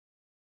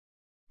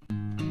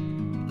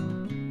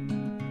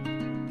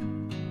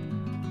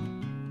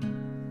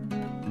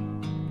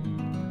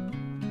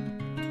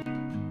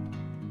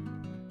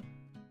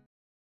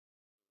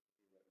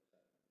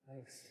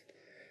Thanks.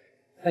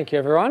 Thank you,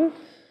 everyone.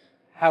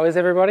 How is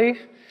everybody?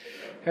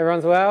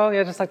 Everyone's well?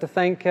 Yeah, I'd just like to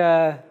thank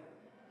Kevin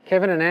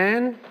and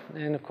Anne,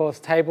 and of course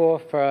Tabor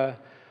for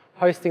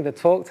hosting the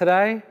talk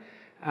today.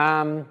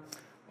 Of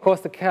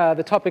course,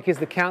 the topic is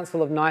the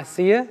Council of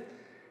Nicaea,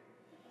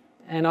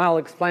 and I'll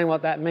explain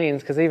what that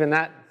means, because even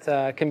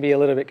that can be a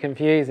little bit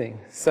confusing.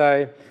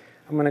 So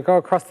I'm going to go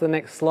across to the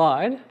next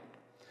slide,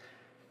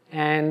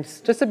 and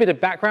just a bit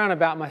of background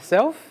about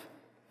myself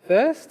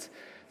first.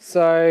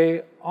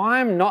 So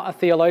I'm not a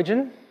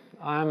theologian.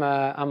 I'm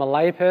a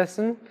lay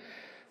person,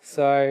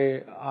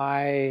 so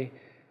I'm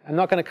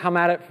not going to come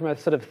at it from a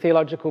sort of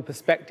theological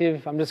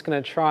perspective. I'm just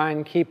going to try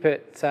and keep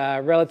it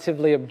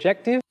relatively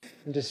objective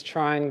and just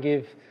try and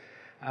give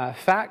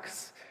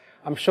facts.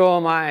 I'm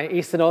sure my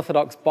Eastern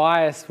Orthodox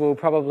bias will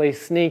probably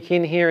sneak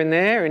in here and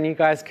there, and you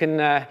guys can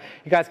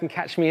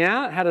catch me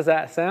out. How does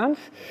that sound?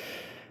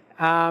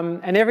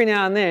 And every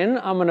now and then,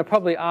 I'm going to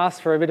probably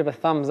ask for a bit of a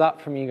thumbs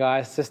up from you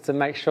guys, just to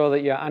make sure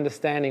that you're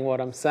understanding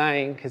what I'm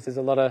saying, because there's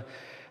a lot of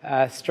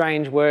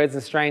strange words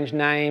and strange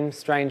names,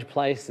 strange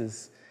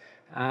places.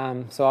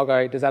 So I'll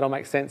go, does that all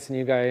make sense? And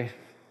you go,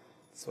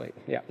 sweet,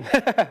 yeah.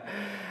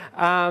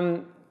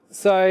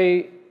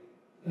 So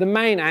the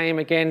main aim,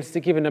 again, is to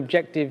give an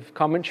objective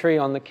commentary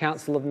on the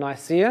Council of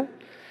Nicaea.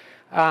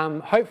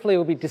 Hopefully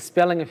we'll be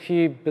dispelling a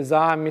few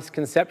bizarre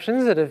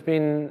misconceptions that have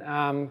been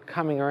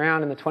coming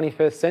around in the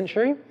 21st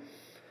century.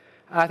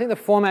 I think the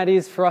format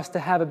is for us to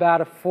have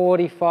about a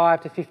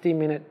 45 to 50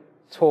 minute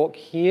talk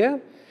here.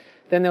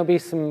 Then there'll be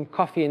some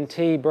coffee and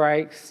tea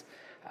breaks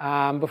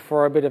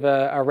before a bit of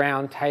a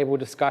round table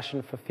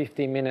discussion for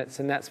 50 minutes,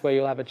 and that's where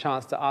you'll have a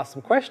chance to ask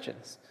some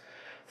questions.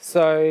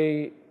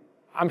 So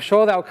I'm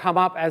sure they'll come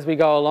up as we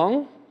go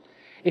along.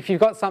 If you've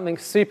got something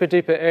super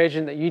duper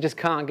urgent that you just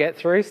can't get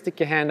through, stick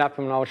your hand up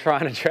and I'll try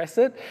and address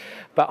it.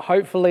 But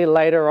hopefully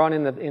later on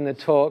in the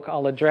talk,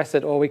 I'll address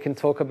it, or we can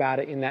talk about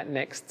it in that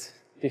next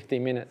 50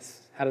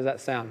 minutes. How does that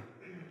sound?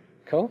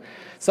 Cool.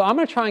 So I'm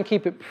going to try and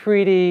keep it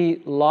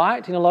pretty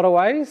light in a lot of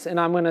ways, and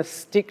I'm going to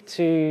stick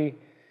to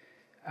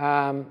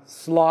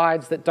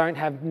slides that don't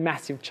have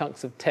massive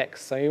chunks of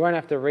text. So you won't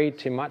have to read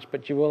too much,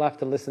 but you will have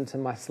to listen to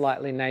my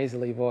slightly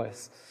nasally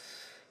voice.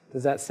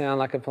 Does that sound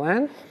like a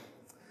plan?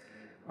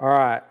 All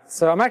right,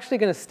 so I'm actually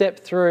going to step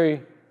through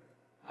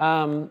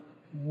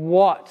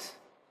what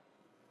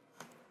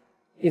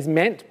is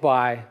meant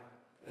by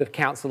the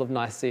Council of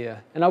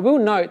Nicaea. And I will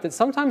note that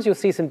sometimes you'll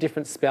see some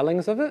different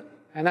spellings of it,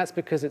 and that's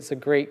because it's a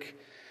Greek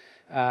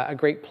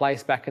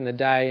place back in the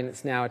day, and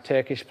it's now a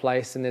Turkish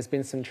place, and there's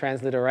been some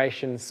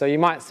transliterations. So you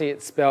might see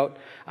it spelt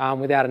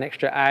without an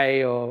extra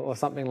A or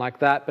something like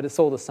that, but it's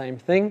all the same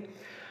thing.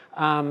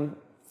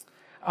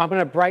 I'm going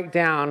to break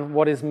down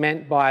what is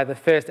meant by the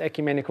First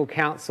Ecumenical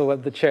Council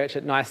of the Church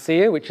at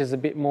Nicaea, which is a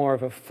bit more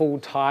of a full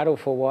title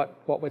for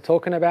what we're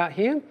talking about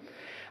here.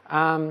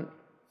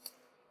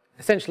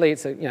 Essentially,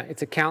 it's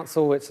a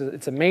council,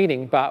 it's a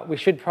meeting, but we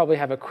should probably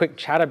have a quick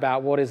chat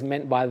about what is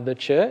meant by the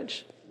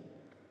church.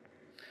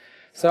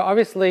 So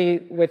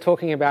obviously, we're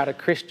talking about a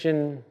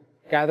Christian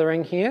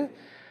gathering here.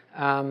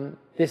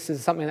 This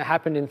is something that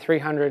happened in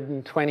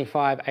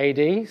 325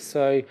 AD,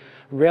 so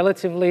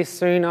relatively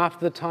soon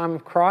after the time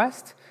of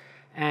Christ.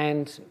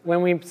 And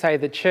when we say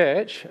the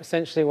church,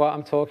 essentially what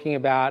I'm talking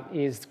about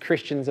is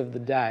Christians of the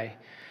day.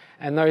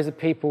 And those are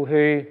people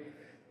who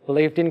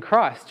believed in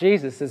Christ,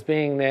 Jesus, as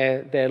being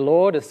their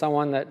Lord, as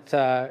someone that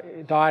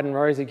died and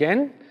rose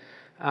again.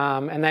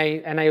 And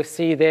they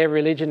see their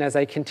religion as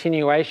a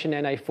continuation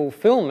and a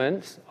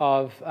fulfillment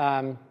of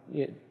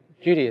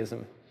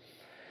Judaism,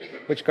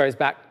 which goes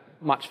back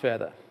much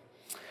further.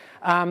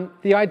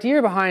 The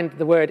idea behind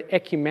the word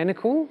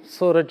ecumenical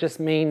sort of just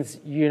means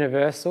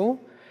universal,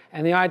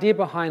 and the idea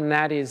behind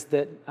that is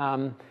that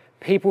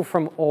people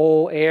from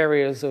all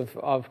areas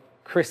of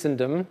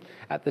Christendom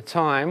at the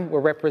time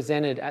were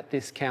represented at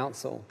this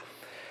council.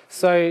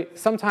 So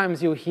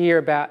sometimes you'll hear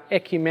about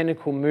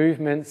ecumenical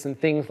movements and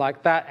things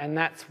like that, and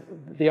that's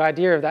the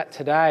idea of that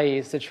today,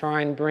 is to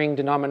try and bring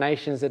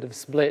denominations that have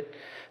split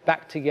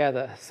back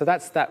together. So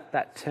that's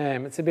that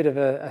term. It's a bit of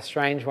a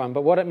strange one,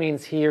 but what it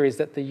means here is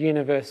that the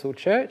universal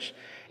church,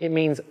 it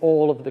means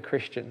all of the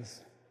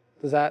Christians.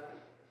 Does that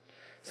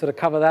sort of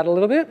cover that a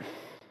little bit?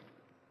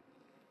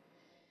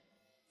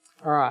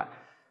 All right.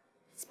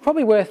 It's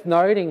probably worth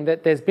noting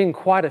that there's been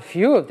quite a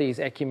few of these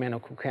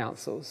ecumenical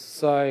councils.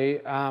 So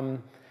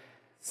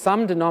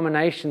some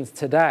denominations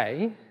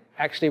today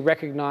actually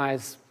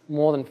recognise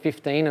more than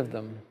 15 of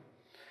them.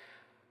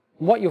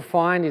 What you'll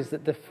find is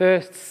that the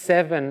first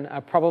 7 are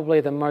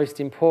probably the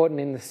most important,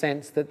 in the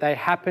sense that they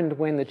happened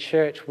when the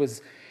church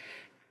was,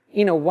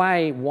 in a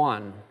way,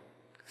 one.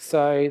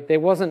 So there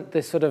wasn't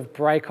this sort of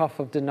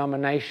break-off of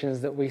denominations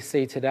that we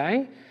see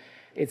today.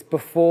 It's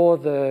before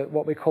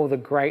what we call the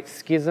Great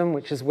Schism,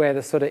 which is where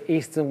the sort of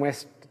East and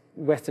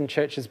Western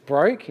churches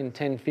broke in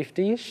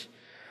 1050-ish.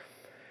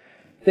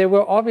 There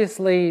were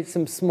obviously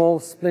some small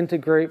splinter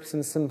groups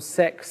and some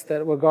sects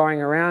that were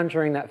going around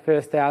during that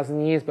first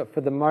 1,000 years, but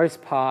for the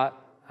most part,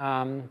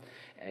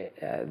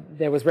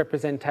 there was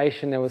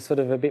representation, there was sort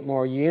of a bit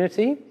more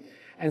unity.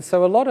 And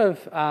so a lot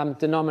of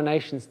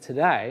denominations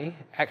today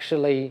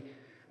actually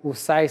will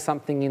say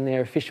something in their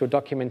official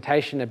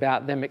documentation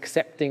about them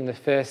accepting the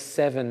first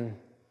 7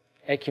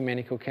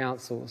 ecumenical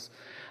councils.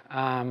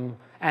 And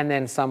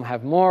then some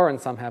have more and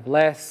some have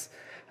less.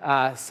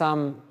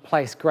 Some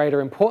place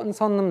greater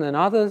importance on them than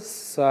others.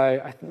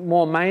 So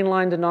more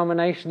mainline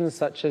denominations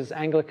such as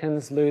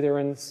Anglicans,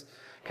 Lutherans,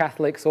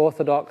 Catholics,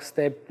 Orthodox,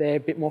 they're a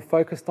bit more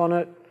focused on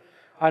it.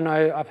 I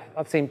know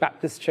I've seen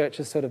Baptist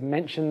churches sort of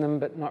mention them,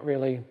 but not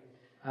really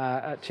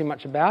too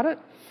much about it.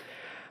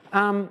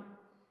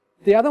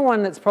 The other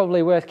one that's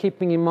probably worth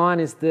keeping in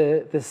mind is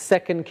the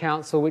Second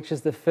Council, which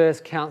is the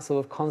First Council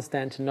of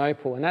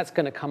Constantinople, and that's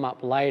going to come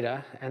up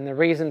later. And the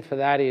reason for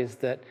that is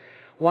that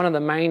one of the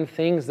main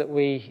things that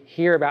we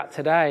hear about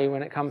today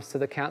when it comes to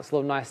the Council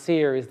of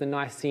Nicaea is the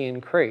Nicene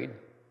Creed.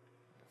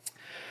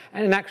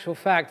 And in actual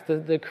fact,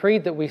 the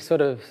creed that we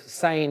sort of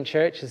say in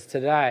churches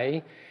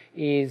today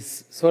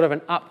is sort of an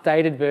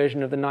updated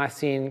version of the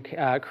Nicene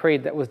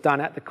Creed that was done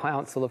at the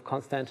Council of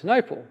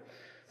Constantinople.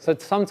 So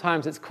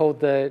sometimes it's called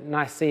the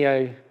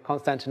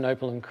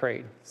Niceo-Constantinopolitan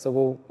Creed.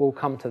 So we'll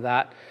come to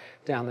that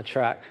down the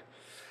track.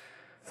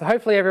 So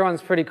hopefully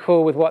everyone's pretty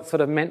cool with what's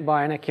sort of meant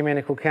by an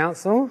ecumenical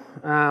council.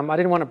 I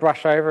didn't want to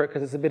brush over it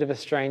because it's a bit of a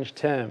strange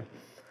term.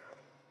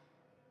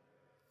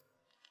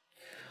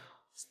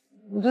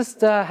 We'll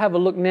just have a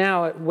look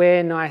now at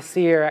where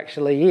Nicaea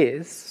actually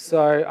is.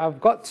 So I've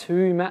got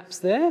 2 maps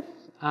there.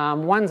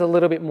 One's a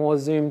little bit more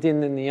zoomed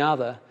in than the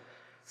other.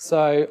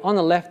 So on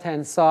the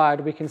left-hand side,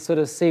 we can sort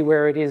of see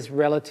where it is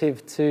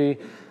relative to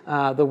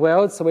the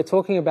world. So we're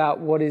talking about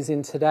what is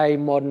in today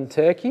modern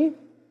Turkey.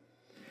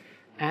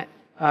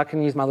 I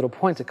can use my little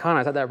pointer, can't I?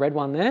 Is that that red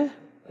one there?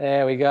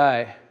 There we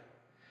go.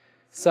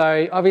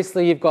 So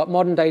obviously you've got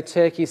modern-day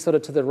Turkey sort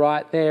of to the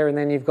right there, and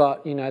then you've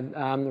got, you know,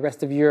 the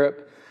rest of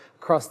Europe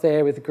across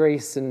there with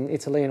Greece and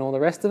Italy and all the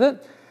rest of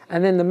it.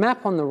 And then the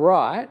map on the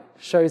right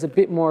shows a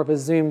bit more of a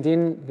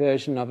zoomed-in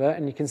version of it,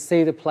 and you can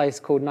see the place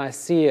called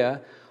Nicaea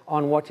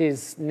on what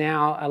is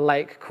now a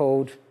lake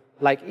called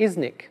Lake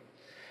Iznik.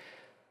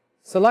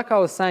 So like I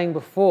was saying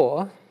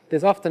before,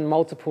 there's often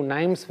multiple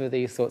names for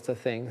these sorts of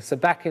things. So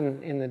back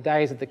in the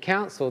days of the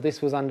council,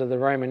 this was under the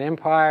Roman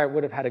Empire. It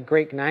would have had a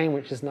Greek name,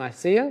 which is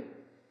Nicaea.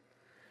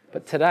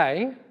 But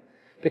today,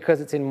 because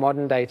it's in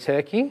modern-day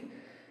Turkey,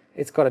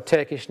 it's got a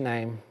Turkish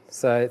name.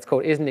 So it's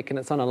called Iznik, and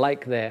it's on a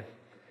lake there.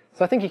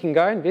 So I think you can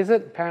go and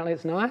visit. Apparently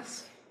it's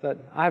nice, but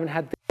I haven't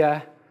had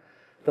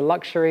the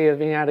luxury of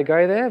being able to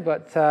go there,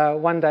 but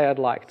one day I'd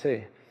like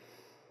to.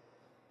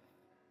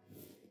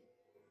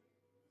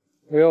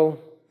 We all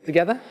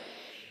together?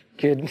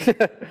 Good.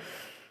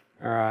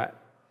 All right.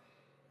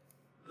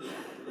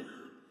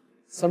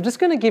 So I'm just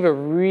going to give a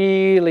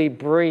really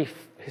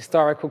brief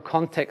historical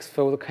context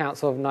for the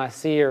Council of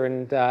Nicaea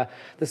and the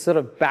sort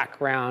of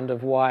background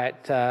of why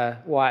it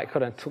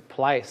kind of took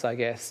place, I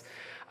guess.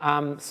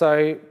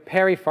 So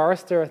Perry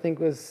Forrester, I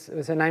think was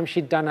her name.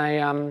 She'd done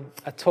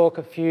a talk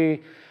a few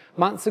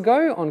months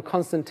ago on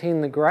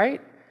Constantine the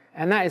Great,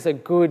 and that is a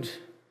good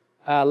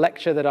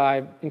lecture that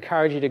I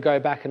encourage you to go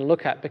back and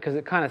look at, because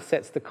it kind of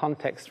sets the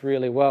context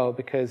really well.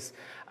 Because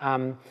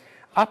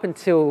up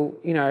until,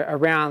 you know,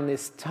 around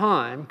this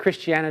time,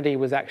 Christianity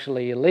was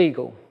actually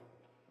illegal.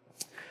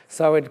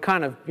 So it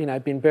kind of, you know,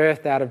 been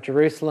birthed out of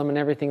Jerusalem and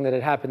everything that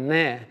had happened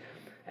there.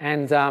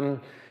 And,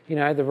 you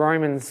know, the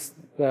Romans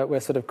were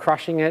sort of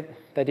crushing it.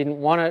 They didn't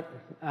want it.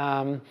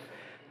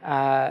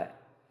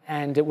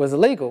 And it was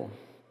illegal.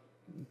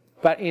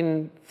 But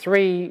in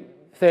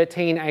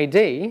 313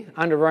 AD,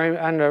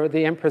 under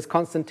the emperors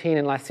Constantine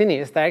and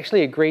Licinius, they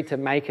actually agreed to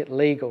make it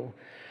legal.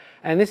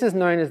 And this is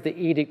known as the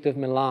Edict of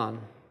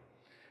Milan.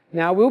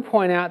 Now, we'll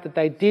point out that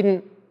they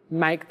didn't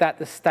make that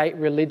the state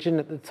religion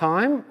at the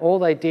time. All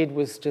they did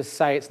was just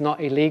say it's not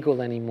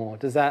illegal anymore.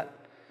 Does that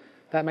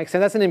make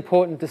sense? That's an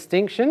important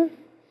distinction.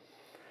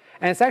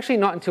 And it's actually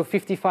not until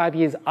 55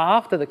 years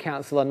after the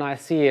Council of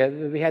Nicaea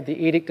that we had the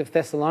Edict of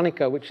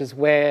Thessalonica, which is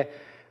where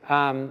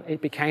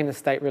it became the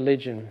state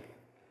religion.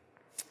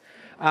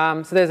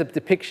 So there's a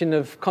depiction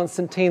of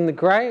Constantine the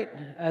Great,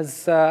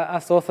 as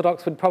us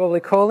Orthodox would probably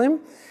call him.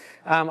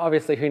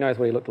 Obviously, who knows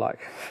what he looked like.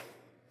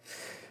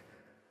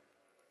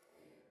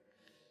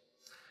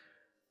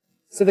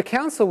 So the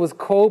council was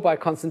called by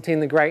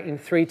Constantine the Great in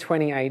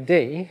 320 AD,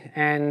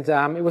 and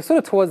it was sort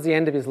of towards the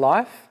end of his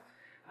life.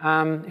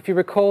 If you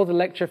recall the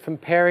lecture from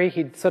Perry,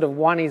 he'd sort of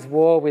won his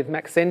war with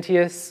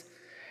Maxentius.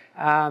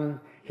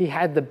 He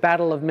had the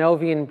Battle of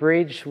Melvian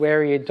Bridge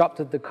where he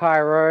adopted the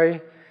Chi-Rho.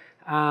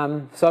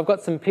 So I've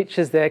got some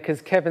pictures there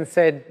because Kevin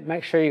said,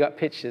 make sure you got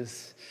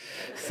pictures.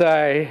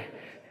 So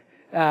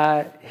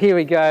here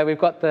we go. We've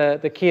got the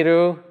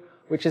Kyriou,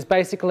 which is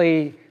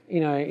basically,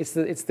 you know, it's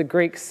the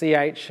Greek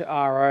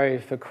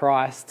CHRO for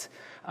Christ.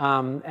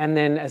 And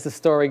then as the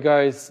story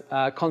goes,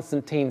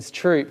 Constantine's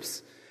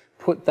troops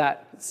put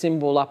that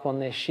symbol up on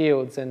their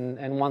shields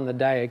and won the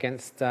day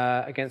against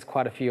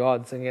quite a few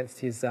odds against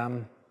his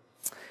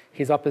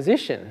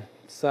opposition.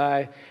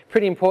 So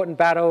pretty important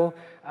battle.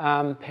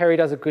 Perry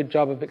does a good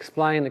job of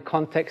explaining the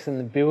context and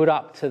the build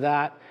up to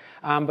that.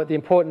 But the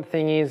important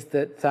thing is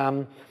that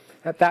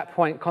at that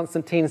point,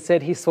 Constantine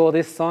said he saw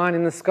this sign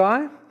in the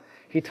sky.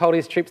 He told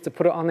his troops to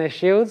put it on their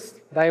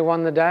shields. They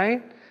won the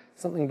day.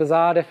 Something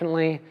bizarre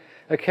definitely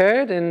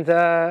occurred,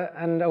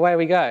 and away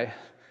we go.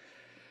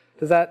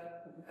 Does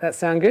that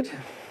sound good?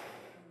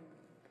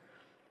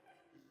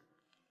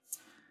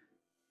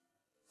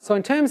 So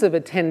in terms of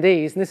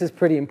attendees, and this is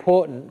pretty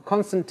important,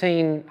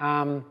 Constantine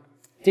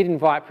did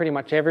invite pretty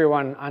much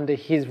everyone under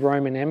his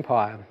Roman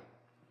Empire.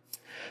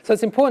 So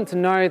it's important to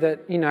know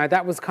that,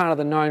 that was kind of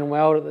the known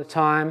world at the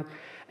time,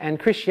 and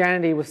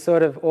Christianity was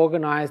sort of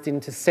organised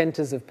into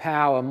centres of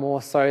power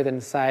more so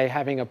than, say,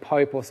 having a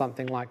pope or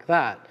something like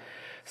that.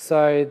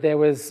 So there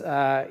was,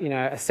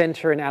 a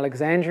centre in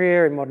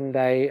Alexandria in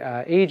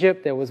modern-day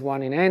Egypt. There was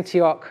one in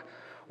Antioch,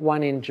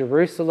 one in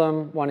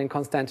Jerusalem, one in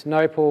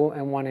Constantinople,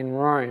 and one in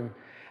Rome.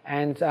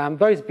 And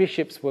those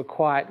bishops were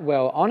quite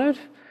well honoured,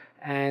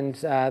 and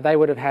they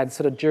would have had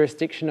sort of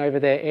jurisdiction over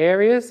their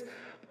areas,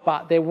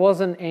 but there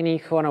wasn't any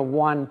kind of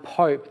one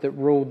pope that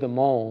ruled them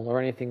all or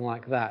anything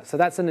like that. So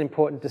that's an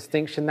important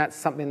distinction. That's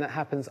something that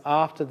happens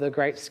after the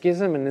Great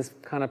Schism, and is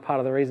kind of part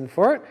of the reason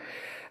for it.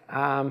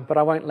 But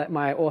I won't let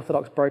my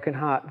Orthodox broken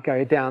heart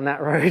go down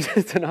that road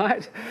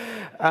tonight.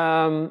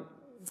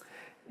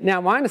 Now,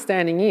 my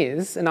understanding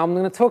is, and I'm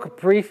going to talk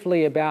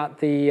briefly about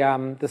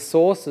the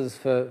sources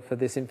for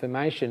this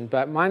information,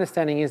 but my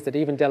understanding is that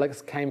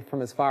evangelics came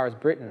from as far as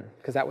Britain,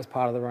 because that was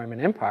part of the Roman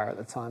Empire at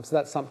the time. So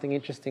that's something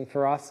interesting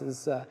for us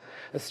as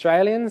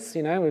Australians,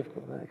 we're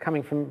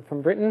coming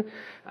from Britain.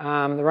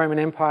 The Roman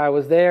Empire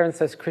was there, and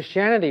so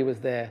Christianity was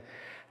there.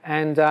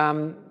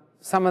 And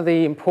some of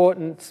the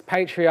important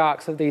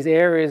patriarchs of these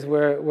areas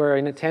were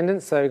in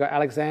attendance. So we've got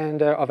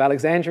Alexander of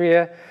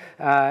Alexandria,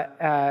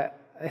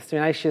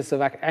 Athanasius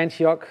of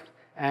Antioch,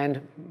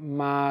 and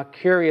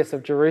Mercurius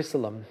of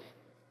Jerusalem.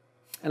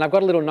 And I've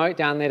got a little note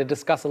down there to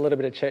discuss a little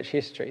bit of church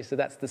history, so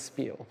that's the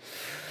spiel.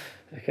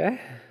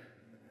 Okay?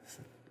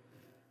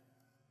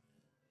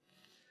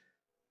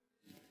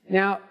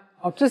 Now,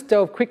 I'll just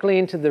delve quickly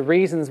into the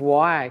reasons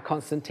why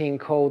Constantine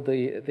called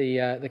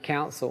the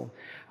council.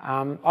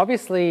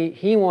 Obviously,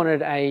 he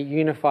wanted a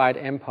unified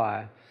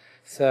empire.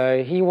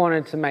 So he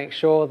wanted to make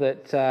sure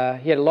that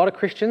he had a lot of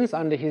Christians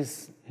under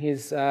his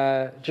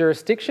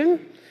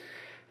jurisdiction,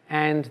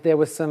 and there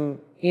was some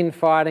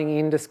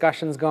infighting,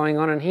 discussions going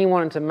on, and he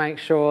wanted to make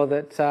sure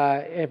that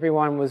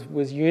everyone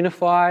was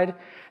unified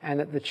and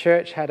that the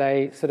church had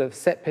a sort of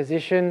set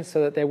position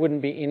so that there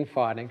wouldn't be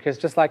infighting. Because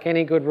just like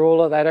any good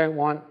ruler, they don't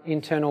want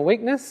internal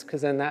weakness,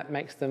 because then that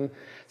makes them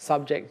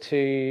subject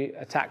to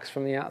attacks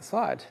from the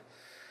outside.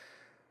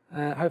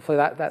 Hopefully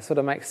that sort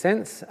of makes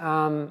sense.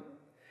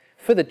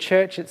 For the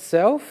church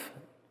itself,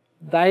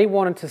 they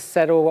wanted to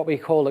settle what we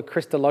call a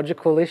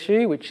Christological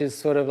issue, which is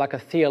sort of like a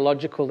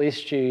theological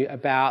issue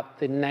about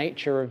the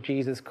nature of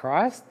Jesus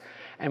Christ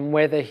and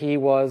whether he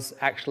was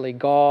actually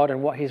God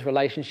and what his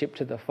relationship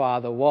to the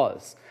Father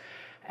was.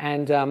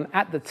 And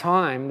at the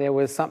time, there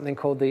was something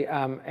called the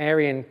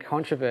Arian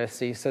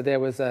controversy. So there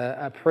was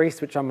a priest,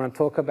 which I'm going to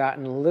talk about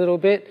in a little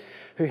bit,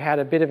 who had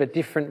a bit of a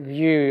different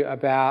view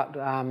about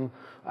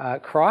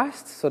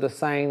Christ, sort of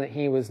saying that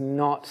he was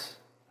not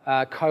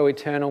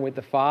co-eternal with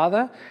the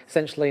Father,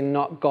 essentially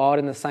not God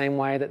in the same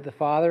way that the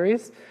Father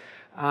is.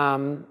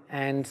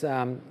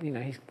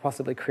 He's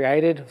possibly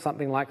created,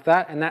 something like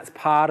that, and that's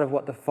part of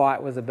what the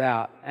fight was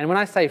about. And when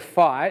I say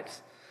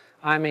fight,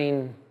 I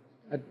mean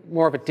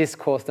more of a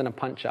discourse than a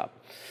punch-up.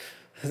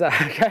 Is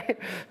that okay?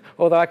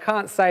 Although I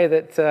can't say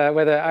that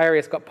whether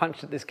Arius got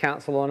punched at this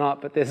council or not,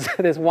 but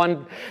there's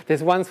one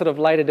sort of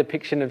later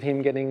depiction of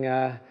him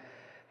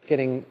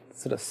getting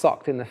sort of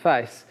socked in the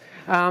face.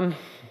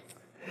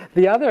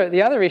 The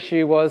other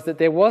issue was that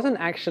there wasn't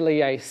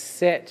actually a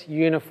set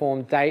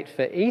uniform date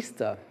for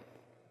Easter.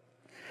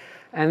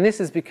 And this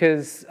is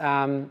because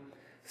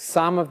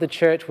some of the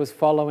church was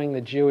following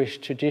the Jewish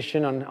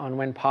tradition on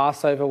when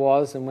Passover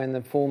was and when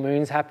the full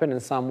moons happened,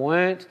 and some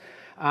weren't.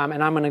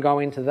 And I'm going to go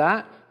into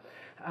that.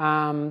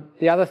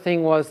 The other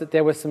thing was that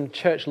there were some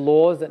church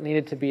laws that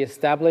needed to be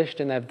established,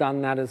 and they've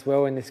done that as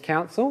well in this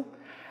council.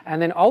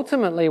 And then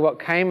ultimately what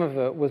came of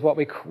it was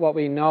what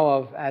we know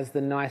of as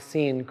the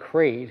Nicene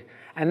Creed.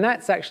 And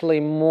that's actually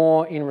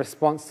more in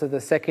response to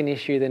the second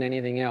issue than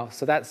anything else.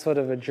 So that's sort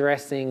of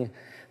addressing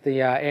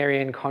the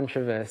Arian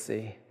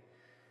controversy.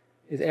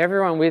 Is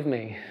everyone with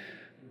me?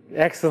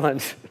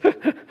 Excellent.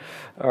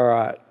 All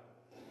right.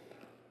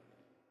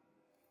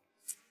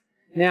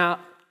 Now,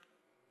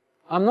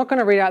 I'm not going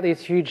to read out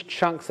these huge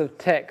chunks of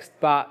text,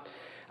 but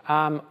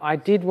I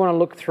did want to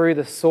look through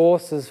the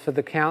sources for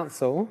the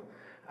council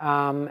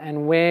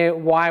and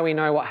why we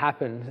know what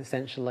happened,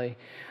 essentially.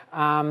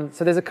 So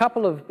there's a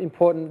couple of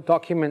important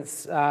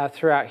documents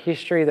throughout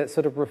history that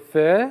sort of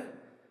refer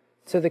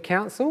to the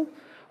council.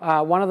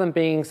 One of them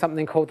being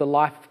something called the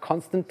Life of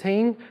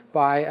Constantine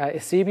by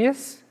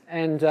Eusebius,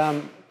 and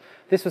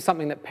this was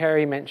something that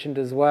Perry mentioned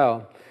as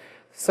well.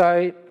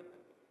 So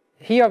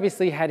he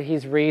obviously had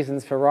his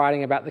reasons for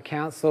writing about the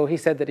council. He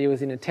said that he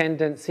was in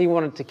attendance. He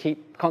wanted to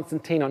keep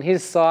Constantine on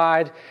his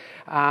side.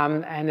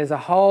 And there's a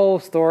whole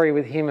story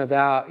with him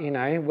about, you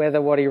know,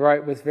 whether what he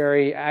wrote was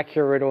very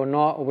accurate or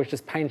not, or was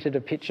just painted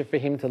a picture for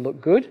him to look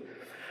good.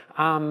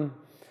 But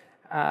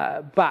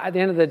at the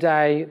end of the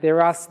day,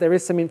 there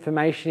is some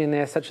information in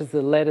there, such as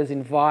the letters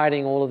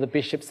inviting all of the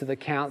bishops to the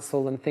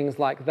council and things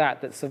like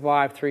that, that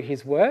survived through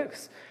his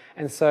works.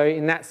 And so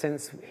in that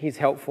sense, he's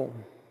helpful.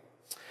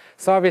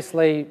 So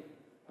obviously,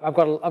 I've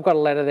got a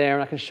letter there,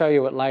 and I can show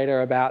you it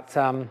later about,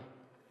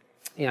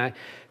 you know,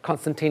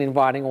 Constantine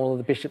inviting all of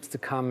the bishops to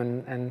come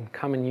and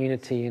come in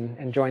unity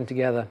and join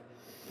together.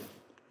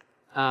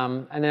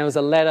 And there was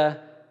a letter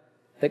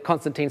that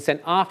Constantine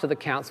sent after the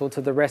council to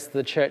the rest of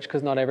the church,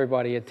 because not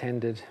everybody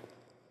attended.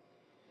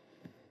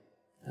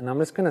 And I'm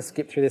just going to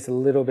skip through this a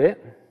little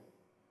bit.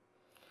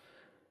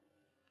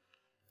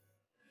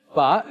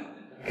 But,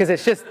 because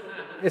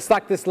it's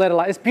like this letter,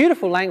 it's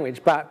beautiful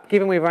language, but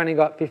given we've only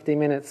got 50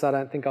 minutes, I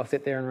don't think I'll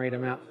sit there and read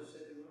them out.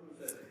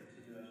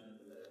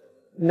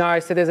 No,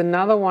 so there's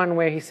another one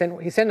where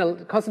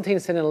Constantine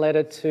sent a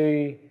letter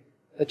to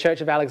the Church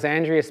of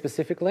Alexandria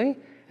specifically, and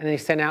then he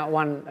sent out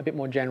one a bit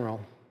more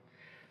general.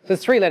 So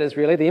there's 3 letters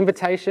really, the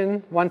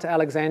invitation, one to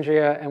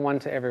Alexandria and one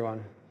to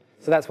everyone.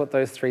 So that's what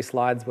those 3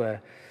 slides were.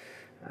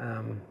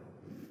 But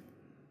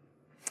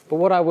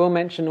what I will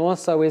mention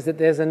also is that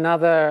there's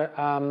another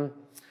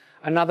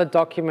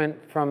document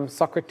from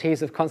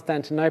Socrates of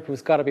Constantinople.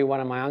 It's got to be one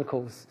of my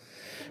uncles,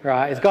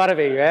 right? It's got to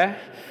be, yeah?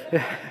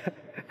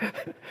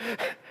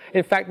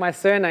 In fact, my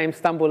surname,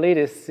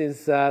 Stabolidis,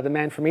 is the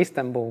man from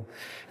Istanbul.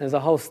 There's a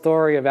whole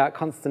story about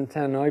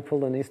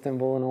Constantinople and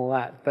Istanbul and all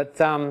that. But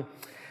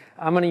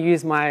I'm going to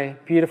use my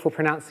beautiful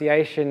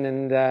pronunciation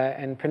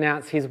and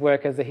pronounce his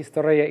work as the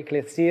Historia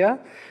Ecclesiae,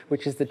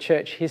 which is the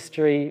church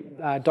history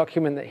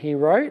document that he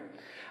wrote.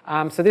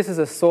 So this is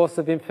a source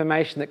of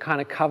information that kind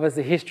of covers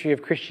the history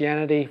of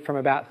Christianity from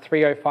about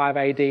 305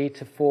 AD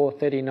to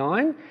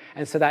 439,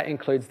 and so that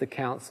includes the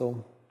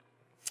council.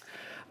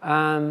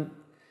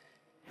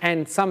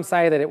 And some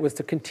say that it was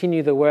to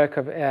continue the work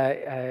of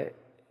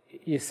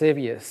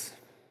Eusebius.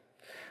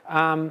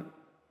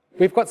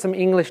 We've got some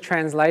English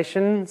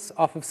translations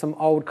off of some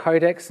old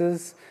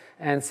codexes,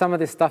 and some of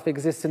this stuff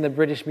exists in the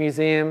British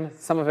Museum,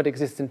 some of it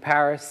exists in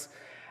Paris.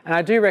 And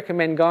I do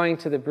recommend going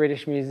to the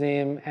British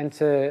Museum and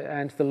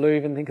to the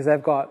Louvre, because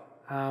they've got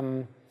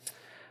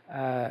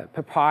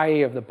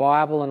papyri of the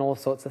Bible and all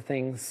sorts of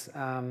things.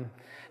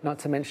 Not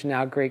to mention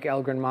our Greek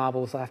Elgin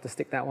marbles, I have to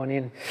stick that one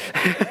in.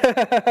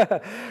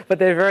 But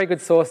they're a very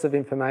good source of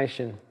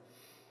information.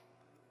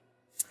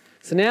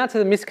 So now to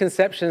the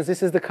misconceptions.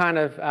 This is the kind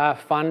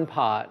of fun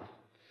part.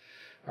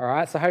 All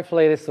right, so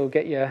hopefully this will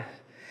get your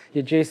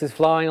juices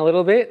flowing a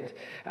little bit.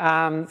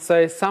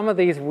 So some of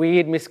these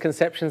weird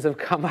misconceptions have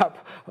come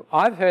up.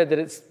 I've heard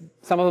that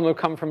some of them have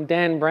come from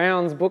Dan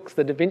Brown's books,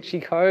 the Da Vinci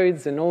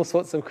Codes, and all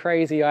sorts of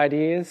crazy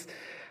ideas.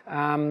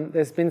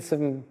 There's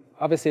been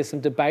obviously some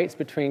debates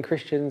between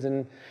Christians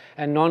and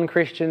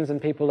non-Christians,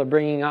 and people are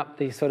bringing up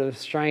these sort of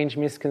strange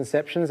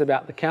misconceptions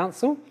about the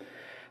council.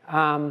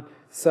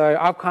 So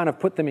I've kind of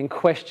put them in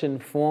question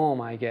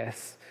form, I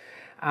guess.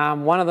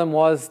 One of them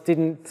was,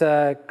 didn't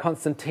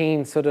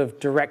Constantine sort of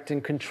direct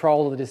and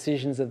control the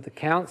decisions of the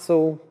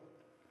council?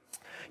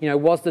 You know,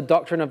 was the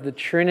doctrine of the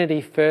Trinity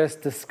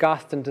first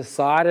discussed and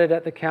decided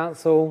at the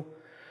council?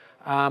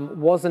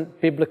 Wasn't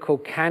biblical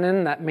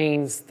canon, that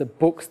means the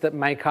books that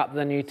make up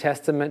the New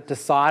Testament,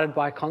 decided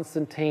by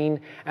Constantine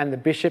and the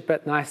bishop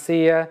at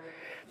Nicaea?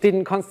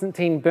 Didn't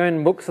Constantine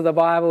burn books of the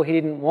Bible he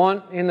didn't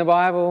want in the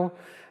Bible?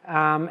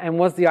 And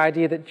was the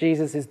idea that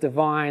Jesus is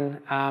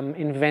divine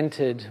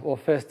invented or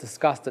first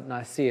discussed at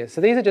Nicaea? So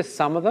these are just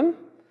some of them.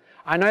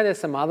 I know there's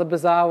some other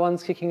bizarre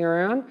ones kicking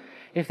around.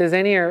 If there's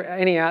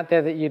any out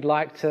there that you'd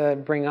like to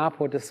bring up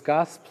or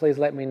discuss, please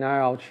let me know.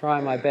 I'll try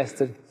my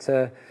best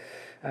to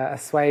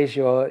assuage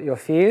your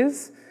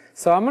fears.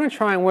 So I'm going to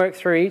try and work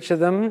through each of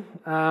them,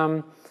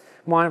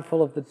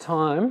 mindful of the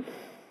time.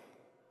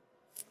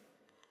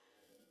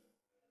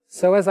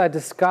 So as I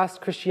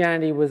discussed,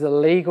 Christianity was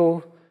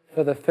illegal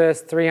for the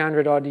first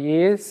 300 odd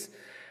years.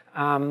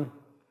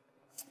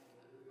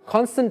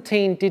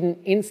 Constantine didn't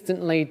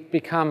instantly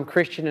become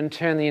Christian and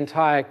turn the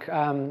entire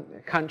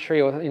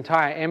country or the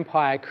entire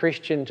empire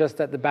Christian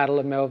just at the Battle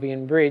of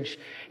Milvian Bridge.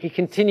 He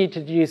continued to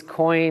use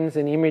coins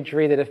and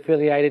imagery that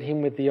affiliated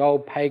him with the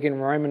old pagan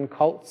Roman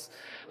cults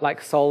like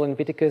Sol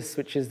Invictus,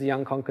 which is the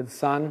unconquered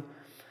sun.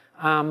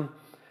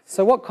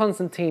 So what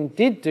Constantine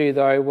did do,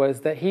 though,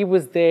 was that he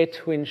was there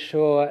to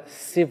ensure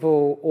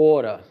civil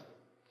order.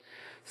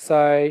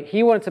 So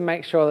he wanted to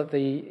make sure that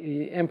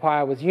the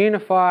empire was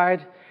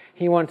unified.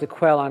 He wanted to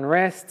quell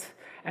unrest,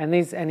 and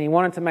he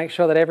wanted to make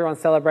sure that everyone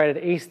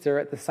celebrated Easter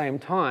at the same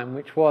time,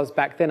 which was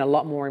back then a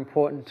lot more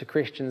important to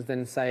Christians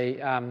than, say,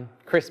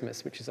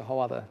 Christmas, which is a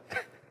whole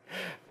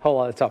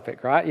other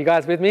topic, right? You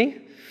guys with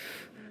me?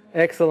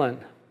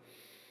 Excellent.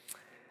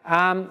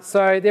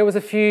 So there was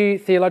a few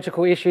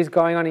theological issues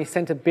going on. He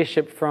sent a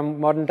bishop from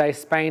modern-day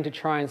Spain to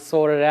try and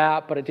sort it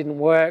out, but it didn't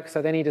work.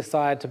 So then he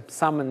decided to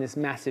summon this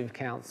massive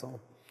council.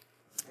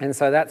 And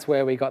so that's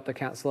where we got the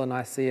Council of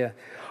Nicaea.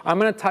 I'm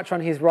going to touch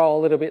on his role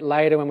a little bit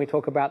later when we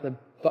talk about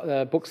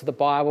the books of the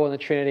Bible and the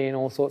Trinity and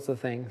all sorts of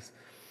things.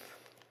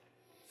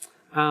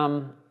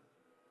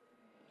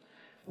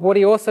 What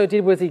he also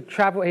did was he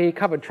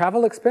covered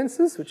travel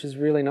expenses, which is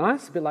really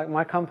nice, a bit like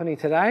my company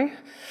today.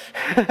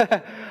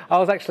 I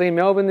was actually in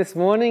Melbourne this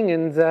morning,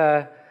 and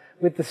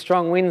with the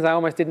strong winds, I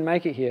almost didn't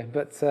make it here,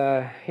 but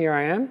here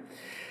I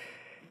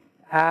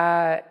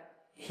am.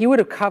 He would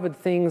have covered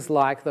things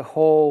like the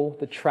hall,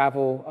 the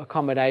travel,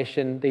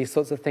 accommodation, these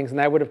sorts of things, and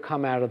they would have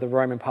come out of the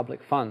Roman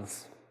public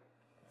funds.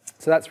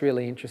 So that's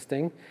really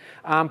interesting.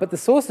 But the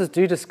sources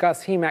do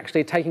discuss him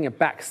actually taking a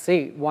back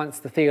seat once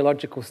the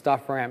theological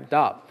stuff ramped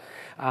up,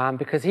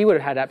 because he would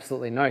have had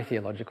absolutely no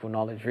theological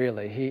knowledge,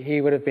 really.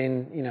 He would have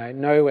been,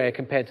 nowhere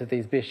compared to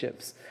these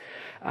bishops.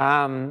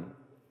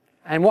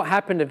 And what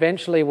happened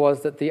eventually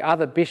was that the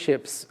other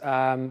bishops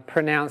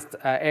pronounced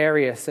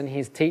Arius and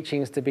his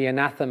teachings to be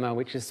anathema,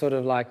 which is sort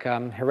of like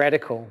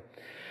heretical.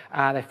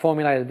 They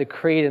formulated the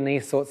creed and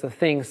these sorts of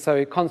things.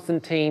 So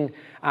Constantine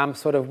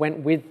sort of went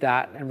with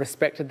that and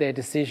respected their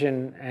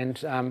decision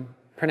and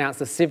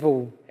pronounced a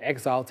civil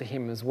exile to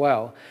him as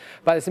well.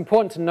 But it's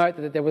important to note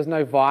that there was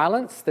no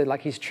violence, that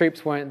like his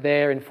troops weren't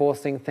there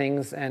enforcing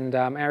things, and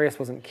Arius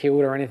wasn't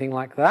killed or anything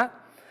like that.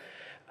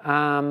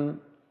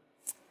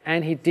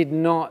 And he did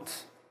not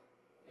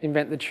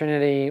invent the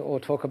Trinity or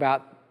talk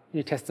about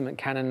New Testament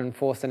canon and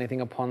force anything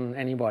upon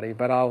anybody,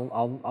 but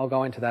I'll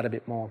go into that a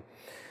bit more.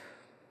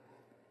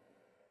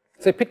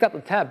 So he picked up the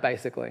tab,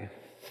 basically.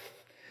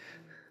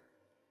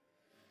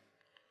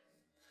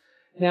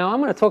 Now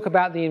I'm going to talk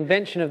about the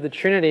invention of the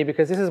Trinity,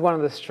 because this is one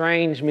of the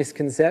strange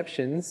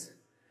misconceptions.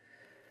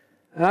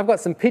 And I've got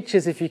some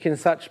pictures if you can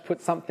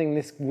put something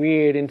this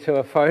weird into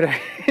a photo,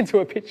 into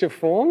a picture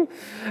form.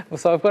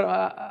 So I've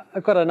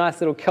got a nice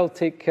little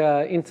Celtic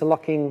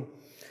interlocking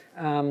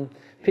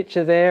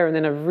picture there, and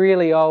then a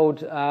really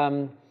old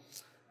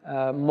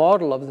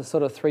model of the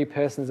sort of three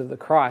persons of the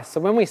Christ.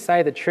 So when we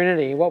say the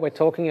Trinity, what we're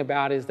talking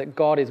about is that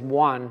God is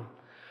one,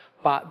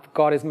 but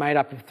God is made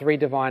up of three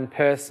divine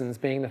persons,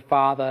 being the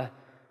Father,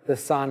 the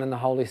Son, and the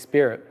Holy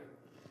Spirit.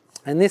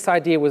 And this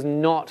idea was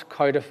not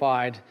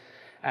codified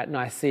at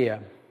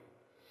Nicaea.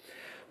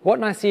 What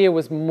Nicaea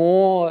was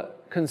more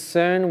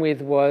concerned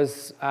with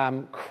was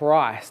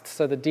Christ,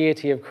 so the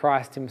deity of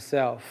Christ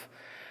himself.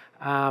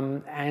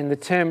 And the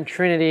term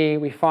Trinity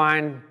we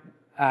find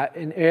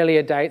in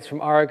earlier dates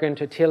from Origen,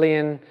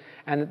 Tertullian,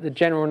 and the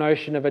general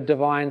notion of a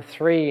divine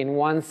three in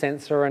one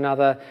sense or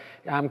another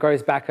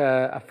goes back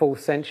a full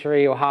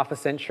century or half a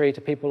century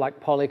to people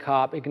like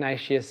Polycarp,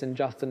 Ignatius, and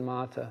Justin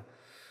Martyr.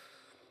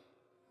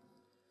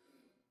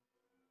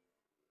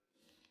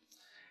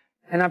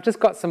 And I've just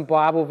got some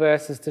Bible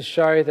verses to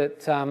show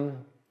that,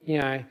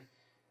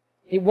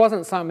 it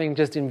wasn't something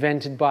just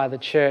invented by the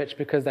church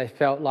because they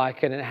felt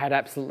like it and it had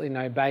absolutely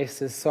no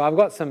basis. So I've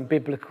got some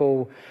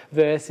biblical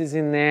verses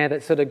in there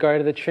that sort of go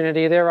to the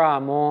Trinity. There are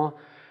more.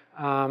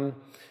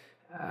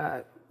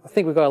 I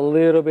think we've got a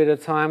little bit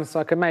of time,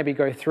 so I could maybe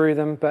go through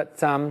them.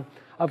 But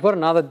I've got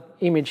another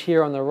image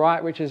here on the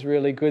right, which is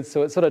really good.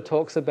 So it sort of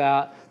talks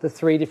about the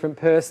three different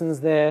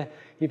persons there.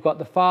 You've got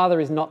the Father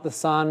is not the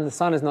Son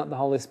is not the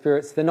Holy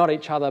Spirit. So they're not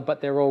each other,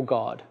 but they're all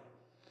God.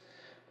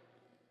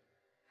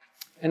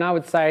 And I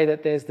would say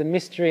that there's the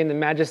mystery and the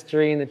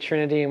majesty in the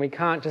Trinity, and we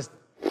can't just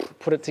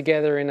put it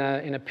together in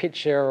a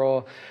picture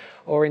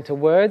or into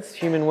words,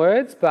 human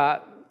words,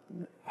 but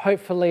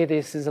hopefully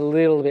this is a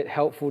little bit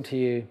helpful to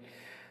you.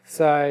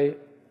 So,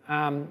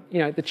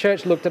 the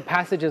church looked at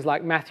passages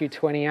like Matthew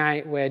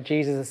 28, where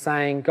Jesus is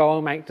saying, go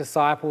and make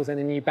disciples, and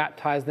then you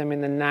baptize them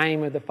in the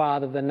name of the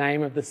Father, the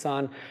name of the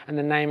Son, and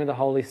the name of the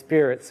Holy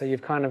Spirit. So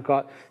you've kind of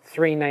got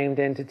three named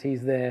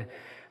entities there.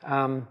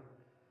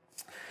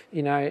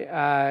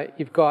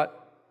 You've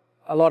got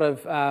a lot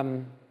of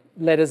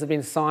letters have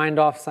been signed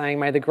off saying,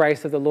 may the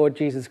grace of the Lord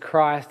Jesus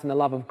Christ and the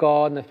love of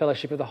God and the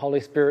fellowship of the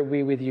Holy Spirit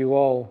be with you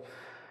all.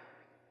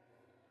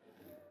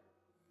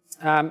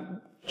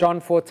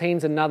 John 14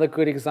 is another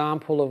good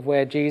example of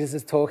where Jesus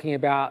is talking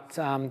about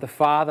the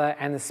Father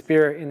and the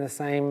Spirit in the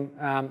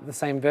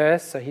same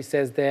verse. So he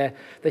says there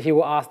that he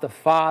will ask the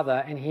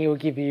Father and he will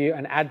give you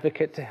an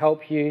advocate to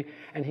help you,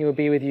 and he will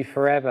be with you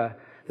forever,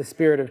 the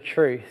Spirit of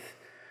truth.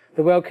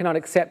 The world cannot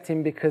accept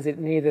him because it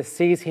neither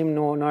sees him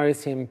nor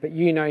knows him, but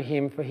you know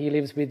him, for he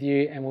lives with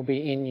you and will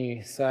be in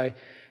you. So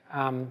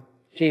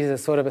Jesus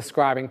is sort of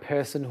ascribing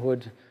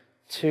personhood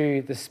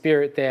to the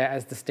Spirit there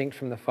as distinct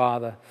from the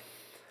Father.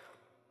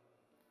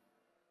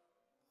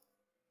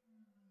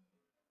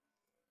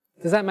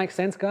 Does that make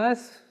sense,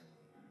 guys?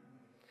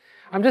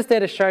 I'm just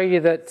there to show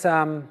you that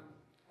a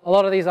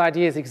lot of these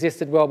ideas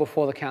existed well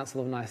before the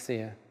Council of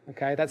Nicaea.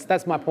 Okay,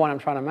 that's my point I'm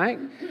trying to make.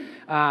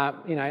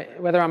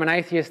 Whether I'm an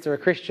atheist or a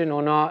Christian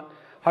or not,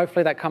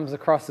 hopefully that comes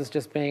across as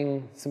just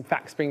being some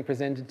facts being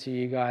presented to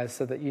you guys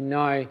so that you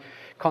know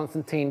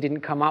Constantine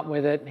didn't come up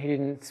with it, he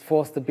didn't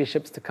force the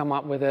bishops to come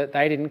up with it,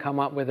 they didn't come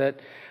up with it,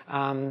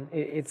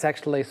 it's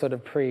actually sort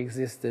of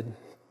pre-existed.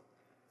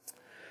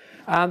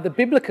 The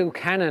biblical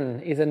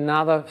canon is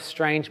another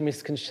strange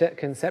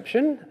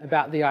misconception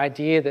about the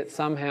idea that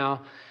somehow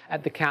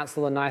at the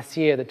Council of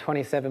Nicaea the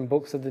 27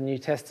 books of the New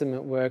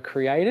Testament were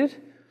created.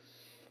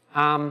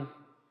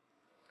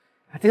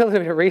 I did a little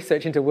bit of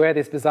research into where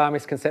this bizarre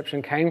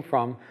misconception came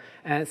from,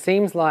 and it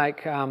seems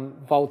like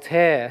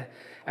Voltaire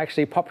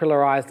actually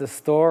popularised a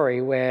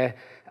story where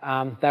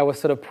they were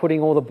sort of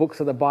putting all the books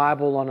of the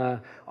Bible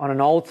on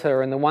an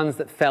altar, and the ones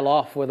that fell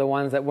off were the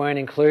ones that weren't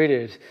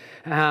included.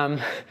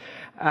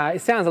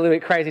 It sounds a little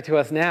bit crazy to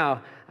us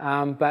now,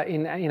 but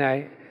in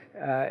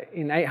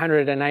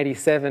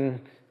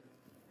 887,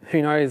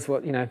 who knows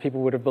what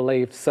people would have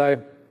believed.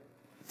 So,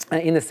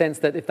 in the sense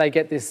that if they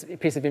get this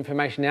piece of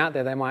information out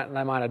there, they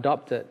might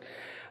adopt it.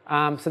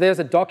 So there's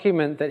a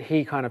document that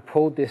he kind of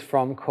pulled this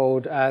from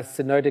called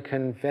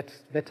Synodicon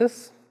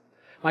Vetus.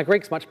 My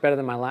Greek's much better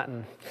than my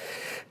Latin.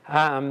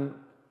 So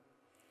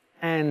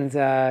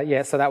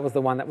that was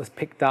the one that was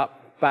picked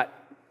up. But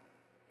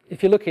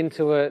if you look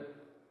into it,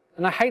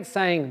 and I hate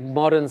saying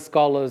modern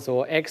scholars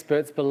or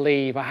experts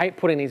believe, I hate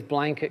putting these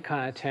blanket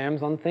kind of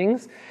terms on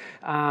things.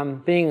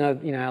 Being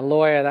a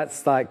lawyer,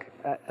 that's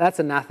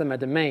anathema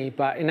to me,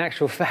 but in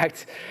actual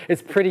fact,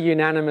 it's pretty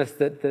unanimous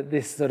that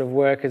this sort of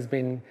work has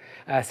been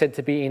said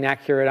to be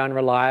inaccurate,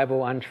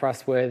 unreliable,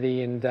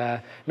 untrustworthy, and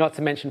not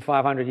to mention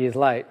 500 years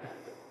late.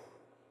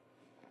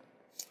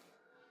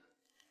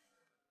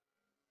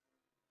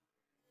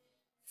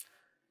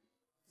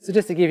 So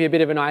just to give you a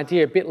bit of an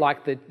idea, a bit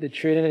like the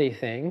Trinity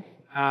thing,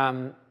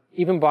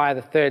 even by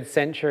the 3rd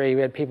century,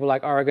 we had people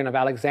like Origen of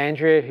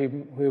Alexandria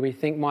who we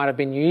think might have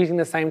been using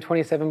the same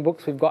 27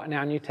 books we've got in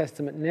our New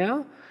Testament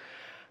now.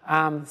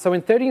 So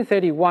in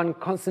 1331,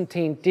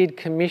 Constantine did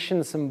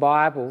commission some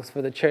Bibles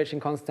for the church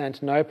in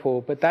Constantinople,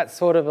 but that's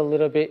sort of a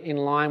little bit in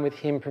line with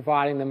him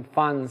providing them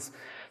funds.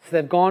 So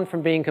they've gone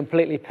from being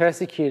completely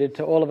persecuted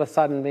to all of a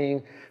sudden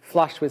being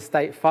flushed with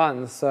state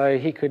funds. So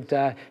he could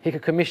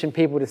commission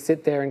people to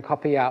sit there and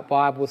copy out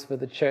Bibles for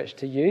the church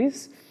to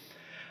use.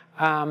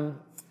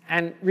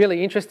 And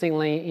really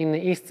interestingly, in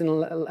the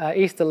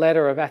Easter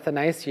letter of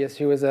Athanasius,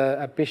 who was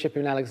a bishop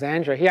in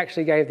Alexandria, he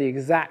actually gave the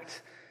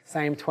exact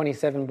same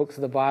 27 books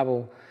of the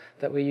Bible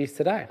that we use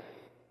today.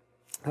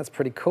 That's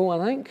pretty cool,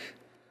 I think.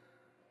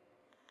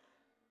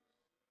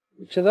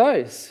 Which are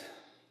those?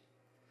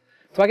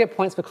 Do I get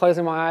points for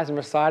closing my eyes and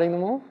reciting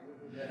them all?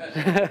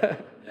 Yeah.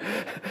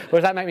 Or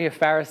does that make me a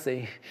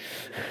Pharisee?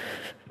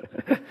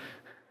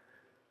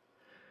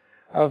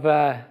 I've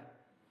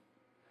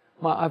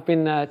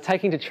been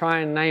taking to try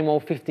and name all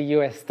 50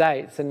 US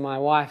states, and my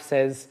wife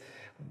says,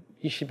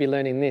 you should be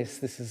learning this.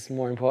 This is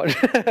more important.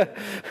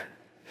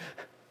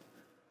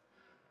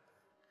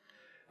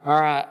 All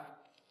right.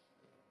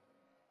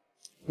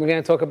 We're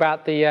going to talk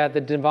about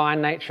the divine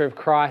nature of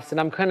Christ, and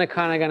I'm kind of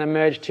going to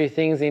merge two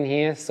things in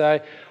here. So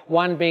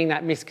one being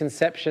that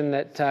misconception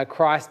that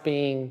Christ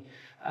being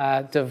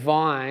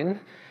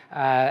divine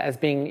as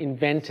being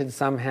invented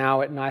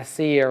somehow at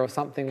Nicaea or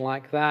something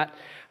like that.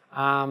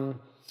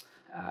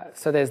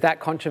 So there's that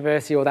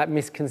controversy or that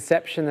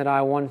misconception that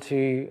I want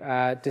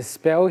to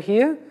dispel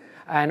here.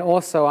 And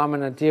also I'm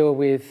going to deal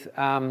with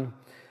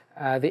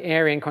the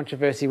Arian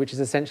controversy, which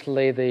is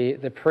essentially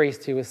the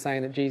priest who was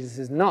saying that Jesus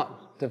is not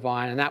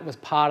divine, and that was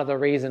part of the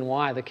reason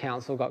why the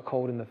council got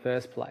called in the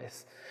first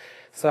place.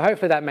 So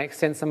hopefully that makes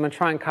sense. I'm going to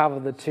try and cover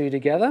the two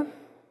together.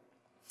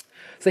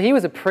 So he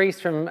was a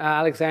priest from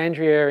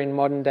Alexandria in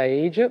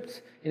modern-day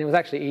Egypt, and it was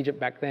actually Egypt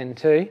back then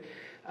too.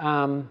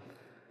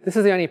 This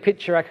is the only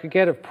picture I could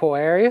get of poor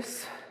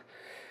Arius,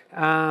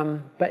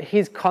 but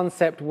his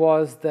concept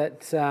was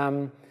that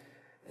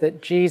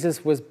that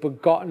Jesus was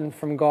begotten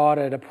from God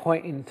at a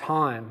point in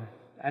time,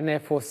 and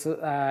therefore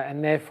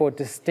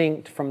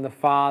distinct from the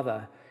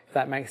Father, if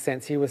that makes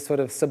sense. He was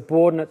sort of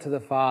subordinate to the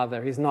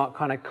Father. He's not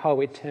kind of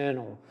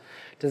co-eternal.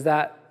 Does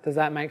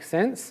that make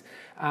sense?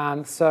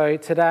 So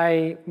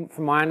today,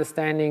 from my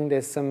understanding,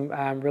 there's some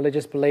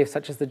religious beliefs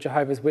such as the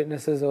Jehovah's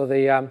Witnesses or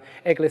the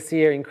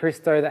Ecclesia in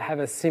Christo that have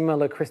a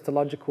similar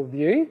Christological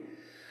view,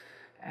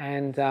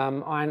 and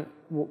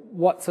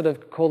what sort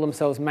of call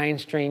themselves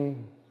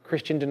mainstream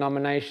Christian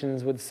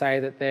denominations would say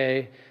that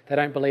they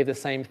don't believe the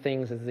same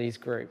things as these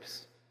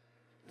groups.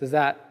 Does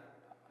that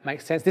make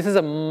sense? This is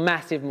a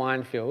massive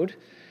minefield,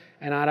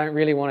 and I don't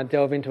really want to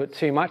delve into it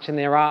too much, and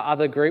there are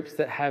other groups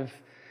that have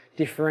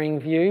differing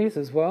views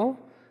as well.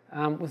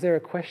 Was there a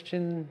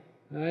question?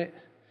 No?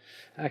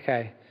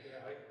 Okay. Yeah,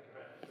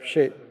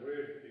 shoot. The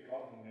word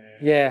begotten there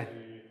Yeah. to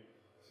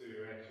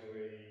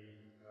actually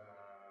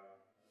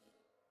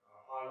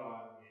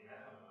highlight the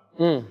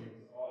anathema. Seems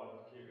odd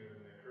given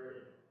the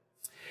creed.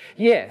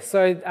 Yeah,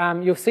 so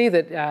you'll see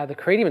that the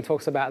Creed even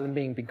talks about them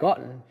being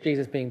begotten,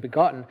 Jesus being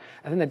begotten.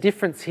 I think the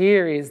difference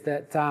here is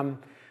that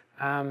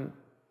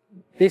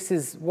this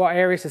is what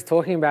Arius is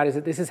talking about, is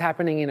that this is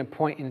happening in a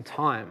point in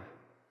time,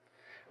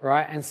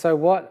 right? And so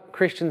what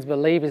Christians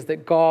believe is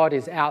that God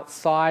is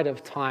outside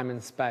of time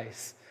and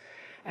space.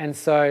 And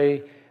so,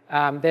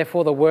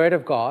 therefore, the Word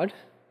of God,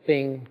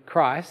 being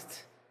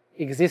Christ,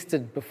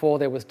 existed before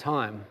there was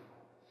time.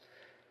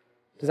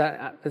 Does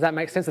that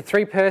make sense? The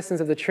three persons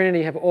of the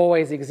Trinity have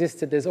always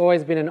existed. There's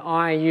always been an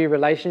I-you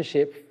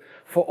relationship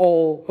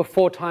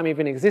before time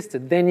even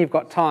existed. Then you've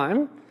got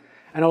time,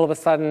 and all of a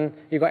sudden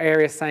you've got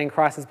Arius saying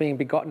Christ is being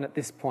begotten at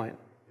this point.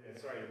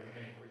 Yeah, sorry,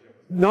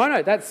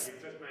 No, that's... It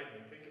just made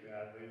me think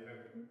about the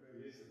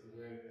use of the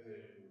word.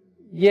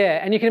 Yeah,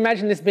 and you can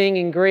imagine this being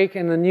in Greek,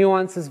 and the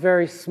nuance is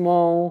very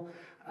small.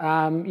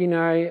 You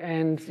know,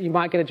 and you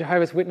might get a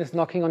Jehovah's Witness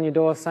knocking on your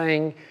door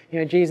saying, you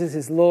know, Jesus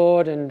is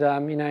Lord and,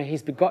 you know,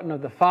 he's begotten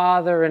of the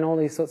Father and all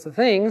these sorts of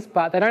things,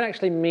 but they don't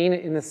actually mean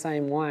it in the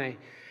same way.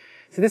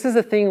 So this is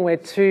a thing where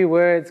two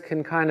words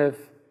can kind of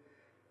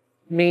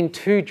mean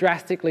two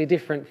drastically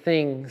different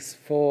things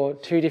for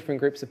two different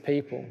groups of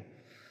people.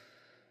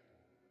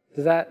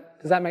 Does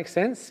that make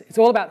sense? It's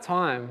all about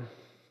time.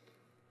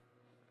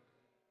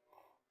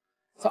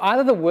 So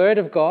either the Word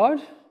of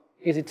God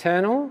is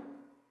eternal,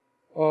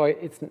 or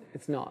it's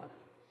not.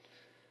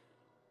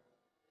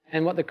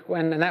 And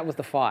and that was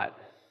the fight.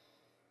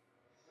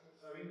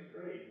 So in the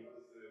Creed,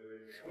 what's the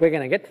word? We're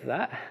going to get to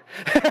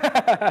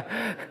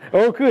that.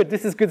 Oh, good.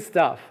 This is good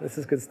stuff.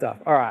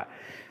 All right.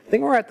 I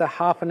think we're at the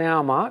half an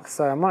hour mark,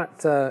 so I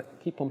might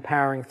keep on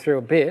powering through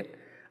a bit.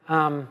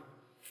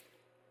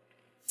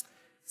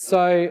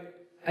 So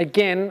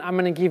again, I'm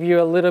going to give you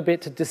a little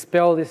bit to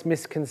dispel this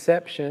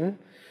misconception.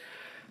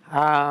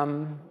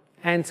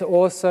 And to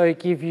also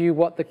give you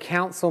what the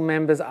council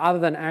members, other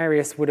than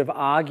Arius, would have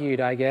argued,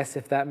 I guess,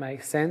 if that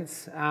makes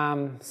sense.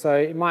 So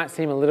it might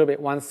seem a little bit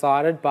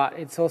one-sided, but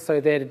it's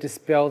also there to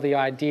dispel the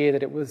idea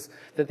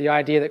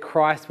that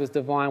Christ was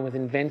divine was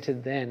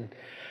invented then.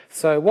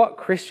 So what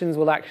Christians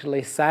will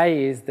actually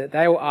say is that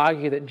they will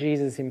argue that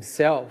Jesus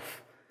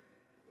himself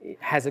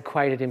has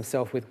equated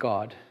himself with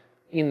God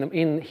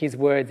in his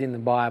words in the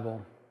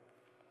Bible.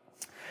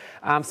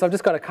 So I've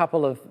just got a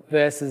couple of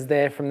verses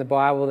there from the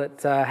Bible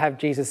that have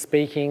Jesus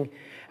speaking.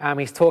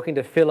 He's talking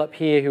to Philip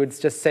here, who had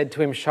just said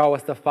to him, "Show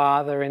us the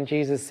Father." And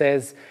Jesus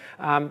says,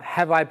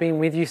 "Have I been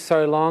with you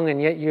so long,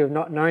 and yet you have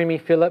not known me,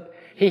 Philip?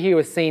 He who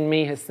has seen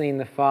me has seen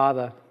the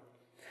Father."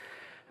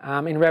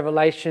 In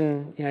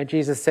Revelation, you know,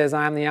 Jesus says,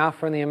 "I am the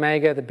Alpha and the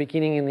Omega, the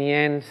beginning and the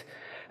end,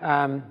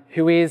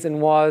 who is and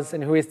was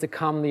and who is to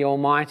come, the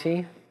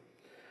Almighty."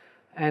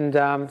 And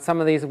some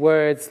of these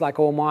words, like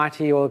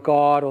Almighty or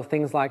God or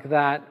things like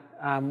that,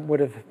 would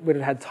have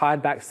had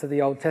tied-backs to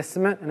the Old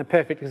Testament, and a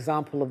perfect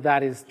example of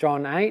that is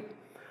John 8.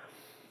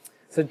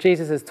 So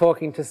Jesus is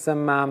talking to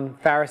some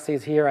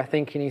Pharisees here, I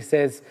think, and he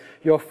says,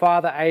 "Your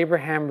father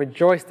Abraham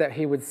rejoiced that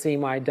he would see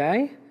my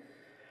day.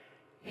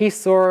 He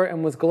saw it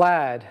and was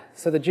glad."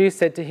 So the Jews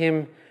said to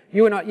him,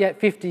 "You are not yet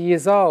 50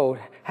 years old.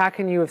 How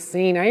can you have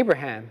seen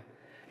Abraham?"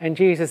 And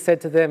Jesus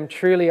said to them,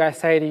 "Truly I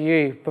say to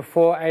you,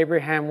 before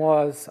Abraham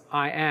was,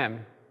 I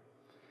am."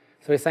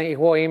 So he's saying,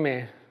 "Iho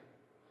ime."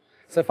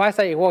 So if I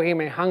say, "Iho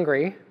ime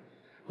hungry,"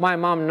 my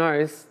mum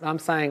knows I'm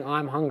saying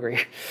I'm hungry,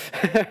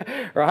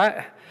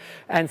 right?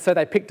 And so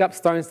they picked up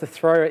stones to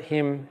throw at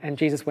him, and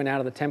Jesus went out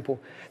of the temple.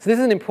 So this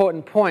is an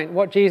important point.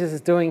 What Jesus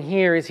is doing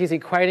here is he's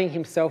equating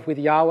himself with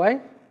Yahweh,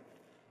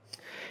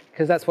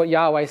 because that's what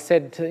Yahweh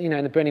said to,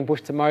 in the burning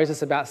bush to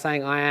Moses about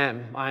saying, "I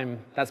am,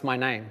 that's my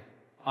name,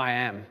 I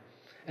am."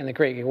 In the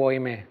Greek, Iho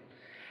ime.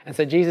 And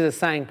so Jesus is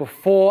saying,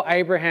 before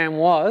Abraham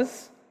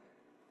was,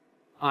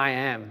 I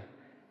am.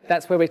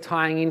 That's where we're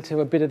tying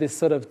into a bit of this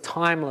sort of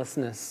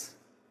timelessness.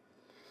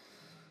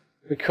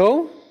 We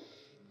cool?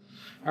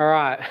 All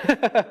right.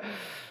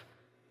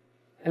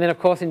 And then, of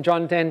course, in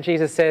John 10,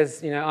 Jesus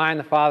says, I and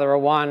the Father are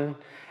one.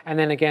 And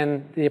then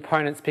again, the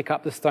opponents pick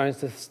up the stones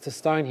to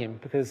stone him.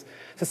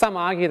 So some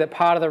argue that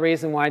part of the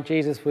reason why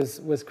Jesus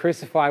was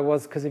crucified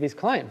was because of his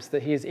claims,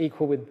 that he is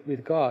equal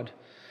with God.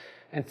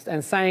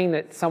 And saying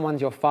that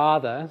someone's your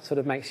father sort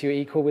of makes you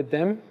equal with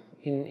them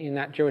in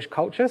that Jewish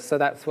culture. So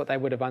that's what they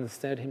would have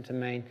understood him to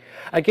mean.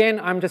 Again,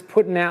 I'm just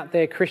putting out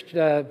there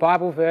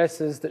Bible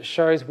verses that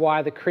shows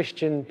why the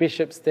Christian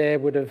bishops there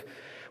would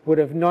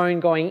have known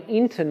going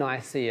into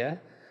Nicaea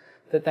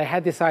that they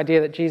had this idea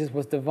that Jesus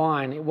was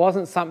divine. It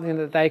wasn't something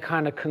that they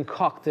kind of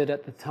concocted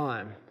at the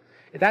time.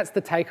 That's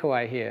the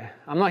takeaway here.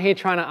 I'm not here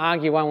trying to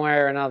argue one way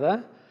or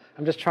another.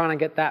 I'm just trying to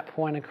get that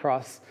point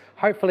across.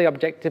 Hopefully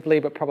objectively,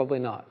 but probably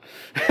not.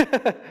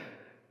 Can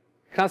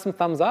I have some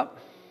thumbs up?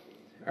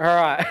 All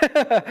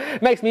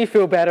right. Makes me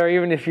feel better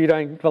even if you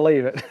don't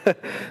believe it.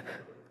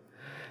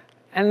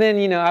 And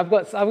then, I've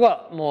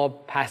got more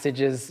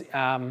passages,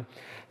 from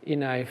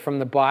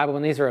the Bible,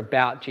 and these are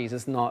about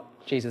Jesus,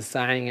 not Jesus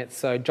saying it.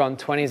 So John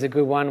 20 is a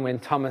good one when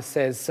Thomas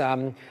says,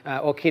 "O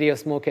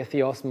Kyrios mo ke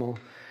theos mo."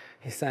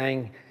 He's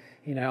saying,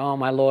 "Oh,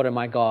 my Lord and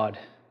my God."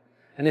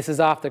 And this is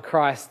after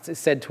Christ is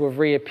said to have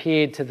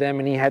reappeared to them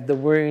and he had the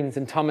wounds.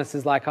 And Thomas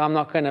is like, "I'm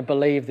not going to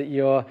believe that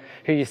you're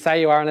who you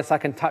say you are unless I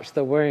can touch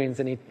the wounds."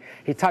 And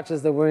he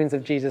touches the wounds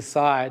of Jesus'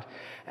 side.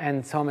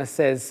 And Thomas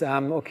says,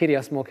 "O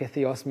Kyrios mo ke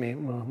theos me,"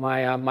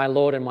 my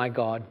Lord and my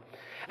God.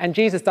 And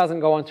Jesus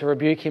doesn't go on to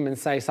rebuke him and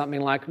say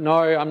something like, no,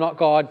 I'm not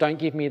God, don't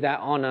give me that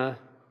honour.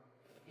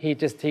 He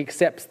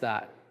accepts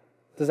that.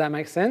 Does that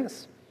make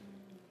sense?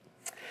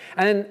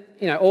 And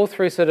then, all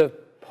through sort of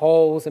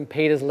Paul's and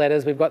Peter's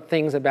letters, we've got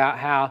things about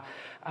how,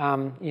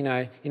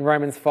 in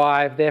Romans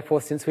 5,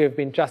 therefore, since we have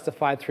been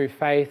justified through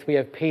faith, we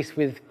have peace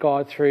with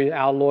God through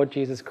our Lord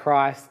Jesus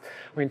Christ.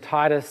 We're in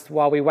Titus,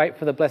 while we wait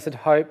for the blessed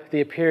hope,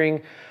 the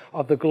appearing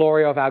of the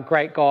glory of our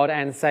great God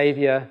and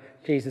Saviour,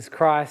 Jesus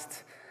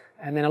Christ.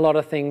 And then a lot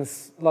of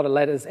things, a lot of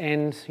letters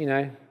end,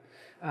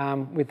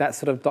 with that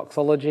sort of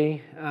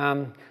doxology.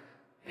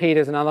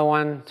 Peter's another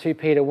one, 2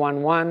 Peter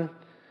 1:1.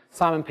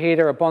 Simon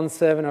Peter, a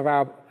bondservant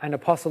of an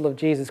apostle of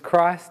Jesus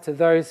Christ, to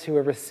those who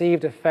have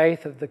received a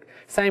faith of the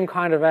same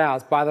kind of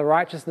ours, by the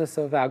righteousness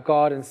of our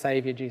God and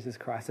Saviour Jesus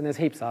Christ. And there's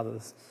heaps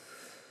others.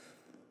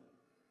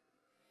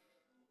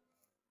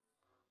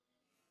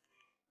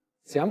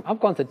 See, I've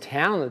gone to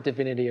town on the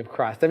divinity of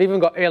Christ. I've even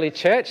got early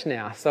church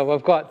now. So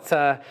I've got,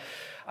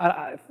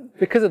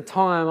 because of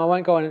time, I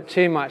won't go on it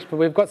too much, but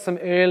we've got some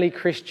early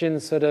Christian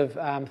sort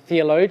of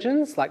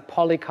theologians like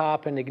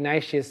Polycarp and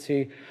Ignatius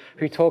who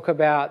talk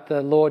about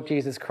the Lord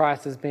Jesus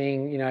Christ as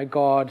being,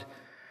 God.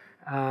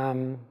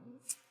 So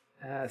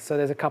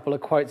there's a couple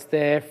of quotes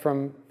there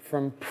from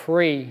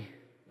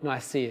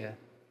pre-Nicaea.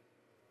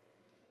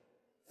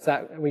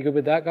 Are we good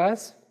with that,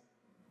 guys?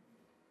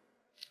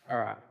 All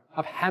right.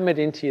 I've hammered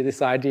into you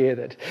this idea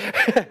that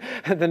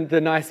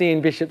the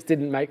Nicene bishops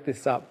didn't make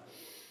this up.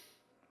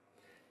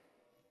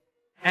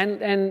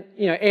 And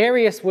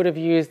Arius would have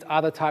used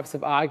other types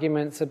of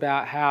arguments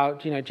about how,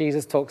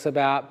 Jesus talks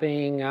about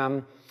being,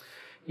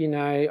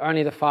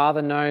 only the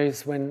Father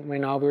knows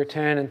when I'll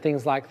return and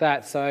things like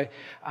that. So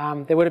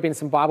there would have been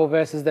some Bible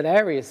verses that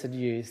Arius had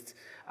used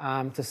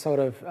to sort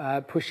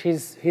of push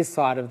his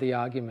side of the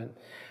argument.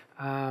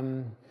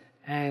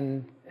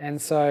 And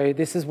so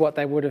this is what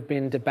they would have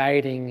been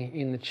debating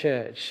in the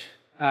church,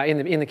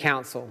 in the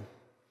council.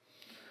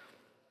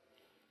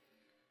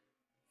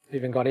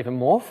 Even got even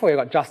more for you.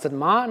 I've got Justin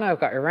Martin, I've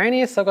got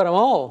Irenaeus, I've got them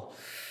all.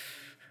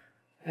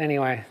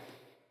 Anyway.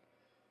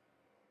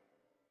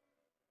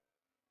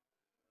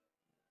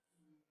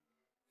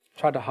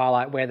 Tried to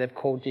highlight where they've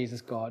called Jesus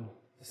God,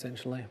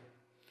 essentially.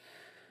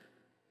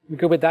 We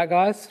good with that,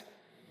 guys?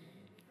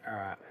 All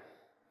right.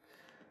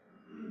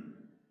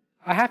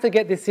 I have to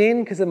get this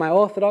in because of my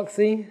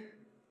orthodoxy.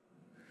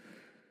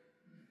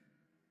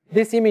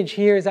 This image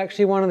here is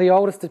actually one of the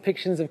oldest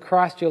depictions of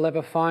Christ you'll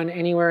ever find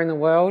anywhere in the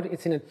world.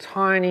 It's in a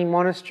tiny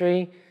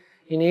monastery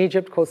in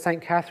Egypt called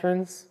St.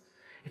 Catherine's.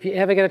 If you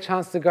ever get a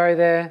chance to go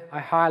there, I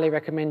highly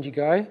recommend you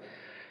go.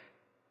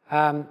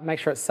 Make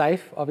sure it's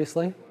safe,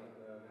 obviously.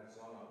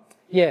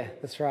 Yeah,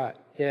 that's right,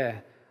 yeah.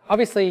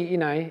 Obviously,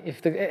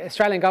 if the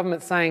Australian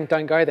government's saying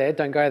don't go there,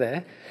 don't go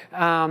there.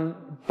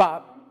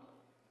 But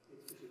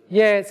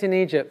yeah, it's in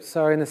Egypt,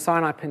 so in the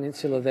Sinai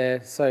Peninsula there,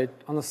 so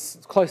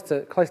close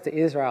to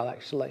Israel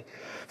actually.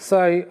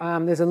 So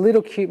there's a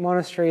little cute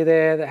monastery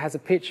there that has a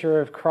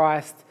picture of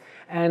Christ,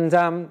 and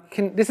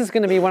this is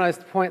going to be one of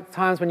those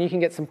times when you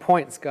can get some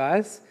points,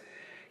 guys.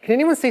 Can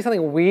anyone see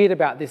something weird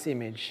about this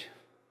image?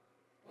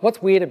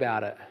 What's weird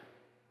about it?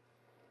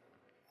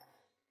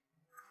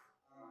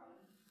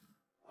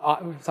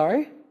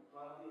 Sorry?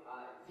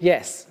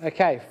 Yes,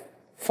 okay.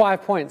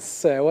 5 points,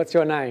 sir. What's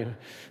your name?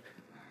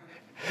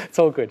 It's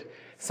all good.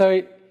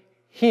 So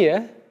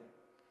here,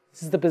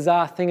 this is the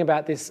bizarre thing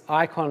about this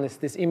icon,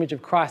 this image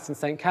of Christ in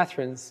St.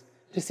 Catherine's.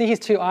 Do you see his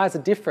two eyes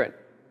are different?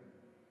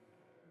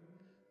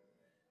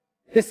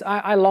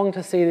 I long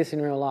to see this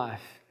in real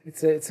life.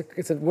 It's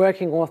a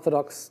working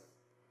Orthodox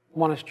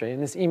monastery,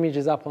 and this image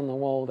is up on the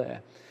wall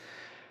there.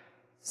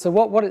 So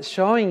what it's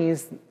showing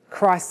is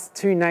Christ's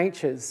two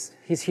natures,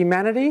 his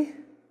humanity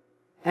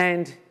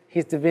and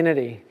his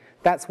divinity.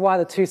 That's why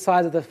the two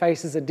sides of the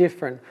faces are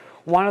different.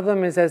 One of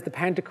them is as the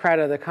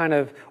Pantocrator, the kind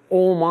of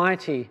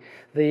almighty,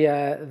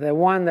 the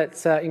one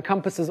that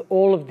encompasses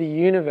all of the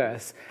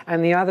universe,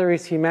 and the other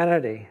is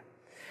humanity.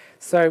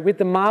 So with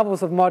the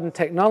marvels of modern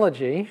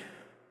technology,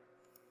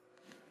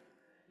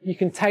 you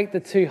can take the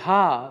two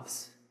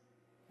halves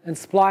and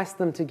splice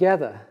them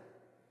together,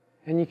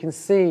 and you can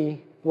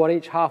see what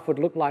each half would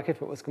look like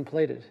if it was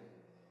completed.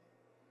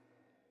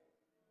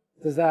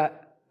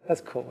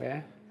 That's cool,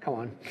 yeah? Come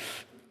on.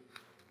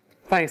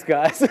 Thanks,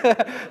 guys.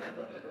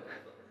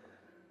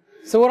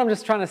 So what I'm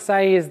just trying to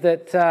say is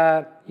that,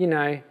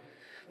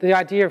 the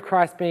idea of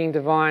Christ being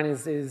divine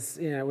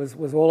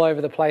was all over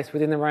the place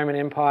within the Roman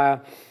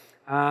Empire.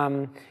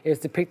 It was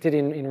depicted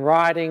in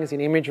writings,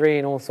 in imagery,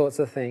 and all sorts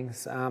of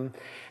things. And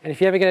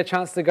if you ever get a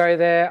chance to go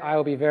there, I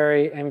will be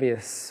very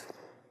envious.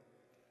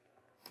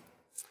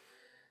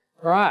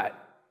 Right.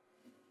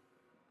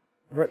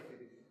 Is there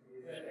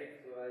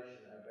explanation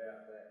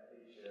about that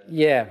picture?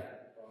 Yeah.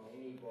 From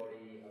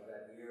anybody of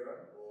that era,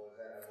 or is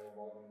that a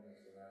more modern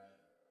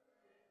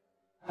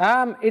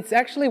explanation? It's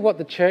actually what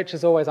the church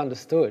has always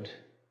understood.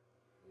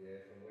 Yeah,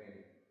 from when?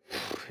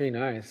 Who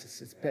knows?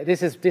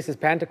 This is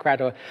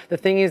Pantocrator. The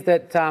thing is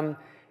that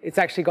it's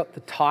actually got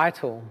the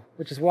title,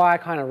 which is why I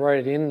kind of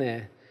wrote it in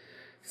there.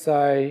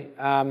 So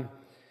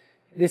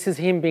this is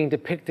him being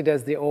depicted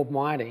as the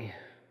Almighty.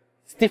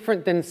 It's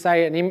different than,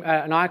 say,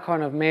 an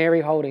icon of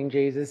Mary holding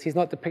Jesus. He's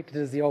not depicted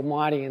as the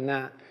Almighty in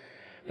that.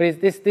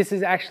 But this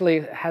is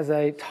actually has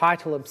a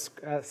title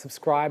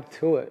subscribed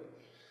to it.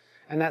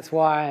 And that's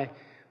why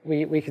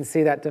we can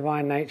see that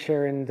divine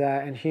nature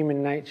and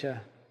human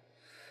nature.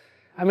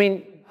 I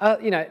mean,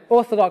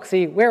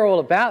 Orthodoxy, we're all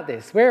about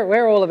this.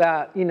 We're all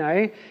about,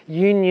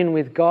 union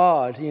with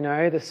God,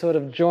 the sort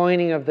of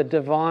joining of the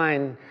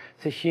divine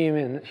to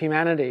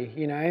humanity.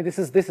 This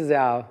is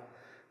our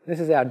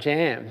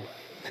jam.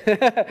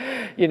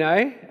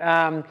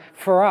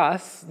 For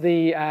us,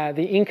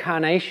 the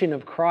incarnation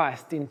of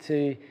Christ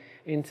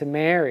into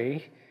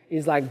Mary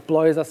is like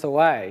blows us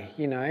away.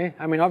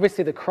 I mean,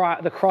 obviously the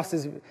cross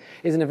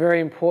isn't a very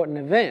important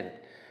event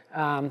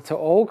to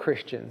all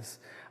Christians,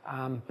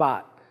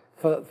 but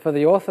for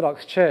the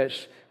Orthodox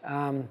Church,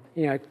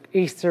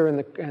 Easter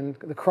and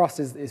the cross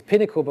is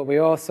pinnacle, but we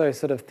also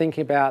sort of think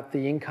about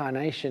the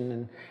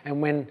incarnation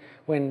and when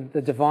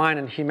the divine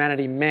and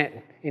humanity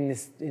met in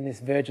this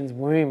virgin's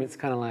womb. It's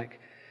kind of like,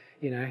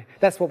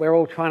 that's what we're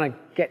all trying to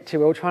get to.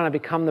 We're all trying to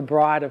become the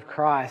bride of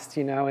Christ,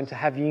 and to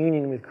have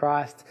union with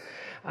Christ.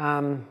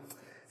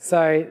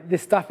 So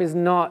this stuff is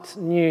not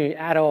new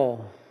at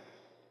all.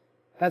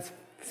 That's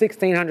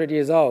 1600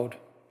 years old.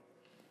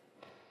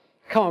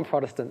 Come on,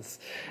 Protestants,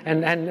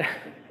 and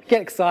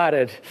get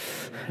excited.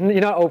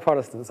 You're not all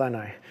Protestants, I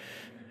know,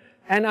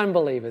 and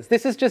unbelievers.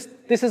 This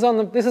is on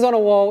a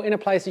wall in a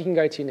place you can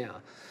go to now.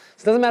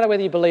 So it doesn't matter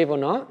whether you believe or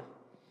not.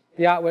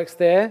 The artwork's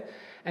there,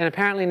 and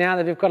apparently now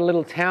that we've got a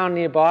little town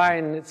nearby,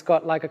 and it's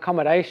got like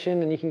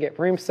accommodation, and you can get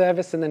room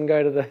service, and then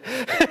go to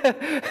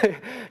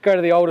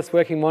the oldest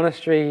working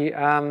monastery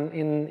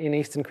in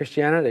Eastern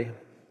Christianity.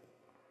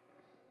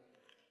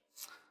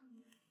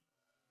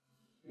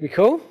 You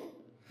cool?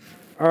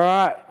 All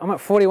right, I'm at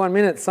 41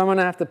 minutes, so I'm going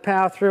to have to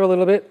power through a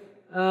little bit.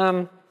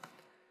 One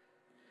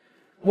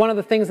of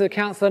the things that the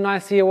Council of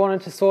Nicaea wanted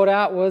to sort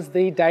out was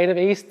the date of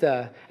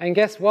Easter. And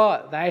guess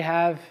what? They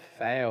have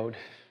failed.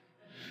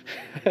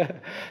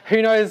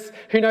 Who knows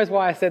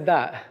why I said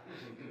that?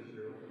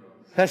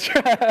 That's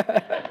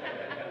right.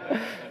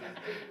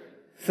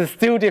 So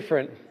still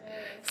different.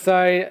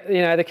 So,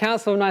 the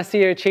Council of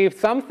Nicaea achieved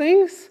some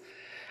things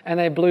and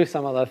they blew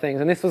some other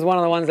things. And this was one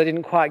of the ones they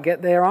didn't quite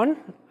get there on.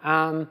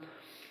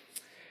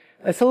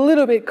 It's a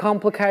little bit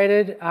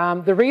complicated.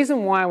 The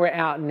reason why we're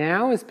out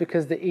now is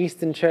because the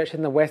Eastern Church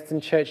and the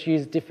Western Church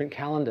use different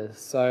calendars.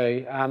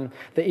 So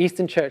the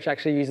Eastern Church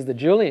actually uses the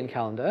Julian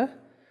calendar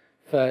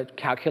for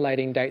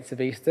calculating dates of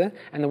Easter,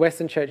 and the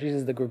Western Church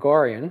uses the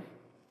Gregorian.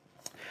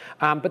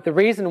 But the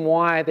reason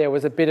why there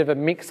was a bit of a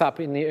mix-up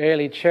in the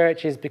early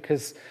church is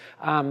because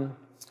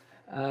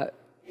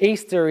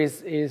Easter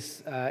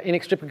is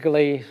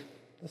inextricably,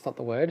 that's not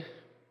the word,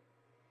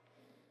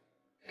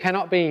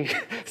 cannot be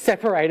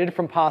separated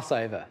from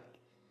Passover.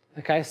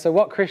 Okay, so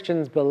what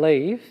Christians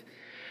believe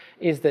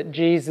is that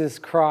Jesus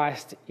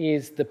Christ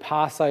is the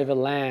Passover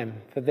lamb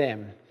for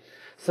them.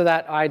 So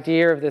that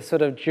idea of the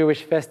sort of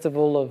Jewish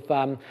festival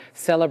of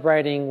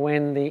celebrating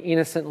when the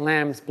innocent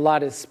lamb's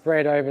blood is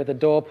spread over the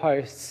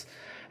doorposts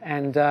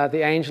and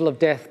the angel of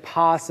death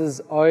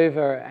passes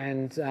over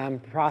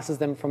and passes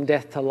them from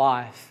death to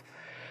life.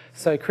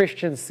 So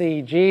Christians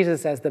see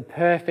Jesus as the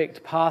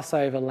perfect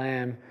Passover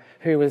lamb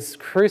who was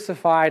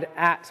crucified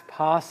at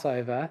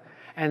Passover,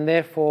 and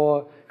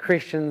therefore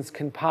Christians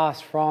can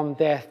pass from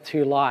death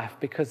to life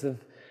because of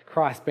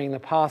Christ being the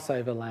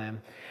Passover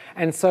lamb.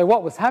 And so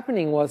what was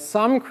happening was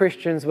some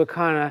Christians were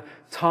kind of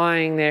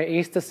tying their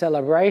Easter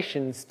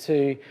celebrations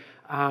to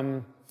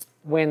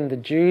when the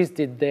Jews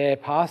did their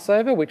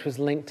Passover, which was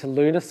linked to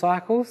lunar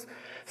cycles.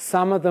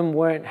 Some of them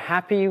weren't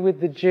happy with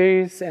the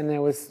Jews, and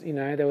there was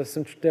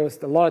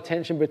a lot of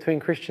tension between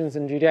Christians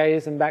and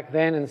Judaism back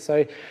then, and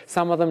so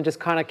some of them just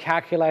kind of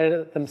calculated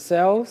it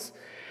themselves.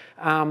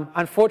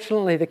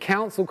 Unfortunately, the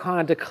council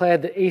kind of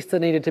declared that Easter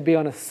needed to be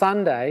on a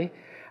Sunday,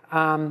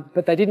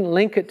 but they didn't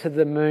link it to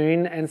the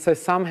moon, and so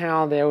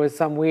somehow there was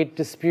some weird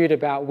dispute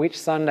about which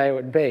Sunday it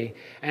would be,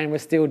 and we're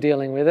still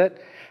dealing with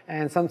it.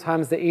 And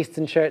sometimes the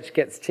Eastern Church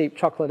gets cheap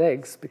chocolate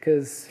eggs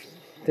because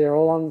they're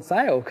all on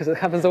sale because it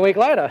happens a week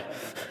later.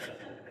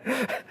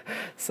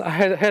 So I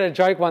heard a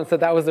joke once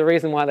that was the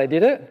reason why they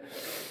did it.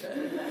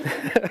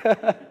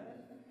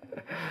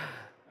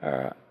 All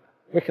right,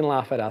 we can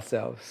laugh at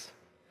ourselves.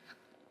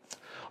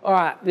 All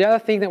right, the other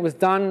thing that was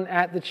done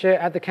at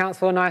the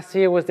Council of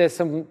Nicaea was there's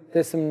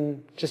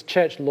some just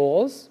church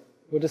laws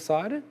were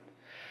decided.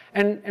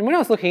 And when I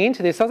was looking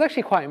into this, I was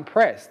actually quite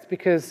impressed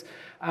because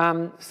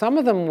some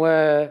of them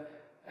were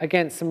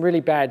against some really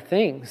bad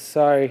things.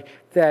 So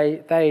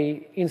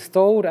they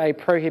installed a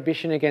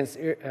prohibition against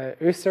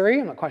usury.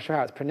 I'm not quite sure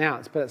how it's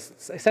pronounced, but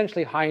it's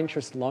essentially high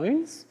interest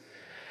loans.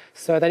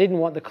 So they didn't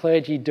want the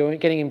clergy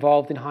getting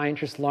involved in high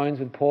interest loans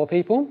with poor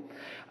people.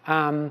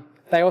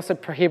 They also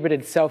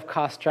prohibited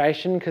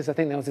self-castration because I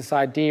think there was this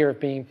idea of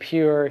being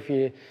pure if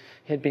you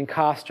had been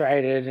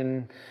castrated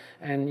and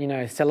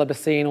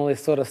celibacy and all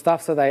this sort of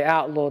stuff. So they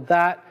outlawed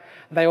that.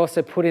 They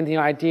also put in the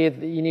idea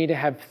that you need to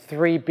have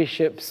 3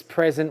 bishops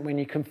present when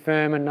you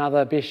confirm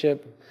another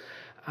bishop.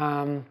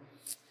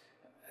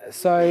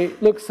 So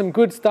look, some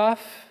good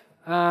stuff.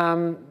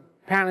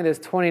 Apparently there's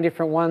 20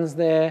 different ones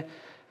there.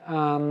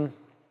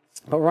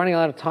 But we're running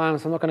out of time,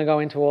 so I'm not going to go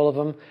into all of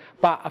them.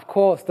 But of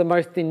course, the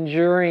most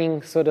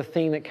enduring sort of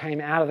thing that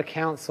came out of the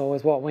council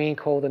is what we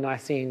call the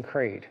Nicene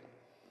Creed.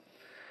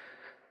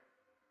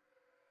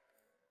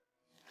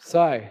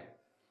 So,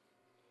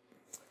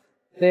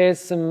 there's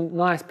some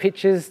nice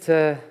pictures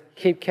to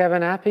keep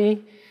Kevin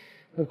happy.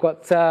 We've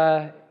got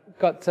I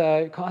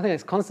think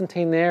it's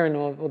Constantine there, and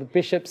all the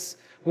bishops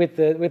with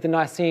the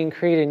Nicene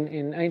Creed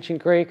in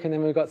ancient Greek, and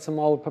then we've got some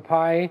old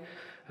papyri.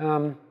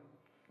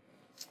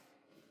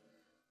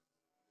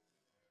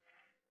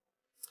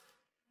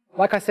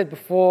 Like I said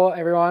before,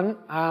 everyone,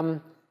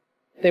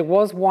 there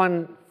was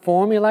one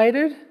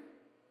formulated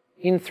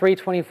in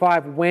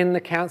 325 when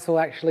the council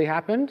actually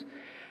happened.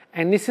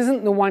 And this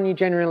isn't the one you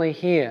generally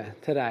hear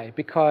today,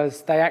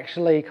 because they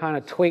actually kind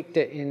of tweaked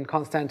it in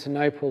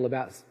Constantinople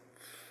about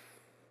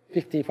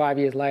 55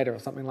 years later or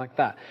something like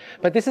that.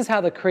 But this is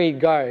how the creed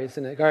goes,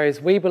 and it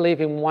goes, we believe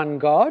in one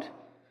God,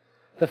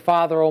 the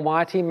Father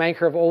Almighty,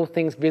 maker of all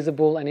things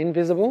visible and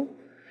invisible,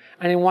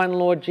 and in one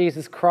Lord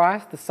Jesus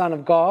Christ, the Son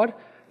of God,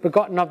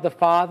 begotten of the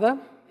Father,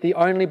 the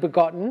only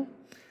begotten,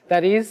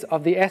 that is,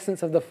 of the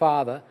essence of the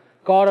Father,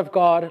 God of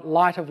God,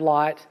 light of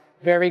light,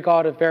 very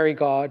God of very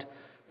God,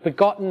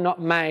 begotten,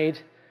 not made,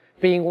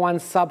 being one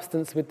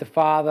substance with the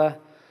Father,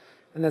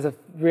 and there's a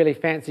really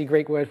fancy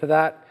Greek word for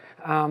that,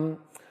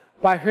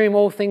 by whom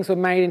all things were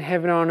made in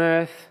heaven and on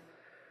earth,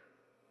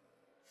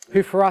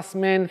 who for us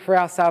men, for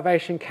our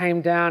salvation,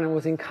 came down and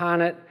was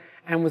incarnate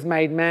and was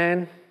made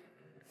man.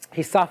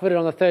 He suffered, and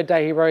on the 3rd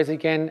day he rose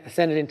again,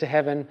 ascended into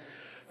heaven.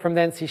 From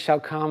thence he shall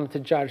come to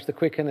judge the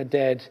quick and the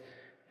dead,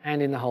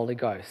 and in the Holy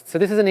Ghost. So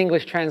this is an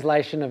English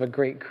translation of a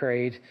Greek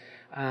creed.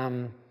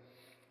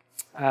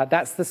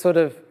 That's the sort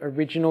of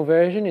original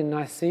version in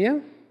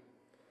Nicaea.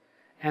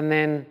 And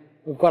then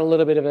we've got a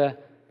little bit of a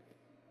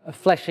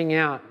fleshing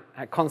out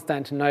at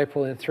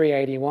Constantinople in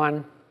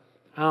 381.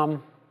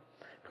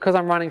 Because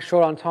I'm running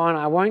short on time,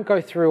 I won't go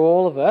through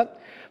all of it.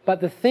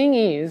 But the thing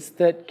is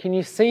that, can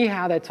you see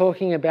how they're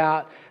talking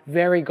about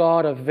very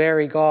God of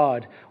very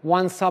God,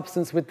 one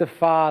substance with the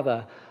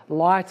Father,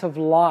 light of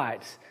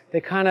light?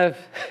 They're kind of,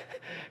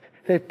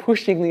 they're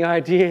pushing the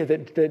idea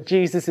that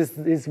Jesus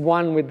is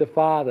one with the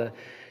Father.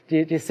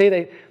 Do you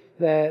see,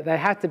 they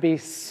have to be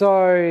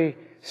so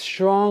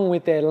strong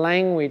with their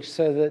language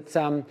so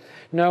that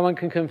no one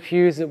can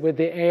confuse it with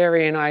the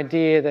Arian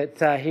idea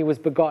that he was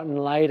begotten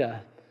later.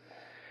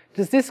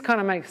 Does this kind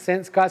of make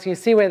sense, guys? Can you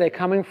see where they're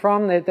coming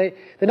from? They're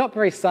not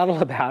very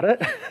subtle about it,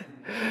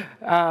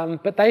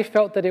 but they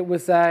felt that it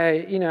was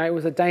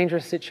a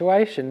dangerous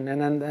situation,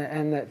 and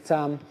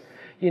that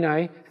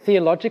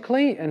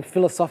theologically and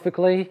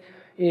philosophically,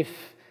 if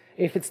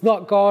it's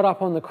not God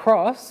up on the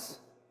cross,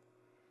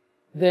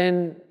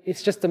 then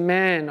it's just a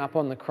man up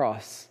on the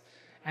cross,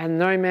 and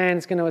no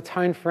man's going to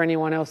atone for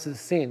anyone else's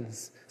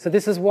sins. So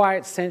this is why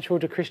it's central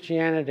to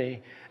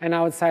Christianity, and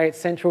I would say it's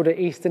central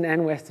to Eastern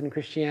and Western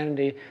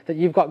Christianity, that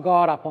you've got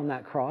God up on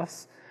that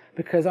cross,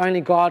 because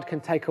only God can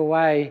take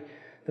away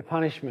the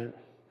punishment.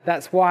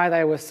 That's why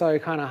they were so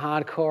kind of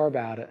hardcore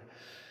about it.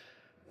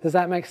 Does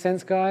that make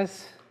sense,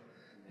 guys?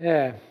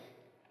 Yeah.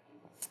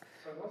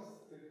 So what's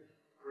the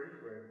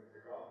Greek word for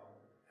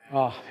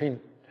God? Oh,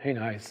 who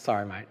knows?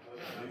 Sorry, mate.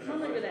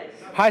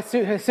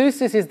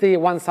 Hypostasis is the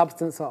one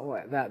substance,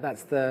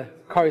 that's the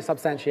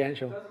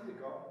co-substantial. Doesn't the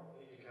God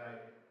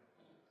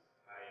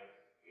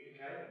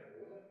indicate an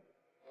order?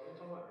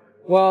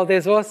 Well,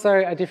 there's also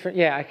a different,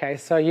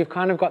 so you've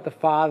kind of got the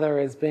Father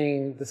as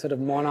being the sort of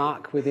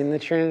monarch within the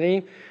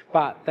Trinity,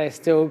 but they're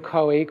still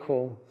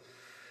co-equal.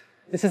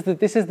 This is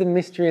the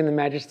mystery and the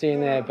majesty in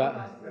there, but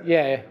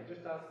yeah. I'm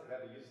just asking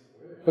about the use of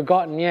the word.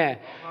 Begotten, yeah.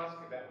 I'm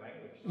asking about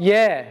language.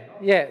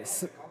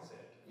 Yes.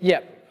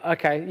 Yep.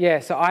 Okay,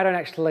 yeah, so I don't know,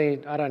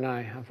 unfortunately. I don't know how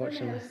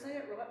to say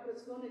it right, but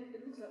it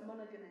looks like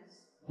monogenes.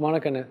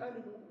 Monogenes.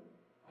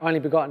 Only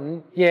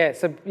begotten.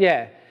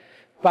 Yeah,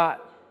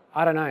 but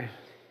I don't know.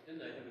 Didn't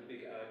they have a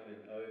big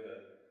argument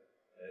over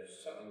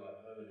something like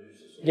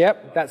homoousis?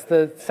 Yep, that's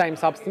the same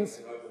substance.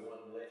 Over one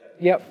letter.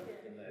 Yep,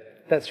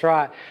 that's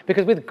right.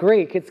 Because with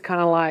Greek, it's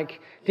kind of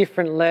like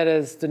different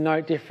letters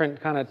denote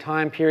different kind of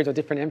time periods or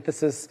different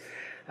emphasis.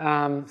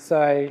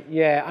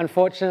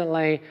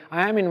 Unfortunately,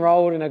 I am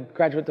enrolled in a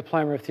graduate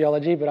diploma of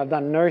theology, but I've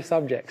done no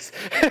subjects.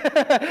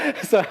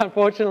 So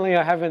unfortunately,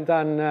 I haven't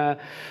done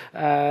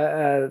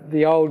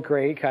the old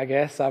Greek, I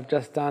guess. I've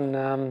just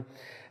done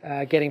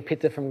getting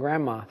pitta from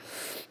grandma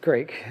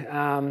Greek,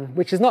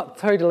 which is not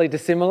totally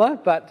dissimilar,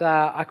 but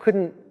I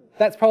couldn't,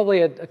 that's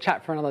probably a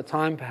chat for another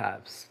time,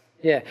 perhaps.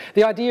 Yeah,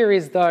 the idea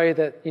is, though,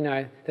 that,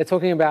 they're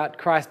talking about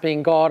Christ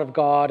being God of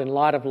God and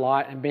light of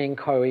light and being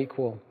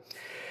co-equal.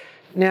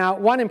 Now,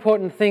 one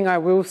important thing I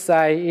will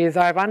say is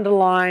I've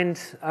underlined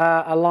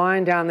a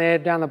line down there,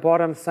 down the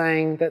bottom,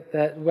 saying that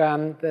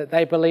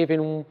they believe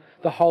in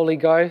the Holy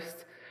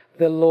Ghost,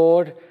 the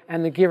Lord,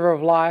 and the giver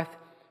of life,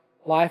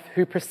 life,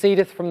 who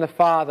proceedeth from the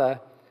Father,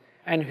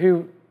 and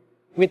who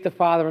with the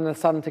Father and the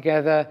Son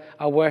together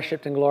are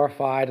worshipped and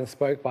glorified and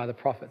spoke by the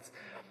prophets.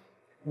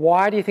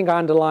 Why do you think I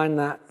underlined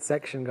that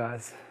section,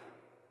 guys?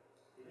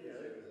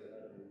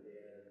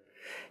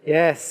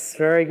 Yes,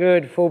 very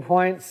good. Full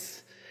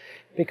points.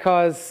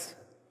 Because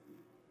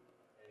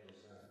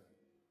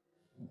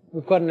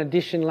we've got an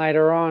addition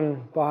later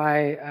on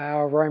by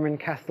our Roman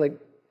Catholic,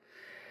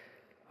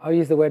 I'll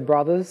use the word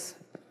brothers.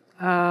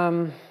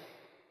 I'm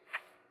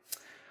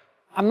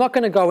not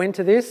going to go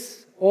into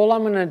this. All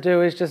I'm going to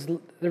do is just,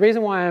 the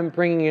reason why I'm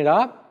bringing it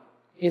up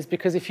is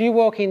because if you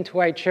walk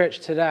into a church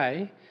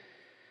today,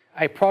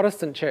 a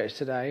Protestant church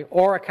today,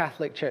 or a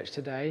Catholic church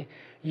today,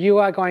 you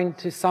are going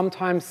to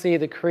sometimes see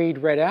the creed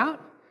read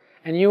out,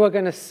 and you are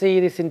going to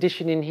see this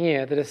addition in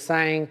here that is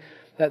saying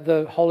that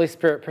the Holy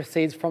Spirit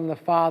proceeds from the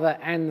Father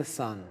and the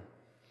Son.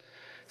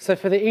 So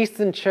for the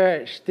Eastern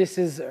Church, this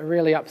is a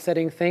really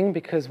upsetting thing,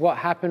 because what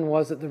happened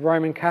was that the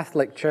Roman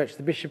Catholic Church,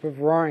 the Bishop of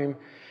Rome,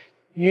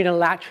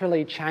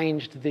 unilaterally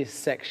changed this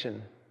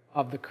section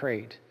of the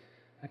creed.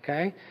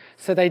 Okay?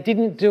 So they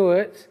didn't do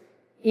it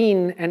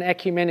in an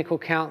ecumenical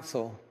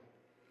council.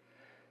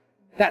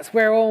 That's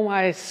where all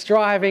my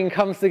striving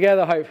comes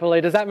together, hopefully.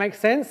 Does that make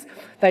sense?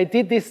 They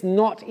did this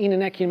not in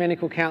an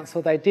ecumenical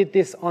council. They did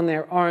this on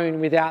their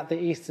own without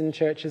the Eastern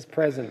churches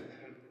present.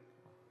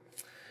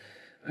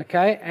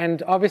 Okay,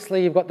 and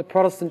obviously you've got the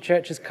Protestant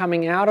churches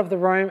coming out of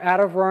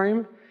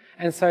Rome,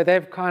 and so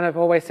they've kind of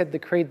always said the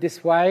creed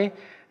this way,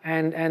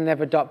 and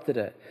they've adopted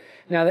it.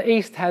 Now the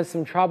East has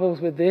some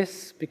troubles with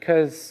this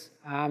because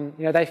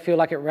they feel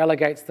like it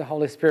relegates the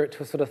Holy Spirit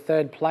to a sort of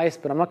third place,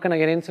 but I'm not going to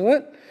get into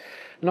it.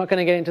 I'm not going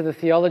to get into the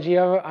theology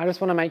of it. I just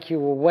want to make you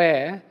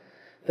aware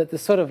that the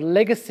sort of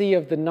legacy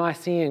of the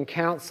Nicene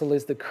Council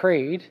is the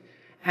creed,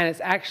 and it's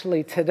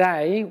actually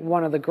today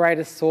one of the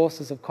greatest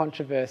sources of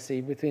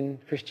controversy within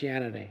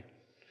Christianity.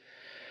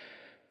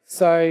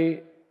 So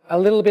a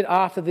little bit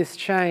after this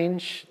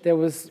change, there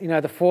was,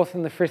 the Fourth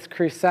and the Fifth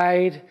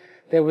Crusade.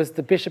 There was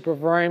the Bishop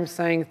of Rome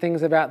saying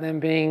things about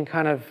them being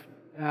kind of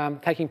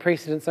taking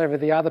precedence over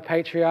the other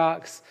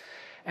patriarchs.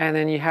 And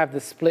then you have the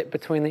split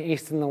between the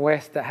East and the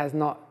West that has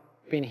not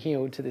been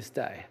healed to this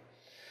day.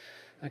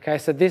 Okay,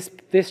 so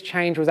this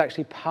change was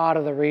actually part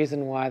of the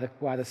reason why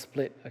the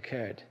split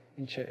occurred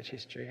in church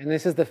history. And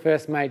this is the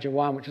first major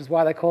one, which is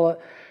why they call it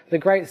the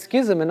Great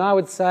Schism. And I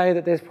would say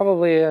that there's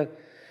probably an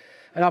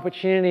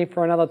opportunity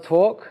for another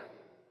talk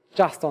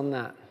just on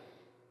that.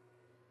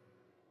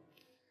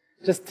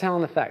 Just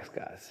telling the facts,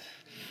 guys.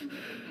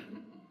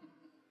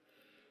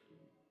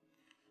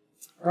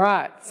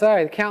 Right,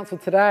 so the council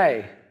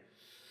today.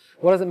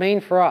 What does it mean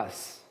for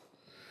us?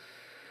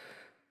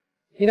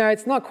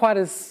 It's not quite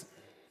as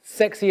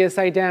sexy as,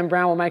 say, Dan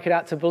Brown will make it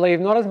out to believe.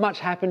 Not as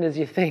much happened as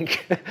you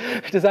think.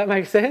 Does that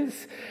make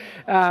sense?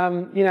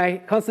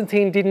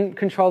 Constantine didn't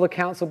control the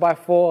council by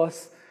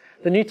force.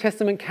 The New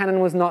Testament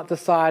canon was not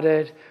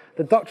decided.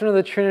 The doctrine of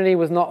the Trinity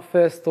was not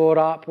first thought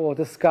up or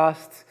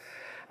discussed.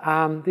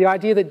 The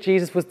idea that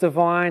Jesus was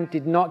divine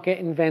did not get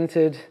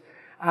invented.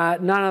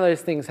 None of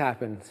those things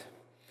happened.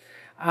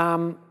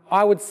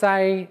 I would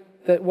say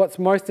that what's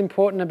most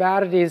important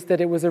about it is that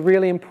it was a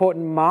really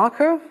important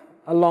marker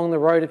along the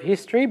road of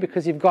history,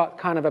 because you've got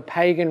kind of a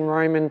pagan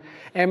Roman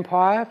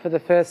Empire for the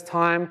first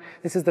time.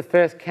 This is the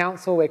first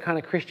council where kind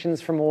of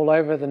Christians from all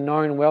over the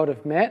known world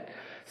have met.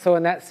 So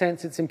in that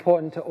sense, it's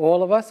important to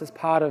all of us as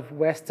part of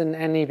Western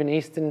and even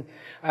Eastern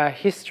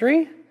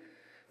history.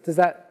 Does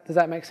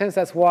that make sense?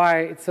 That's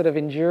why it's sort of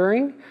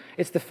enduring.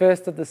 It's the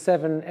first of the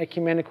 7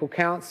 ecumenical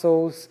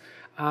councils.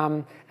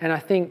 And I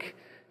think,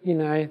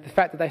 the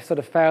fact that they sort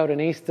of failed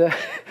in Easter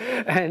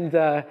and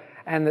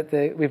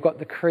that we've got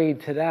the creed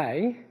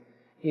today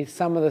is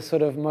some of the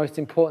sort of most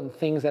important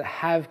things that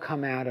have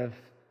come out of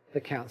the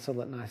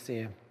Council at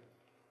Nicaea.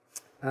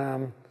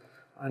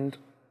 And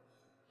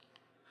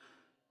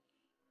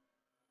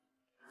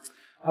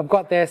I've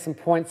got there some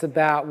points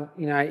about,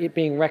 it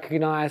being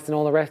recognised and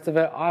all the rest of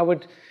it.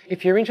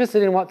 If you're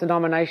interested in what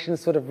denominations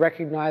sort of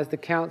recognise the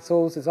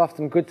councils, it's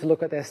often good to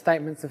look at their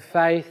statements of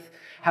faith,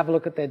 have a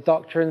look at their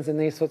doctrines and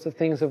these sorts of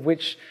things of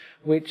which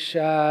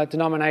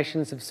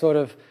denominations have sort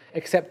of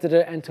accepted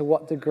it and to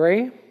what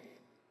degree.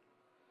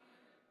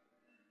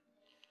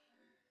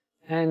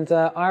 And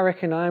I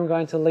reckon I'm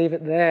going to leave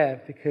it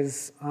there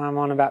because I'm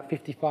on about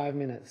 55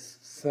 minutes.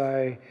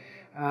 So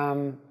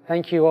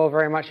thank you all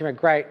very much. You're a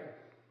great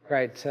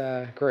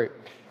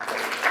group.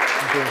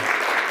 Thank you.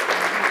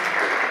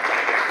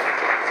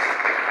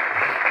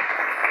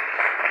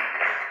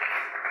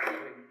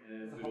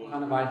 The whole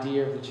kind of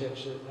idea of the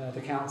church,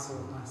 the council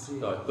of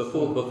Nicaea. Right.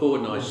 Before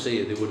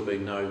Nicaea, there would have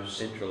been no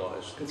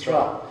centralised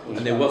control. And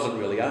there wasn't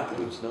really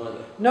afterwards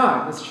neither.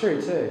 No, that's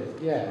true too,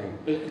 yeah.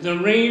 The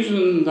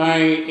reason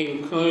they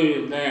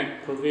included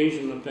that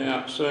provision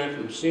about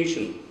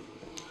circumcision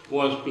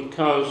was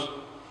because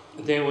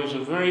there was a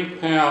very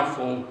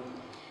powerful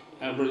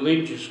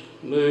religious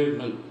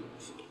movement,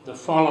 the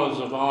followers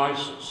of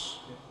ISIS,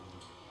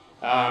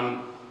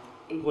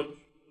 which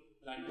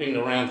they've been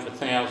around for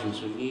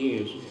thousands of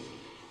years,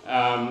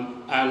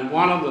 And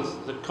one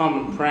of the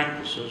common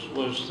practices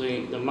was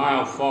the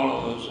male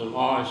followers of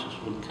Isis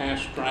would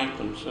castrate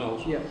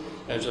themselves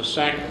as a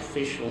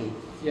sacrificial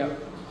to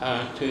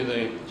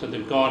the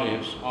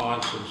goddess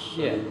Isis.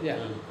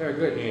 Very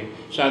good.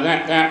 So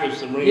that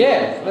was the reason.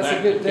 Yeah, that's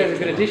a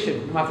good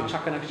addition. You might have to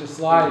chuck an extra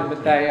slide in,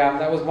 but they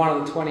that was one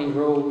of the 20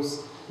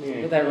 rules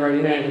that they wrote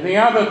in there. The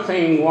other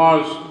thing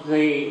was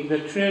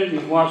the Trinity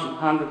wasn't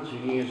hundreds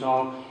of years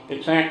old.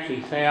 It's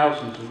actually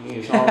thousands of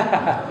years old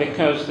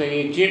because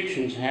the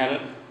Egyptians had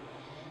it,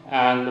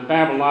 and the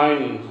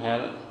Babylonians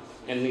had it,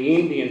 and the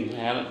Indians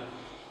had it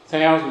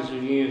thousands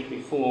of years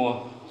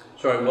before.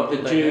 Sorry, what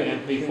did they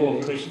have?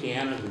 Before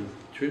Christianity.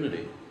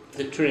 Trinity.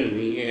 The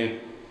Trinity, yeah.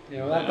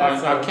 Yeah, well,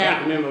 that's I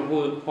can't remember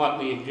what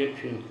the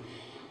Egyptian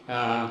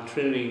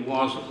Trinity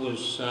was. It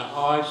was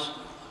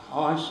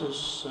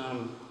Isis.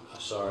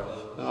 Sorry.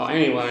 Oh,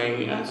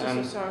 anyway,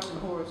 Osiris and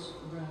Horus.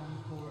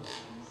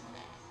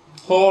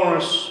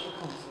 Horus,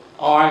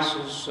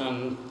 Isis,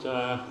 and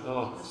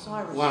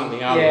one of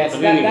the others. Yeah, so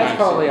but anyway, that's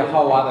probably a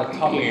whole other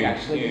topic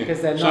actually, yeah.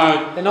 because they're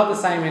not the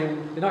same,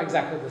 and they're not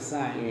exactly the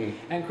same. Yeah.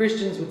 And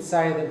Christians would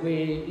say that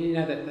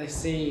that they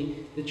see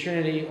the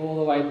Trinity all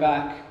the way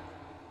back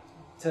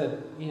to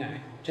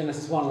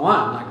Genesis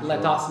 1:1, like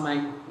let us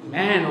make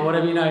man or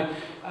whatever.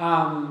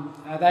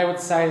 They would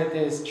say that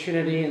there's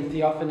Trinity and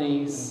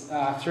theophanies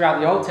throughout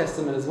the Old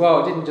Testament as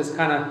well. It didn't just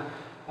kind of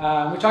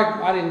which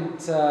I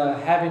didn't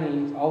have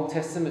any Old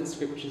Testament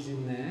scriptures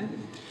in there,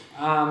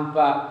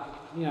 but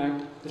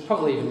there's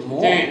probably even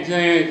more.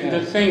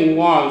 The thing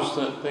was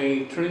that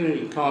the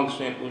Trinity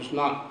concept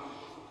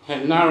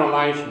had no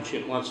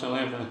relationship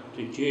whatsoever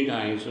to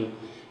Judaism,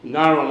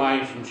 no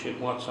relationship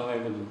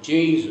whatsoever to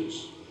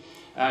Jesus.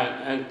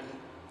 And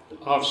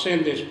I've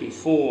said this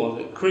before,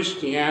 that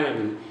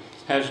Christianity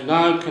has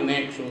no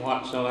connection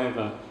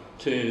whatsoever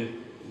to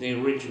the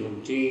original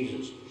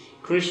Jesus.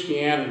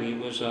 Christianity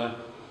was a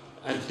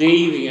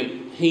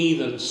deviant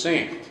heathen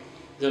sect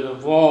that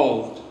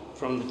evolved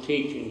from the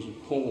teachings of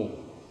Paul.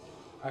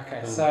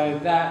 Okay, so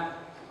that's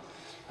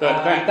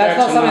that's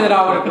not something that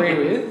I would agree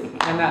with,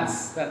 and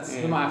that's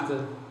we might have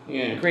to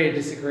Yeah. agree or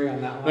disagree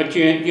on that one. But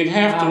you'd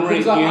have to read,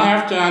 because you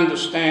have to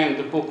understand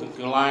the book of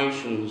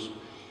Galatians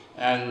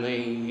and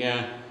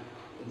the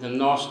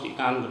Gnostic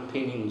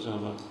underpinnings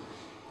of it.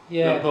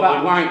 Yeah, but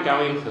we won't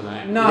go into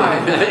that. No.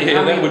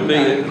 Yeah, that would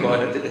be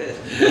quite.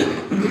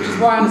 Which is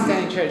why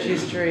understanding church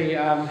history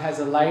has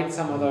allayed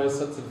some of those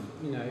sorts of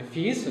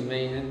fears for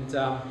me, and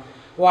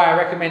why I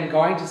recommend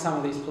going to some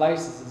of these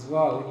places as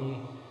well.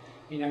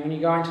 When you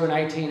go into an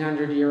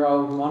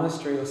 1800-year-old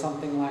monastery or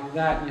something like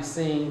that, you're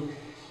seeing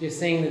the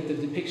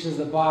depictions of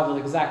the Bible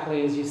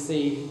exactly as you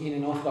see in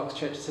an Orthodox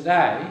church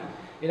today.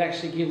 It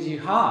actually gives you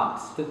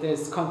heart, that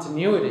there's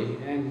continuity.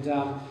 And,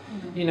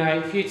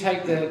 if you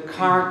take the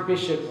current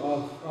bishop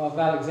of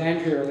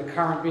Alexandria or the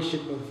current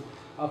bishop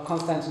of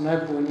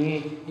Constantinople, and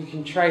you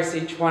can trace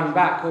each one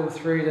back all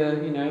through to,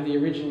 the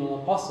original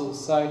apostles.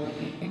 So,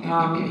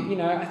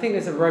 I think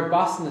there's a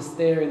robustness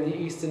there in the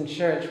Eastern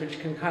Church which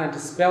can kind of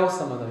dispel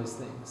some of those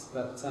things.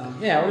 But,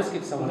 I'll just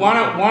give someone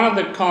one of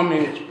the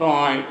comments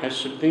by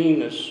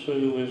Sabinus,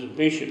 who was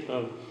bishop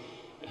of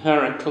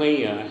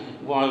Heraclea,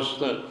 was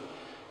that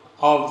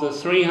of the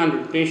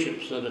 300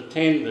 bishops that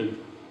attended,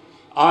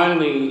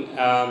 only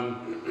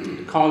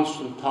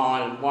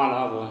Constantine and one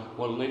other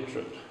were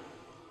literate.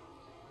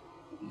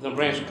 The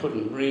rest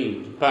couldn't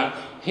read. But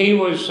he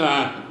was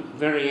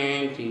very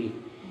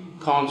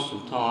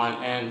anti-Constantine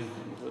and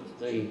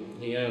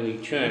the early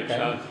church,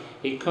 so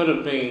he could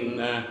have been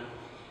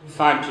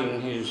fudging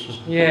his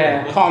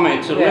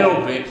comments a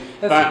little bit.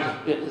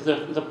 But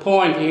the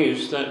point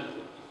is that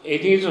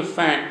it is a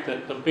fact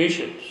that the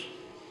bishops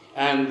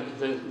and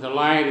the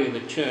laity of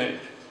the church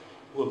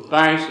were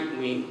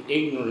basically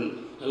ignorant,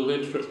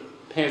 illiterate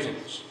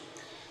peasants.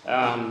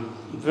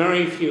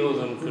 Very few of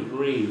them could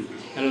read,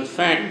 and in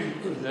fact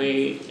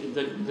the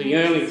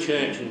early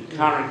church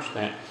encouraged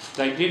that.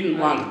 They didn't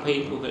want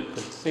people that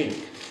could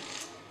think,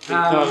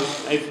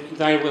 because if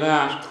they would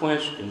ask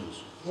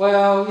questions.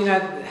 Well,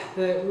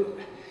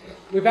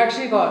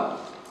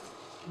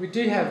 we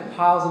do have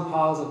piles and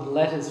piles of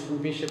letters from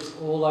bishops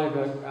all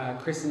over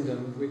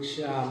Christendom, which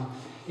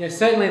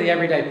certainly the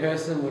everyday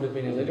person would have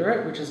been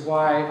illiterate, which is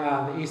why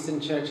the Eastern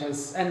Church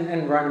has,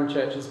 and Roman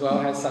Church as well,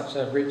 has such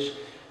a rich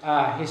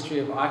history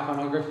of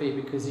iconography,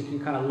 because you can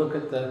kind of look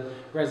at the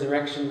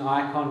resurrection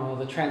icon or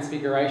the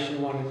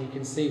transfiguration one and you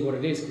can see what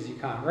it is because you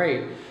can't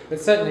read. But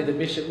certainly the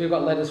bishop, we've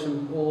got letters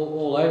from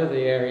all over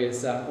the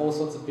areas, all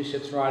sorts of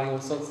bishops writing all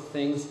sorts of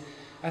things.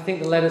 I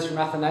think the letters from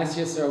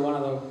Athanasius are one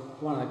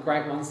of the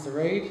great ones to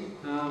read.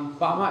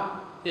 But I might.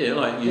 Yeah,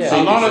 like you see,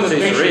 a lot of the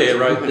bishops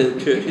wrote the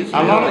church history.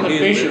 A lot of the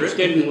bishops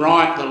didn't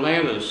write the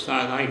letters,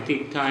 so they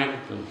dictated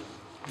them.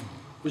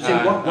 Well, see,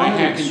 one of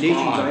the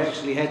conditions they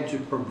actually had to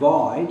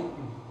provide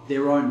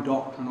their own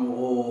doctrine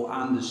or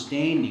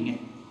understanding it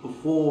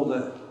before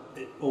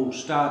it all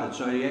started.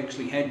 So they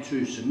actually had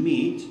to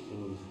submit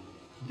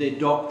their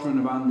doctrine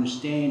of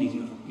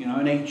understanding,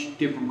 and each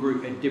different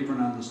group had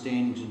different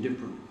understandings and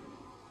different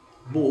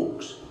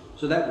books.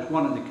 So that was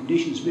one of the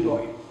conditions, a bit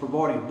like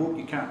providing a book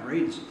you can't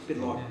read. It's a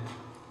bit like...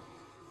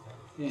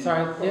 Yeah.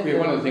 Sorry. Yeah,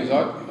 one of the things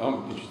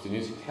I'm interested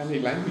in is how many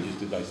languages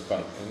did they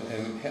speak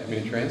and how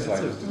many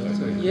translators did they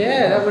speak?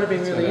 Yeah, that would have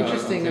been really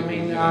interesting. I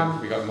mean,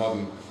 we got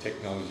modern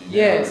technology now.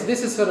 Yeah, so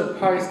this is sort of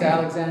post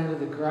Alexander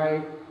the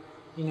Great,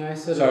 you know,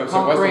 sort of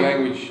So was the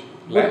language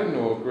Latin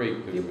or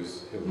Greek that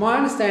was held? My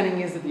understanding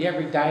is that the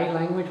everyday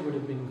language would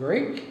have been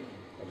Greek.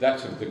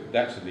 That's of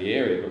the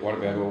area, but what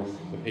about all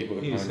the people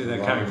that came from they're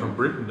Rome coming from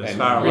Britain as and-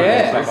 far away.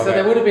 Yeah, so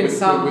there would have been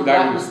some they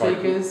Latin would have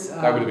spoken- speakers.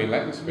 They would have been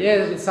Latin speakers. Yeah,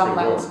 there'd been some pretty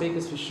Latin well.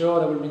 speakers for sure.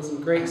 There would have been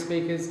some Greek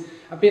speakers.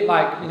 A bit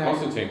like, you know...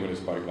 Constantine would have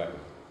spoken Latin.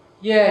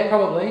 Yeah,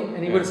 probably,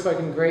 and he would have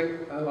spoken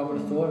Greek, I would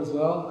have thought as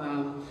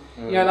well.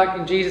 You know, like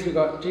in Jesus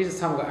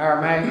time we've got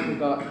Aramaic, we've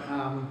got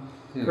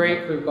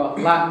Greek, we've got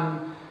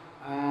Latin.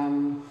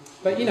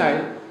 But, you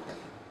know,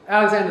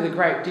 Alexander the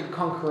Great did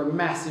conquer a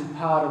massive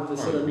part of the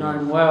sort of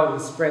known world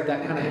and spread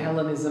that kind of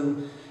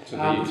Hellenism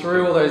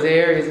through all those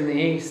areas in the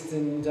east.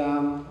 And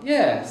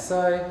yeah,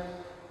 so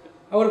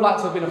I would have liked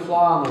to have been a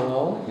fly on the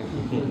wall.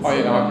 Oh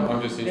yeah,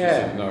 I'm just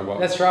interested to know what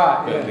that's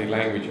right, the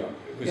language of.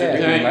 Was Yeah. it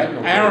written in Latin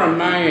or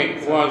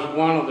Aramaic was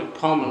one of the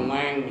common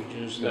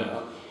languages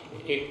that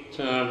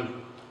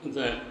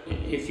that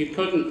if you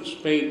couldn't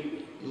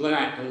speak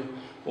Latin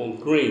or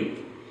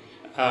Greek,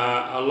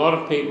 a lot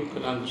of people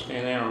could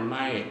understand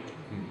Aramaic.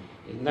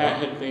 And that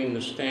had been the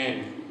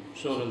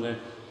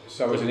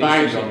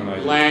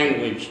basic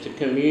language to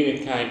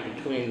communicate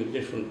between the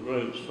different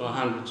groups for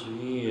hundreds of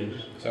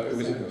years. So it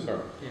was,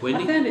 sorry.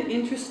 I found it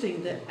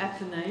interesting that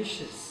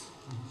Athanasius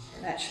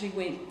actually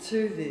went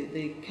to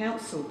the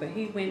council, but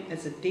he went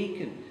as a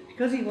deacon.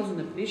 Because he wasn't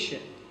a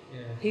bishop,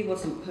 he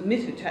wasn't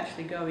permitted to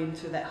actually go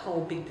into that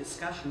whole big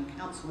discussion.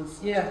 Council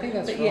was... Yeah, I think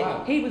that's but right.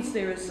 yeah, he was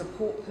there as a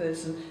support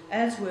person,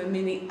 as were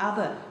many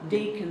other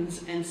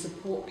deacons and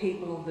support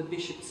people of the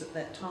bishops at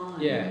that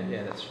time. Yeah,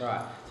 that's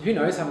right. So who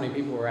knows how many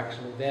people were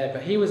actually there,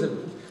 but he was,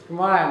 from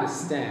what I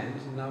understand,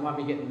 and I might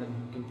be getting them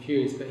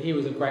confused, but he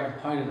was a great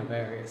opponent of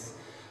Arius,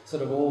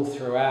 sort of all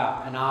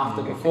throughout, and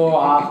after, before,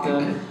 after,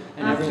 and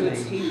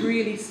afterwards, everything. he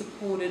really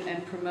supported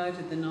and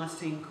promoted the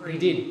Nicene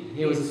Creed. He did.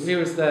 He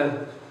was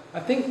the... I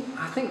think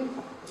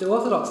the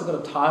Orthodox have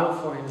got a title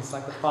for him. It's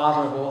like the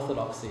father of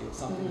orthodoxy or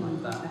something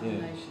like that.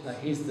 Yeah. Like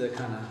he's the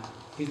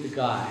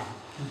guy.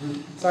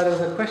 So there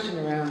was a question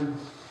around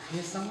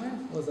here somewhere.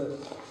 Was it?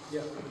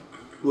 Yeah.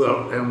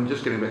 Well,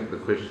 just getting back to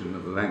the question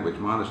of the language,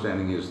 my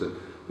understanding is that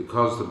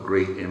because the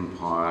Greek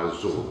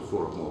empires,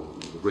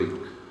 the Greek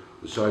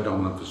was so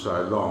dominant for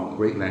so long,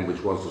 Greek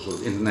language was the sort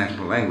of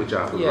international language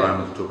after the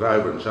Romans took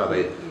over, and so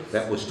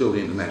that was still the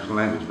international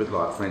language, a bit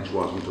like French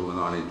was until the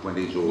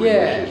 1920s or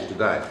English is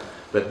today.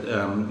 But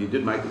you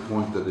did make the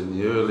point that in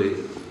the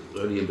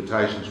early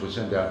invitations were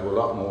sent out to a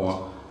lot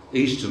more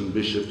Eastern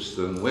bishops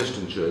than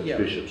Western Church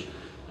bishops.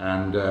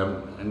 And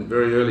in the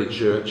very early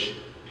church,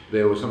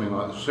 there was something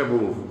like 4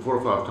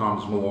 or 5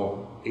 times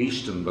more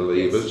Eastern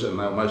believers, and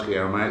they were mostly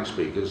Aramaic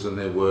speakers, than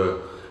there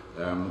were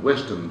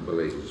Western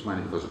believers,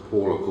 mainly because of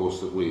Paul, of course,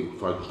 that we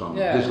focused on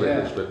his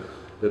letters.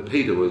 But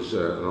Peter was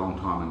a long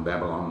time in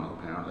Babylon,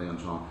 apparently, and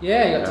so on.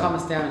 Yeah, you got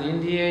Thomas down in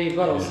India, you've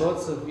got all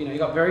sorts of, you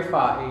got very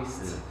far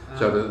east.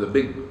 So the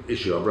big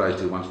issue I've raised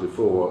here once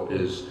before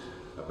is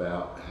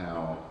about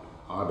how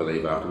I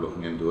believe, after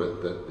looking into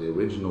it, that the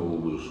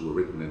originals were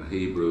written in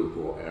Hebrew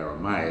or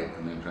Aramaic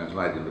and then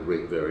translated into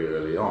Greek very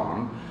early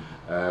on,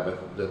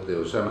 but that there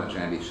was so much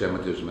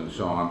anti-Semitism and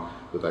so on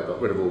that they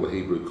got rid of all the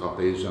Hebrew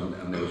copies,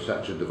 and there was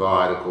such a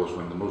divide, of course,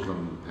 when the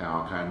Muslim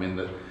power came in,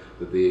 that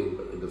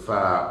the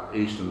far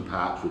eastern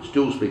parts, which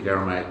still speak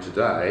Aramaic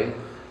today,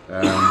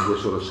 were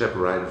sort of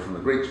separated from the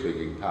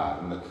Greek-speaking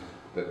part, and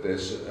that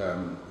there's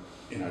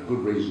good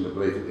reason to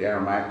believe that the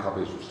Aramaic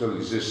copies will still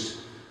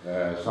exist.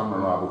 Some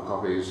reliable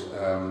copies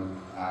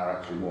are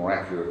actually more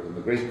accurate than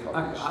the Greek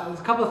copies. There's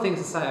a couple of things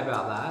to say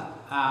about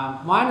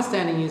that. My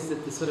understanding is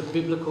that the sort of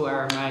biblical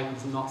Aramaic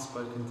is not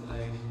spoken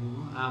today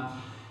anymore.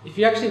 If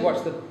you actually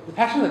watch the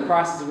Passion of the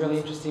Christ is a really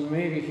interesting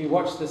movie. If you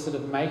watch the sort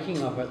of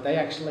making of it, they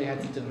actually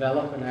had to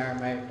develop an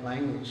Aramaic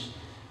language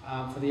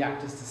for the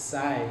actors to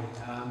say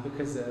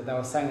because they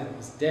were saying that it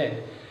was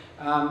dead.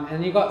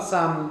 And you've got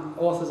some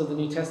authors of the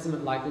New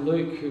Testament like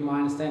Luke, who my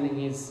understanding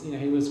is,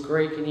 he was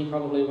Greek, and he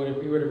probably would have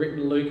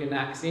written Luke and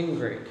Acts in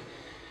Greek.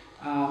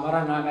 I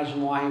don't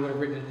imagine why he would have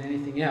written it in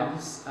anything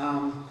else.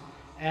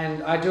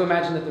 And I do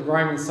imagine that the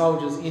Roman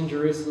soldiers in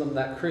Jerusalem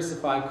that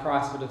crucified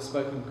Christ would have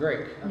spoken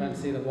Greek. I don't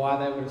see why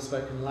they would have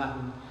spoken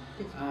Latin.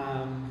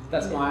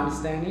 That's my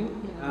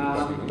understanding.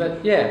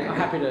 But yeah, I'm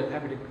happy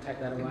to take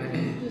that away.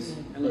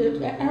 And look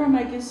into it.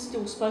 Aramaic is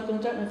still spoken.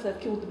 I don't know if they've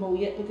killed them all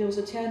yet, but there was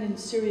a town in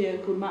Syria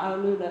called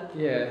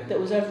Ma'alula that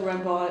was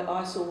overrun by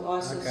ISIS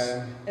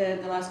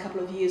in the last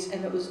couple of years,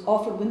 and it was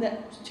often, when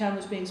that town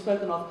was being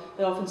spoken of,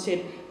 they often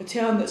said, a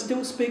town that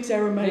still speaks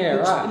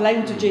Aramaic, the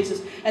language of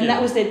Jesus, and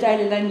that was their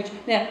daily language.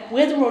 Now,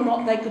 whether or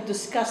not they could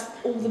discuss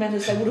all the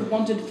matters they would have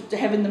wanted to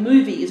have in the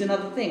movie is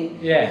another thing,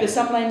 because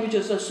some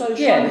languages are so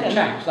shrunken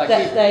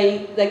that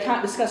they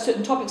can't discuss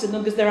certain topics in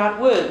them because there aren't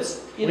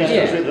words. You know? We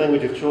still speak the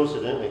language of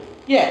Chaucer, don't we?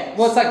 Yeah.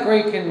 Well, it's like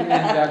Greek and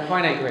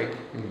Koine Greek.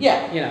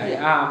 Yeah. You know,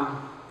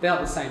 they're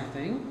not the same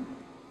thing,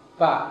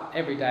 but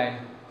every day,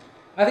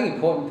 I think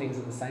important things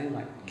are the same,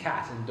 like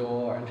cat and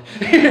door and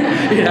you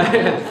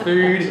know,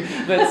 food.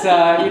 But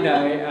you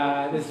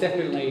know, there's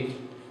definitely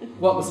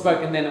what was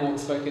spoken then and what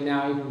was spoken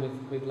now,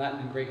 even with Latin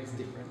and Greek, is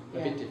different, a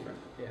bit different.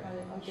 Yeah,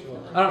 sure.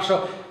 I'm not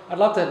sure. I'd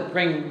love to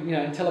bring, you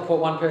know, teleport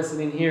one person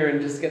in here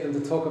and just get them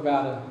to talk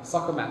about a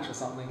soccer match or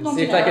something, and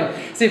see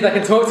if they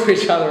can talk to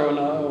each other or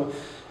not, or,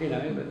 you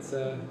know. But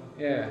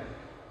yeah,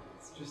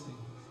 it's interesting.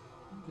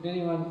 Did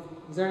anyone?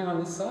 Is there anyone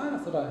on this side? I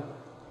thought I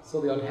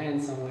saw the odd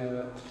hand somewhere.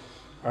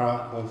 But all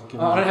right.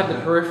 I don't have the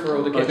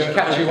peripheral to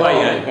catch you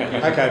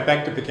well. Okay,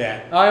 back to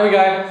Begat. Oh, here we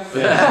go.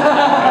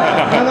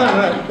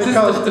 No. Because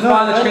just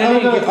define the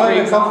Trinity.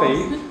 Over coffee,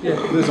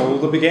 there's all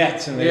the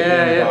begats in the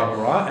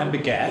Bible, right? And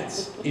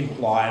begats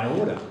imply an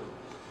order.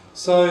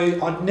 So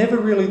I'd never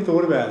really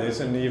thought about this,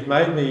 and you've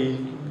made me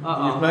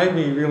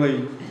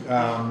really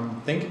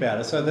think about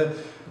it. So that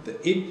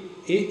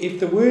if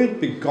the word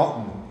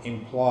begotten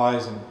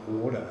implies an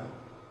order,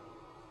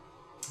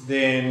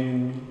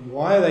 then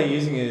why are they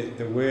using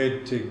the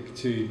word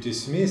to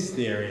dismiss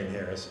the Arian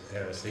heresy?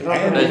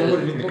 And they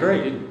put it in the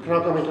Greek. Can I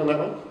comment on that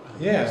one?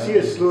 Yeah.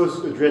 C.S. Lewis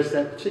addressed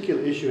that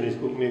particular issue in his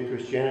book Mere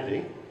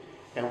Christianity,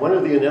 and one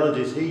of the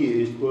analogies he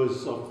used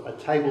was of a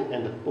table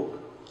and a book.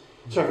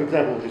 So, for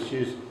example, we'll just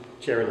use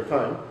chair and the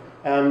phone.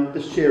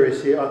 This chair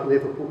is here, I can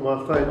therefore put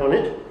my phone on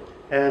it,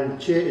 and the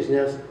chair is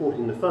now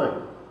supporting the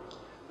phone.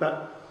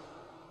 But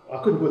I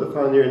couldn't put the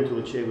phone there until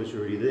the chair was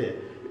already there.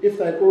 If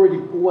they'd already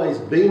always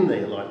been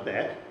there like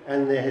that,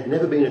 and there had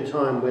never been a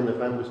time when the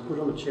phone was put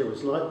on the chair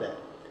was like that,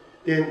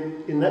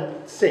 then in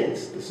that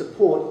sense, the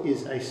support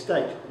is a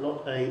state,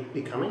 not a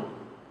becoming.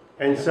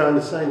 And so in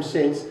the same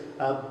sense,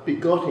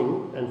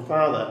 begetting and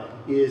father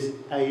is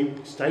a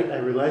state, a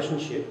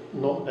relationship,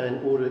 not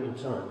an order in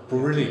time.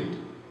 Brilliant.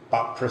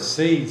 But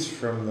proceeds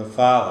from the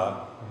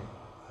Father,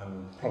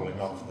 and probably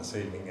not from the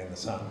seed being in the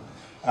Son,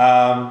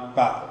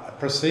 but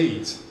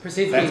proceeds.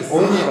 Proceeds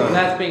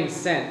that's being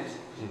sent.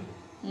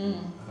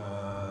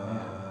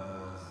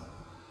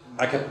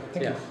 Okay.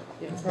 Thank you.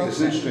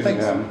 It's interesting.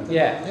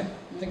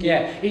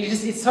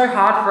 It's so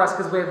hard for us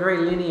because we're very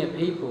linear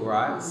people,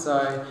 right?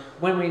 So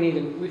when we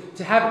need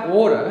to have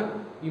order,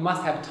 you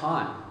must have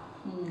time.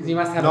 Because you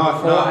must have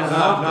before and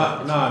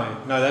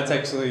after. No, that's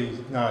actually,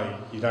 no,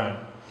 you don't.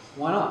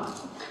 Why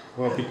not?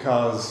 Well,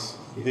 because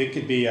there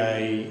could be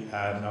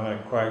I'm going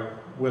to quote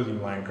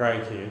William Lane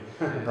Craig here,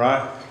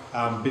 right?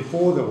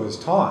 Before there was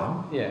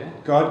time,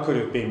 God could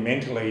have been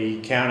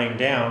mentally counting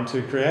down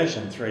to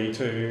creation, 3,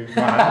 2, 1,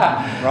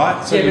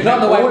 right? So but not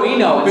the way we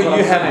know it. But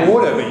you have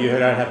order, but you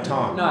don't have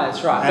time. No,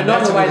 that's right. And but not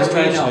that's the way an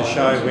illustration that we know to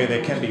show where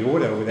there can be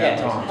order without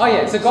time. Oh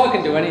yeah, so God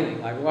can do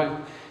anything. Like we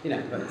won't,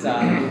 but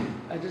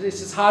it's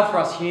just hard for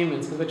us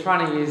humans because we're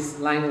trying to use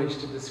language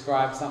to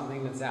describe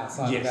something that's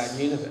outside of our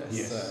universe.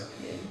 Yes. So,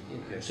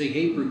 See,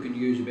 Hebrew can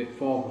use about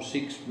 5 or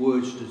 6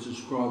 words to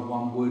describe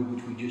one word,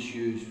 which we just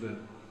use for,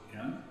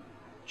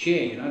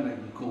 chair. They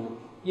can call it.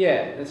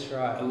 Yeah, that's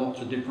right. Lots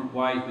of different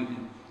ways we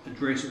can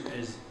address it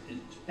as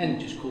and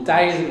just called.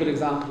 Day is a good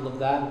example of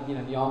that.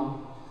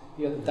 Yom.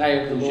 You got the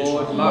day of the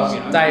Lord. You've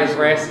got day of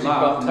rest. You've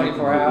got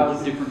 24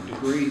 hours. Different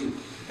degrees.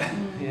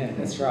 Yeah,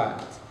 that's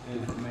right.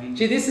 Yeah.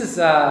 Gee, this is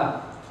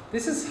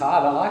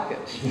hard. I like it.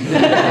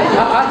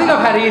 I think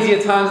I've had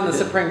easier times in the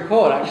Supreme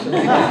Court,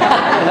 actually.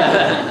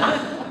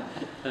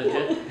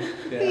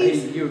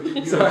 You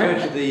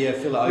referred to the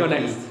Filioque.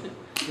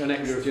 You're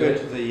next. You referred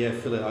to the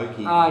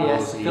Filioque. Ah,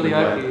 yes,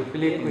 Filioque.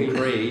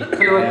 Creed.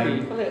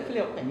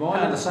 My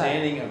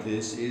understanding of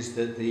this is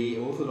that the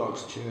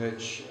Orthodox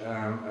Church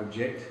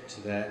object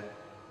to that,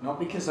 not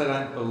because they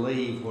don't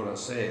believe what it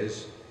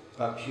says,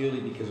 but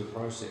purely because of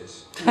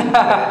process.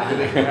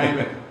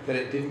 that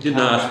it didn't come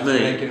out to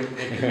an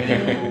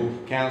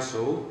ecumenical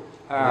council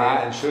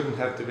and shouldn't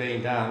have to be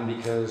done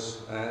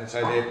because,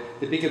 so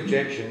the big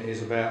objection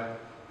is about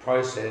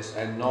process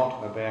and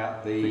not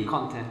about the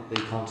content.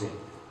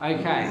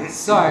 Okay,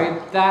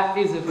 so that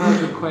is a very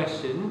good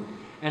question,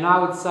 and I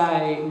would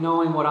say,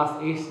 knowing what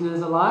us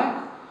Easterners are like,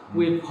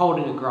 we're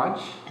holding a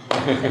grudge,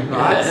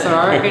 right? So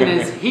I reckon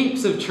there's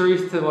heaps of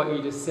truth to what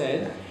you just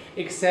said,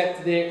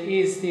 except there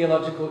is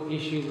theological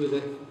issues with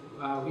it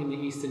in the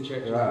Eastern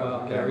Church as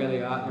well. There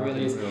really are. There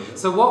really is.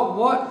 So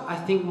what I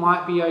think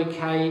might be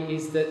okay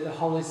is that the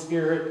Holy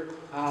Spirit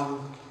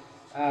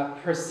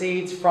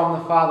proceeds from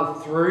the Father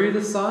through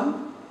the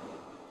Son.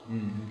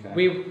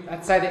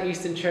 I'd say the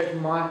Eastern Church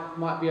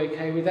might be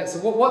okay with that. So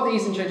what the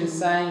Eastern Church is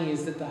saying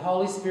is that the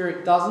Holy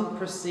Spirit doesn't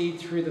proceed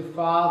through the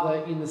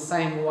Father in the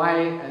same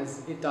way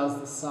as it does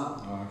the Son.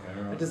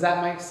 Does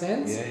that make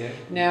sense? Yeah.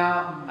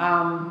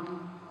 Now,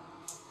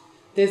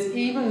 there's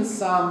even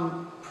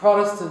some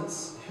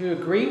Protestants who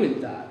agree with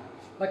that.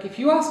 Like if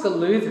you ask a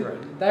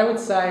Lutheran, they would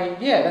say,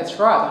 yeah, that's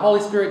right, the Holy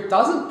Spirit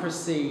doesn't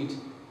proceed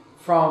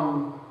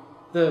from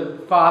the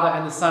Father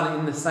and the Son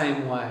in the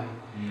same way.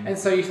 And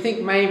so you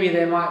think maybe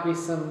there might be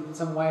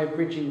some way of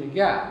bridging the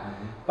gap.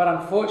 but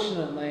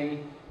unfortunately,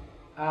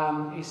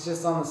 it's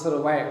just on the sort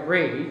of way it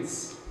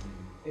reads.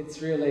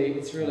 It's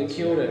really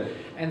killed it,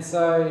 and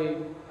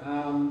so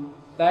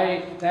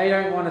they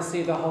don't want to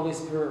see the Holy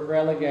Spirit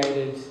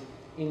relegated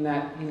in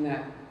that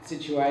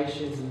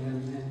situation,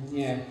 and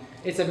yeah,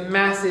 it's a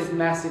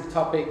massive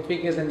topic,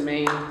 bigger than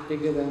me,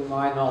 bigger than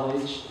my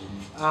knowledge.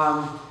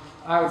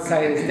 I would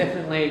say there's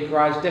definitely a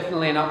grudge,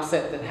 definitely an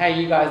upset that, hey,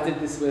 you guys did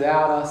this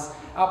without us.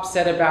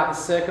 Upset about the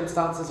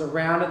circumstances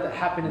around it that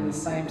happened in the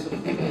same sort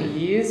of 50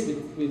 years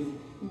with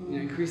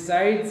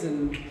crusades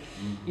and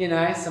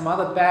some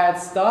other bad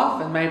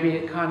stuff, and maybe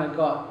it kind of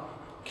got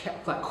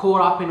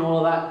caught up in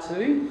all of that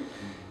too.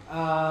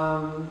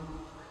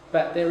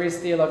 But there is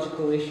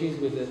theological issues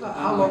with it.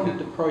 How long did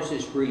the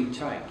process really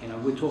take?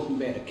 We're talking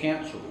about a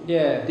council.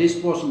 Yeah. This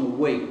wasn't a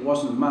week, it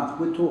wasn't a month.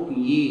 We're talking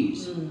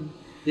years.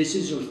 This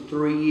is a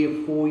 3-year,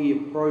 4-year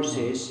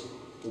process,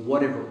 or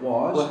whatever it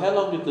was. Well, how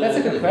long did That's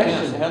a good question.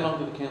 Council, how long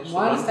did the council?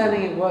 My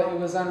understanding it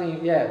was only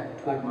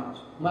 12 months.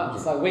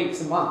 Months, like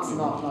weeks and months,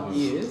 not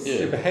years.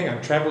 Yeah, but hang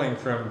on, travelling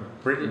from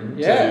Britain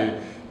to Nicaea,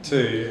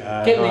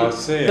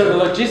 the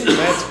logistics.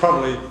 That's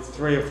probably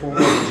 3 or 4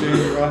 months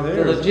journey right there.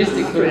 The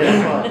logistics.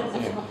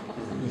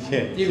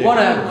 You'd want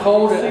to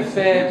hold it a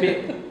fair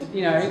bit,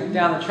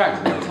 down the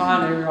track to make time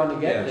for everyone to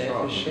get there,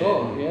 for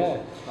sure. Yeah.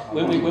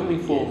 When we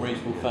formed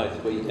Reasonable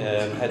Faith, we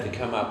had to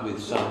come up with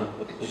some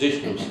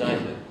positional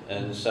statement,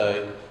 and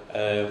so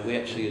we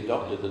actually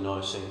adopted the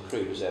Nicene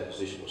Creed as our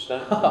positional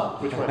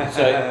statement. Which one?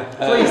 So,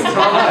 please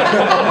try.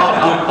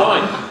 Good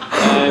point,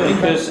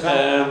 because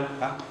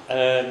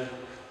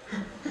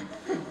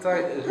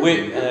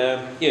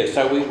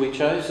so we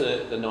chose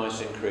the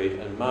Nicene Creed,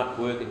 and Mark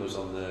Worthing was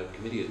on the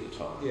committee at the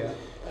time. Yeah.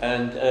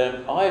 And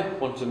I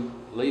want to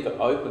leave it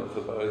open for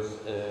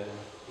both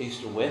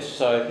East and West,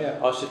 so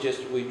I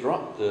suggested we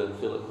drop the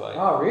Philippe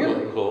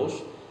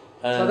clause.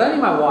 So that's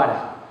only my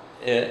whiteout.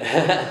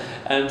 Yeah.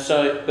 And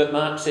so, but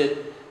Mark said,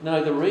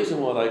 no, the reason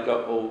why they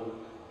got all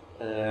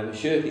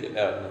shirky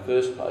about it in the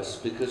first place is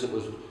because it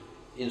was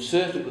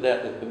inserted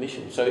without their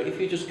permission. So if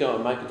you just go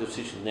and make a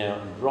decision now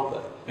and drop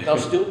it, they'll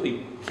still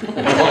be...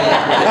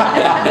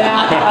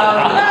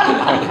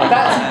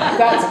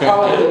 That's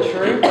probably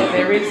true.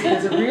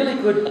 There's a really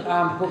good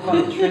book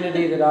on the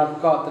Trinity that I've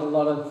got that a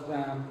lot of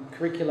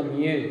curriculum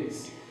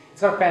use.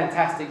 It's got a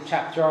fantastic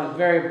chapter on it,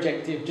 very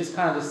objective, just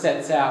kind of just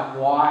sets out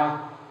why,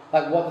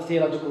 what the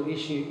theological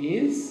issue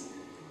is.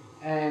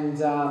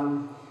 And,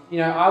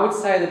 I would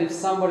say that if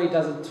somebody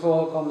does a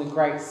talk on the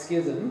Great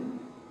Schism,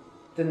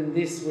 then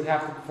this would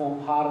have to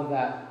form part of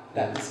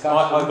that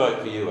discussion. I vote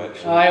for you,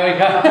 actually. Oh, here we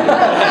go.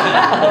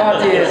 Oh,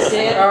 dear.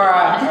 All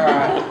right.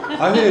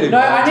 I heard it. No,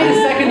 I need a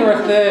second or a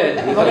third.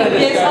 I'm not going to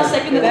Yes, I'll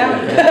second it.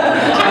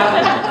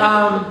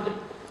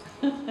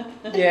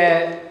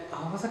 Yeah. Oh,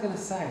 what was I going to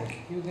say?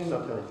 You were going to...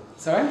 Not telling.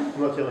 Sorry?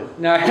 I'm not telling.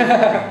 No.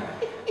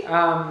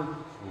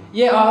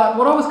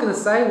 What I was going to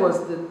say was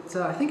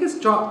that I think it's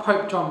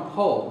Pope John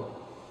Paul.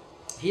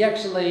 He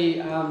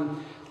actually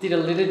did a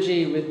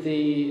liturgy with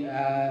the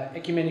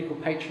ecumenical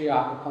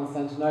patriarch of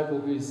Constantinople,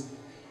 who's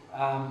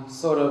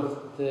sort of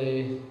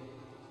the...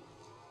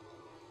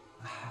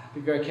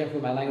 be very careful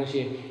with my language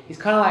here. He's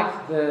kind of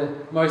like the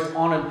most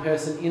honoured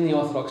person in the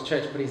Orthodox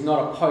Church, but he's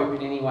not a pope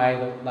in any way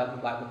like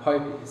the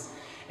Pope is.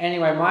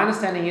 Anyway, my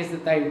understanding is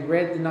that they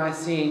read the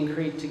Nicene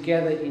Creed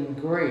together in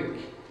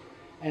Greek.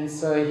 And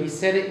so he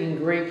said it in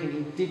Greek and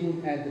he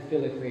didn't add the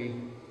filigree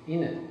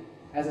in it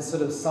as a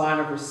sort of sign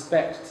of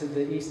respect to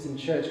the Eastern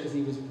Church, because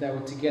they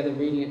were together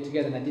reading it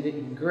together, and they did it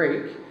in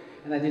Greek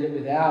and they did it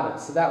without it.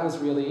 So that was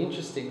really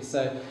interesting.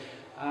 So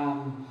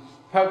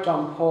Pope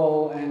John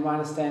Paul, and my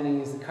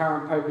understanding is the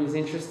current Pope, is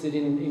interested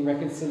in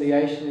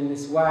reconciliation in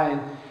this way.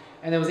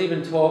 And there was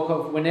even talk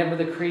of whenever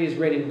the Creed is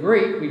read in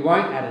Greek, we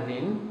won't add it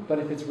in, but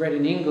if it's read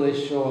in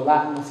English or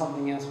Latin or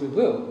something else, we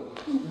will.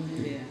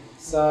 Yeah.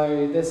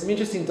 So there's some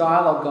interesting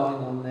dialogue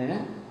going on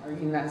there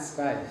in that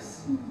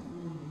space.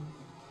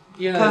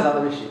 Even though there's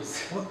other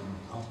issues.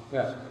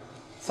 Yeah.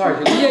 Sorry,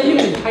 Julie. Yeah,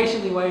 you've been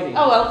patiently waiting.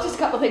 Oh, well, just a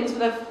couple of things,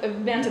 but I've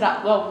mounted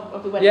up. Well, I'll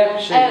be waiting. Yeah,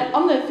 sure.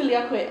 On the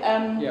filioque,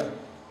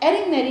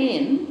 adding that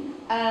in,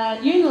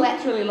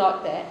 unilaterally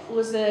like that,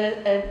 was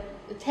a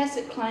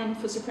tacit claim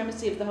for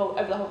supremacy of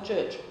over the whole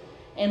church.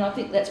 And I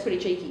think that's pretty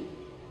cheeky.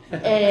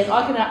 And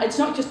it's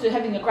not just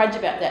having a grudge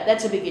about that,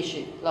 that's a big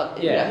issue. Like,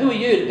 who are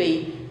you to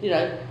be,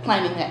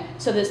 claiming that?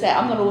 So there's that.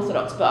 I'm not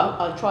Orthodox, but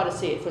I try to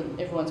see it from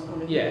everyone's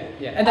point of view.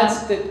 Yeah. And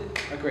that's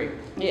agree.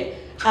 Yeah.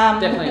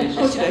 Definitely an issue.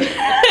 Of course you do.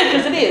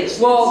 Because it is.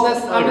 Well,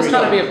 I'm just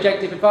trying to be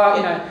objective. If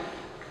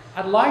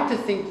I'd like to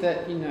think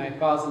that,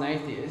 if I was an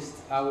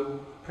atheist, I would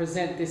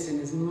present this in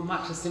as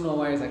much a similar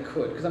way as I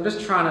could, because I'm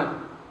just trying to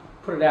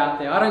put it out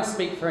there. I don't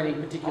speak for any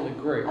particular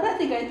group. I don't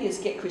think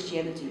atheists get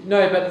Christianity.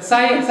 No, but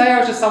say I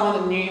was just someone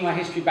that knew my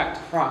history back to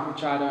front,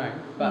 which I don't,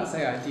 but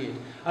say I did.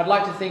 I'd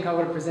like to think I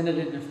would have presented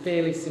it in a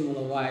fairly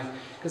similar way,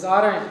 because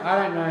I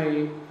don't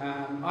know.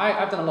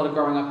 I've done a lot of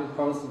growing up in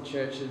Protestant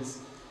churches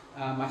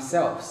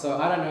myself, so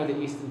I don't know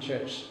the Eastern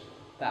Church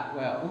that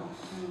well.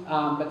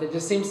 But there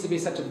just seems to be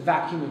such a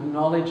vacuum of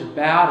knowledge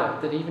about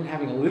it that even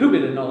having a little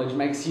bit of knowledge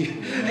makes you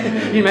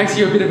makes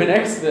you a bit of an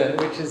expert,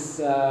 which is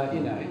you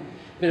know,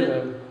 a bit of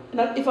a.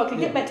 If I could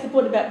get back to the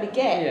point about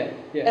begat,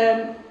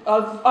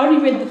 I've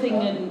only read the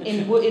thing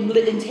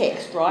in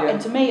text, right? And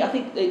to me, I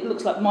think it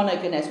looks like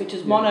monogenes, which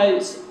is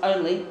mono's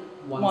only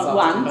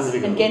once,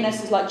 and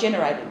genes is like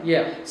generated.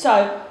 Yeah.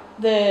 So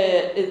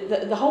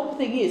the whole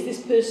thing is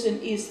this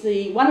person is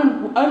the one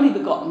and only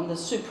begotten, the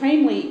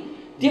supremely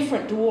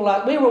different to all.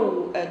 We're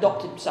all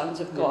adopted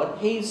sons of God.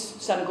 He's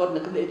son of God in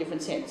a completely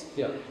different sense,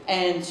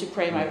 and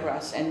supreme over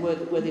us and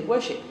worthy of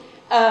worship.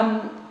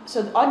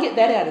 So I get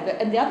that out of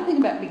it. And the other thing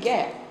about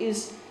begat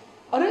is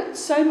I don't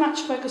so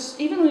much focus,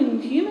 even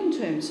in human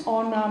terms,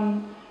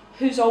 on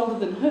who's older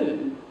than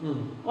who.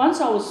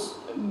 Once I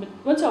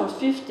was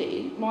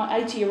 50, my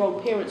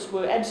 80-year-old parents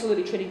were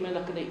absolutely treating me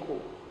like an equal.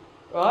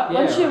 Right?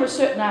 Once you're a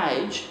certain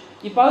age,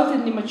 you're both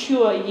in the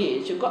mature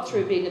years. You've got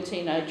through being a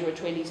teenager, a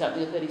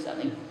 20-something, a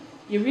 30-something.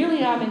 You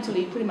really are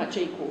mentally pretty much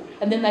equal.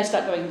 And then they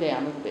start going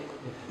down a little bit.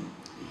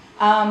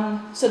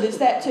 So there's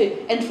that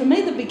too. And for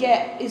me, the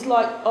begat is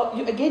like,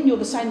 again, you're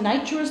the same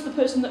nature as the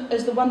person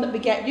as the one that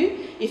begat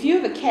you. If you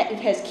have a cat, it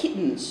has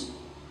kittens.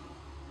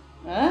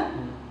 A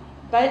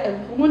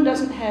woman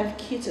doesn't have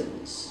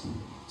kittens.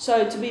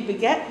 So to be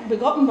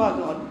begotten by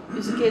God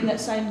is again that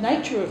same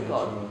nature of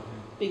God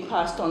being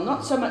passed on.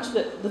 Not so much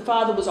that the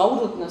father was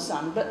older than the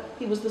son, but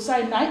he was the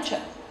same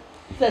nature.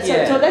 So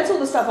that's all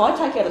the stuff I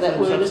take out of that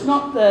word. It's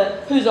not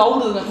the who's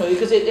older than who,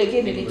 because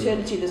again in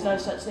eternity there's no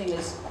such thing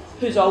as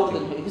who's older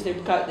than who, because they're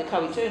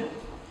co-eternal.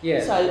 Yeah,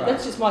 so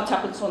that's just my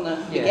tuppence on the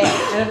gap.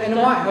 And it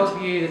might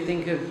help you to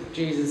think of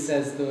Jesus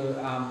as the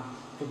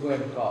Word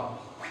of God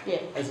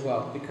as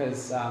well,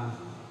 because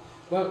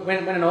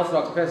when an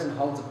Orthodox person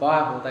holds a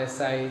Bible, they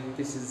say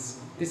this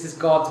is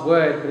God's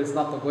Word, but it's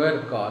not the Word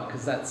of God,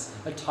 because that's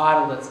a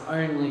title that's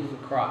only for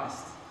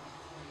Christ.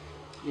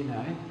 You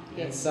know,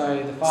 and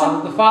so the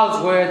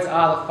Father's words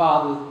are the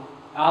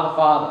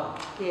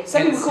Father. Yeah,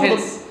 some people call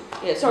them.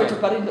 Yeah, sorry to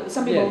butt in, but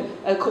some people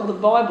call the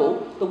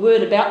Bible the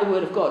word about the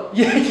Word of God.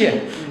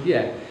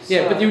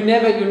 So, but you'll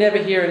never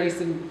hear an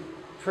Eastern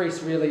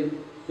priest really.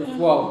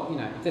 Well, you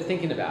know, if they're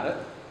thinking about it,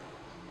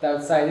 they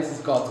would say this is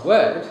God's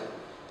word,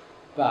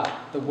 but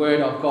the Word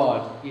of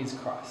God is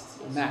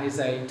Christ, and that is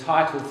a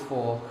title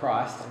for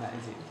Christ, and that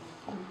is it.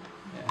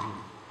 Yeah.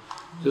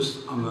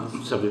 Just on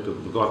the subject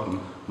of begotten,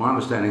 my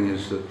understanding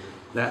is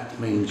that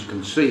means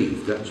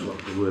conceived. That's what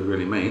the word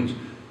really means.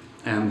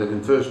 And that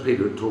in 1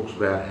 Peter it talks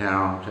about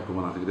how, chapter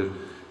 1 I think it is,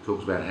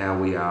 talks about how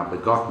we are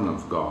begotten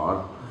of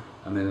God,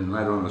 and then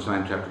later on in the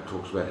same chapter it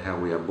talks about how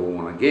we are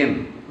born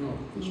again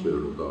of the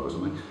Spirit of God or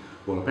something.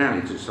 Well,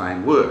 apparently it's the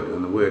same word,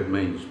 and the word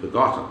means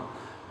begotten.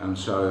 And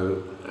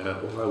so,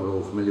 although we're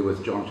all familiar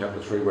with John chapter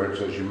 3 where it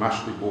says you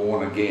must be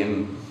born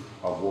again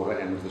of water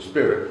and of the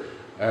Spirit,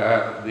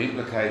 the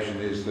implication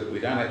is that we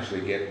don't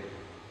actually get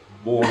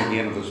born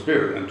again of the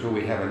Spirit until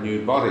we have a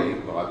new body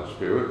by the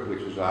Spirit,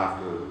 which is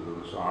after the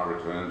Messiah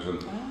returns,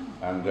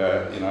 and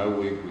you know,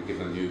 we're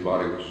given a new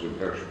body which is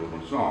imperishable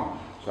and so on.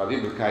 So the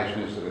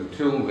implication is that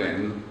until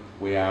then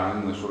we are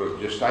in the sort of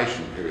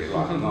gestation period,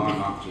 like a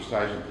 9-month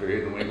gestation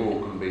period, and we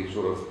all can be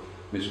sort of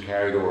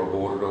miscarried or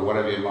aborted or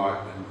whatever you might,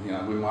 you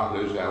know, we might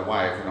lose our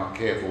way if we're not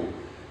careful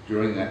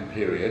during that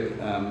period. You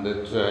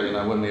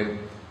know, when we're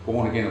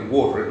born again of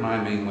water, it may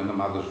mean when the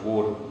mother's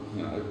water,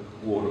 you know,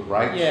 water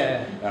breaks,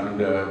 and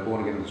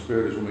born again of the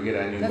Spirit is when we get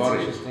our new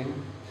body. That's interesting.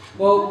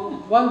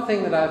 Well, one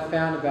thing that I've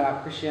found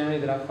about Christianity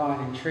that I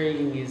find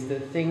intriguing is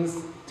that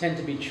things tend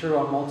to be true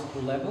on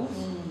multiple levels,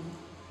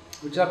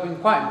 which I've been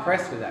quite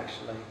impressed with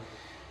actually.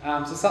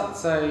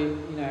 So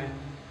you know,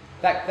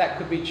 that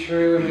could be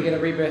true when we get a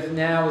rebirth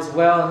now as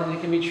well, and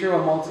it can be true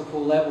on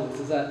multiple levels.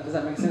 Does that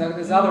make sense?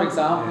 There's other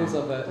examples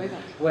of it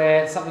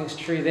where something's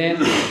true then,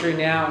 it's true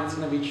now, and it's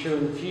going to be true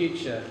in the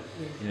future.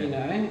 You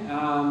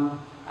know,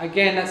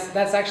 again,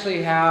 that's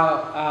actually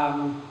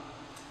how.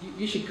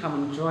 You should come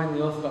and join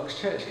the Orthodox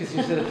Church, because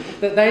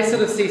they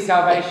sort of see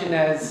salvation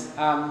as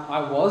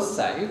I was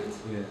saved,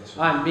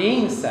 I'm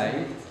being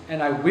saved,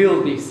 and I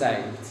will be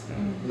saved.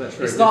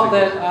 It's not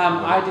that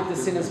I did the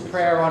sinner's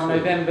prayer on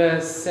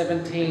November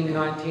 17,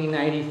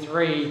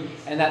 1983,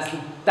 and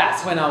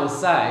that's when I was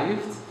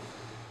saved.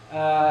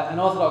 An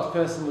Orthodox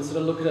person would sort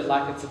of look at it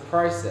like it's a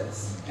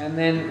process. And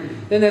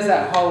then there's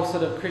that whole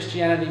sort of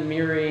Christianity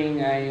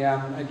mirroring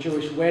a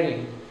Jewish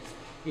wedding,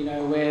 you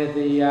know, where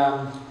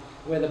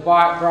the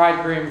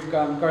bridegroom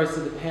goes to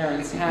the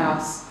parents'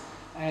 house,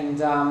 and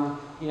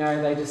you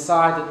know, they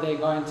decide that they're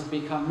going to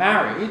become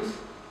married,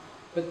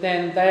 but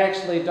then they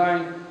actually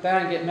don't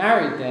get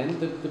married. Then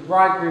the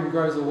bridegroom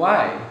goes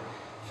away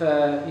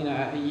for, you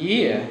know, a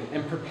year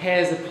and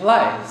prepares a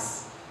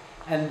place,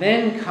 and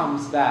then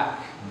comes back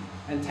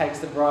and takes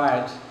the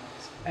bride.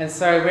 And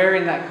so we're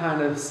in that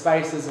kind of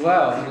space as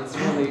well, and it's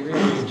really,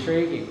 really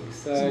intriguing.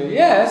 So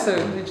yeah, it's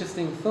an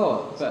interesting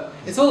thought, but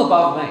it's all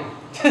above me.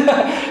 You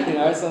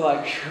know, so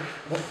like.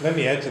 Let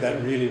me add to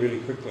that really, really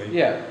quickly.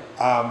 Yeah.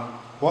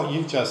 what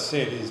you've just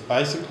said is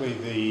basically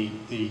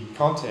the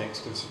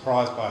context of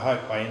Surprised by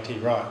Hope by N.T.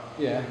 Wright.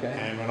 Yeah, okay.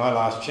 And when I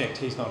last checked,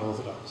 he's not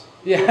Orthodox.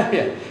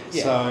 Yeah.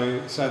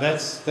 So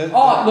that's that.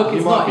 Oh, look,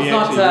 it's not.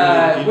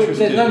 Really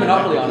there's no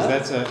monopoly on it.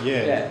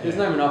 There's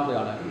no monopoly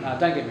on it.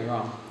 Don't get me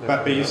wrong.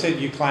 But you said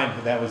you claimed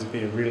that was a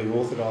really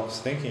orthodox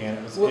thinking,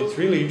 and it's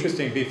really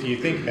interesting if you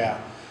think about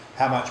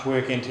how much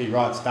work N.T.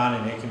 Wright's done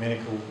in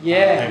ecumenical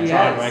and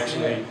trying to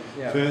actually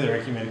further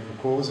ecumenical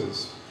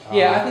causes. I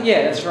think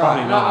that's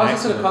right. No, I was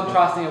just sort of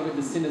contrasting it with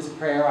the sinner's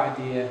prayer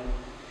idea,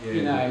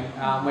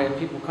 where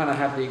people kind of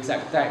have the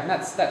exact date, and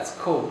that's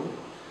cool.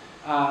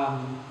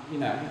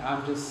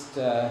 I'm just,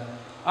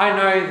 I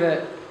know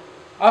that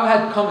I've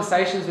had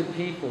conversations with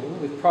people,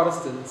 with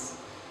Protestants,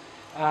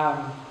 and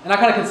I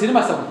kind of consider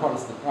myself a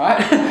Protestant, right,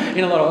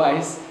 in a lot of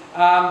ways,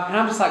 and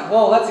I'm just like,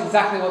 well, that's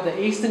exactly what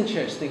the Eastern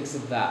Church thinks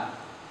of that,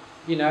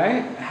 it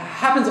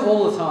happens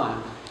all the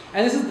time.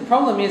 And the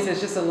problem is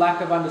there's just a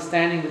lack of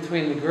understanding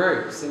between the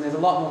groups, and there's a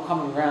lot more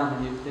common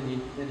ground than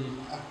you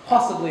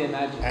possibly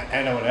imagine.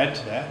 And I would add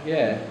to that,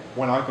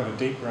 when I got a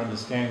deeper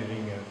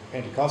understanding of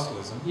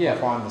Pentecostalism, I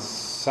find the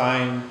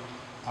same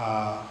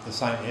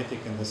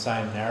ethic and the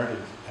same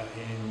narrative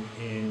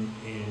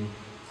in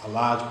a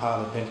large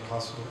part of the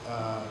Pentecostal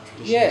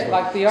tradition. Yeah,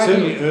 like the idea,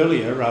 certainly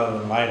earlier rather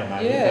than later,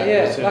 maybe.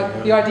 Like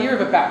earlier. The idea of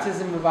a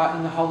baptism of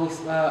the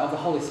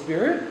Holy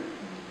Spirit.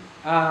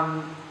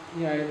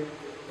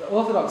 The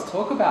Orthodox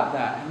talk about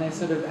that, and they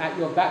sort of, at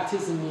your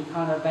baptism,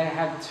 they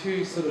have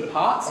two sort of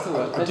parts to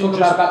it. They talk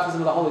about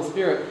baptism of the Holy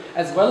Spirit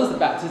as well as the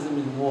baptism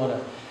in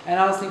water. And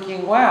I was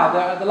thinking, wow,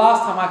 the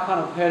last time I kind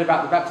of heard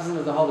about the baptism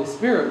of the Holy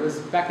Spirit was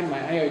back in my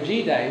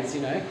AOG days,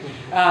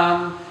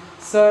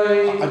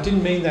 So I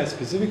didn't mean that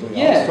specifically.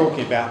 I was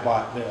talking about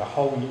like the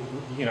whole,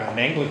 an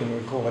Anglican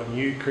would call it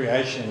new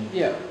creation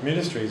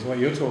ministries. What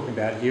you're talking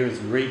about here is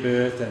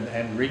rebirth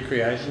and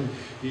recreation.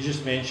 You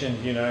just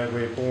mentioned,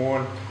 we're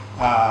born.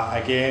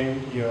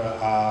 Again, we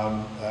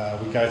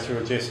go through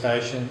a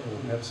gestation, or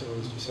perhaps it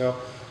was yourself.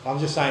 I'm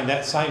just saying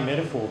that same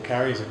metaphor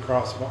carries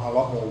across a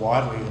lot more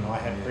widely than I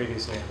had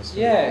previously understood.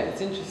 Yeah, it's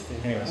interesting.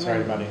 Anyway,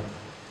 sorry, buddy.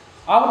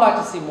 I would like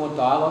to see more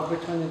dialogue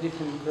between the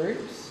different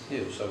groups.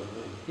 Yeah, so would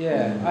we.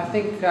 Yeah, I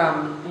think,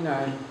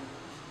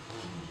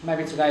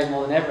 maybe today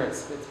more than ever,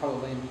 it's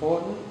probably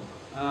important.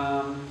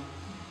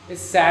 It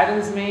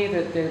saddens me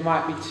that there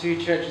might be two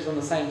churches on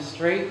the same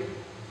street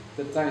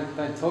that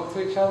don't talk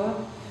to each other.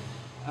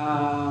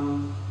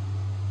 And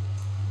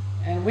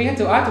I had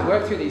to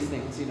work through these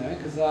things,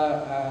 because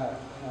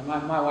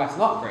my wife's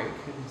not Greek,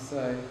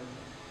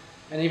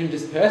 and even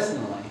just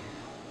personally,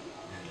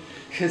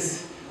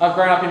 because I've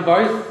grown up in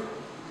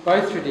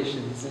both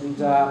traditions, and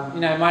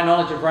my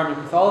knowledge of Roman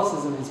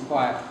Catholicism is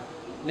quite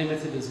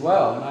limited as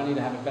well, and I need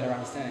to have a better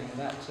understanding of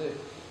that too.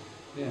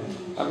 Yeah.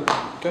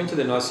 Going to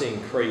the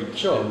Nicene Creed,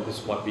 sure. And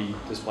this might be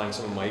displaying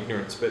some of my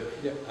ignorance, but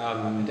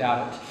I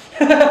doubt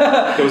it.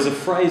 There was a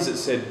phrase that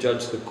said,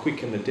 "Judge the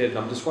quick and the dead," and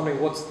I'm just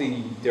wondering what's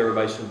the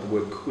derivation of the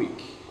word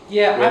 "quick"?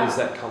 Yeah, where does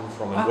that come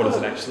from, and what does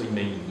it actually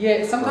mean? Yeah,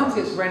 it sometimes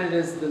gets rendered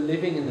as the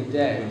living and the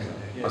dead.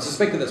 I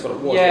suspect that's what it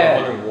was. Yeah.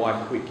 But I'm wondering why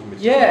quick in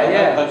particular.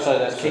 I'd say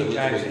that's King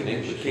James in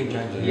English. King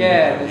James.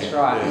 Yeah, that's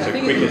right. Yeah, so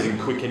quick as in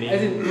quickening.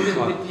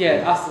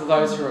 Us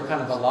those who are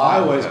kind of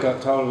alive. I always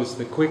got told it was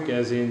the quick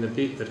as in the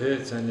bit that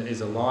hurts and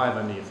is alive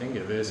under your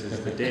finger versus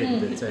the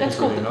dead that's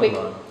actually not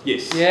alive.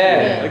 Yes.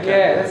 Yeah,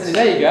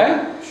 there you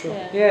go.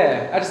 Sure.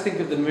 Yeah, I just think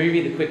of the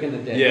movie The Quick and the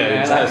Dead.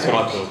 Yeah, that's what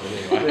I thought.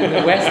 Anyway.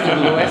 The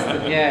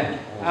Western,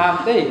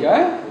 yeah. There you go.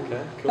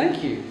 Okay, cool.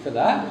 Thank you for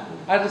that.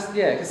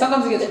 Because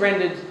sometimes it gets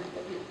rendered.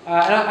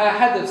 And I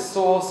had the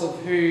source of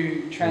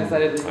who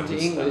translated it into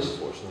English.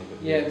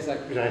 Yeah, it's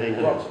like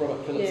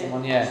Robert Phillips and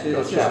one. Yeah,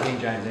 it's just King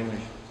James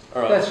English.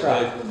 All right. That's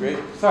right. Greg?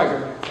 Sorry,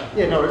 Greg.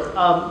 Yeah,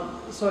 no.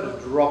 Sort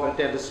of drop it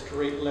down to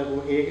street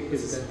level here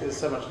because there's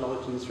so much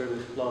knowledge in this room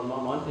that's blowing my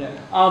mind. Yeah.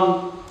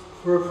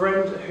 For a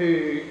friend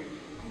who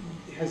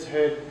has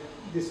heard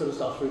this sort of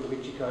stuff through the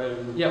Vinci Code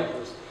and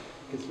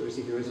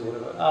conspiracy theories or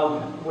whatever,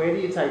 where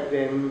do you take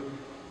them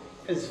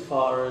as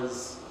far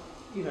as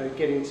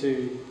getting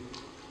to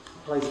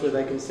place where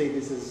they can see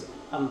this as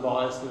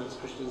unbiased and it's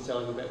Christians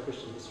telling about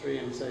Christian history,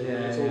 and so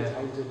it's all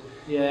tainted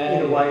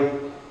in a way,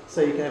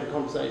 so you can have a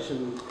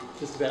conversation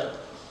just about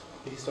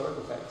the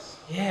historical facts.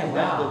 Yeah,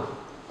 wow.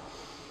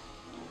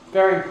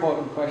 Very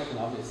important question,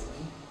 obviously.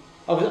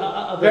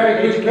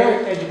 Very good.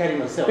 Educating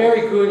myself.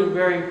 Very good and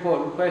very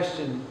important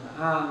question.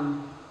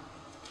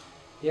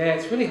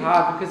 It's really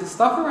hard because the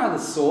stuff around the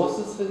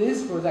sources for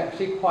this was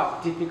actually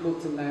quite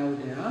difficult to nail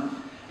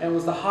down, and it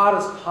was the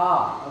hardest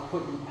part of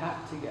putting the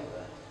pack together.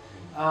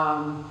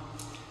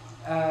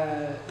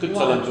 Could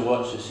tell them to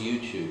watch this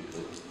YouTube.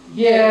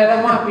 Yeah,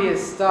 that might be a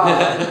start.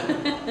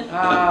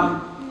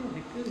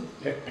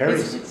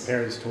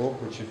 Perry's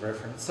talk, which you've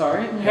referenced.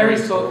 Sorry,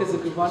 Perry's talk is a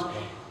good one.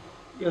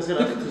 Yeah, I was going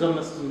to ask, because I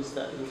must have missed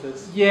that in the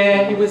first.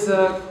 Yeah, it was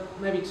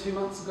maybe 2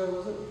 months ago,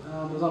 was it?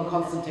 It was on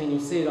Constantine. You'll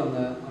see it on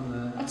the.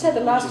 I'd say the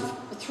last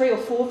 3 or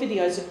 4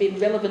 videos have been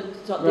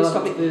relevant to this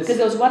topic, because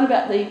there was one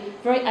about the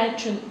very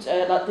ancient,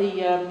 like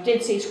the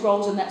Dead Sea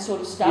Scrolls and that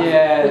sort of stuff,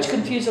 which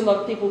confused a lot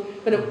of people.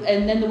 But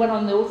and then the one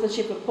on the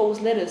authorship of Paul's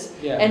letters,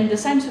 and the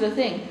same sort of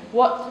thing.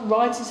 What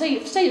rights? Say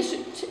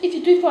if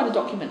you do find a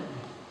document,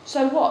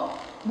 so what?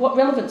 What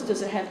relevance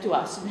does it have to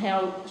us, and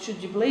how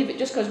should you believe it?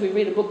 Just because we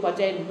read a book by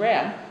Dan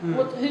Brown,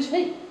 who's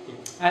he?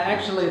 And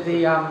actually,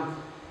 there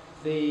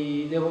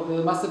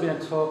must have been a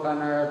talk, I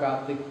know,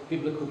 about the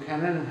biblical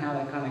canon and how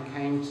they kind of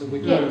came to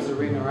which books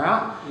are in or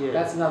out. Yeah.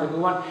 That's another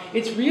good one.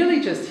 It's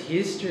really just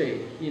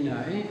history, you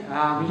know.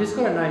 You just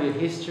got to know your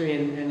history,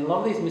 and a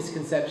lot of these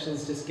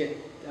misconceptions just get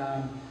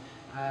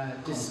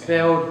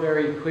dispelled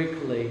very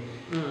quickly.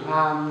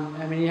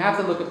 I mean, you have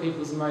to look at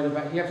people's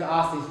motivation. You have to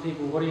ask these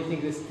people, what do you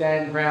think this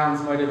Dan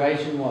Brown's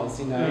motivation was,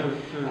 you know?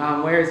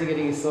 Where is he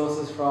getting his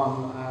sources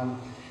from?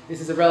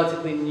 This is a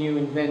relatively new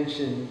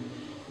invention,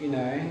 you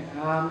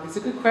know. It's a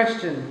good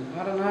question.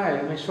 I don't know.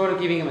 I mean, short of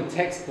giving him a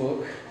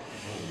textbook.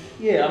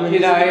 Yeah, I mean, you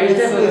know, he's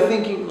definitely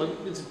thinking, like,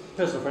 it's a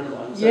personal friend of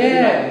mine. So,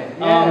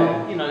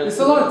 you know, there's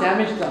a lot of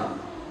damage done.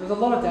 There's a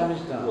lot of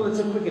damage done. Well, it's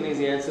a quick and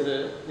easy answer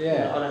to, you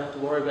know, I don't have to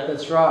worry about it.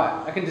 That's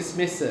right. I can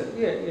dismiss it.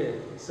 Yeah.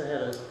 So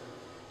how to...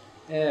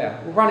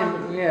 Yeah, we're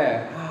running.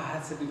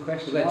 That's a good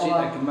question. Well, that's it.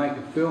 They can make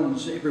a film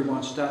so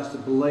everyone starts to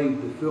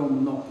believe the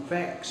film, not the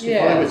facts.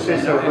 Yeah,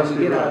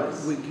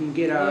 we can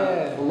get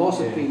our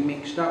philosophy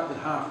mixed up with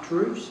half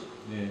truths,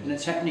 and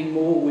it's happening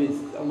more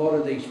with a lot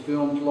of these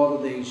films. A lot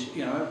of these,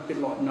 you know, a bit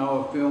like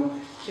Noah film.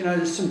 You know,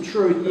 there's some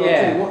truth, but I'll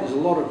tell you what, there's a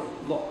lot of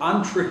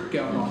untruth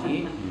going on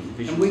here,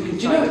 and we can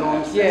take it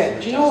on. Yeah.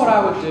 Do you know what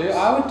I would do?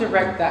 I would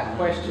direct that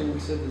question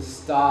to the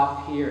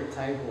staff here at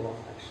Table.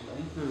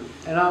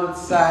 And I would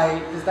say,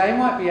 because they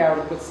might be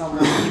able to put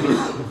someone,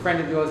 a friend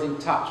of yours, in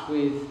touch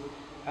with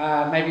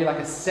maybe like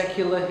a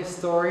secular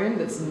historian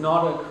that's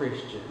not a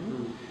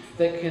Christian,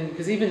 that can,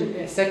 because even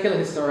a secular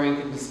historian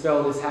can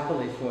dispel this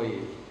happily for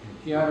you.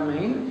 You know what I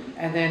mean?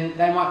 And then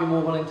they might be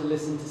more willing to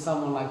listen to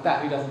someone like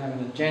that who doesn't have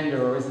an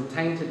agenda or isn't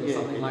tainted or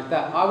something like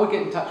that. I would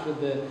get in touch with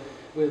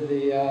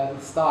the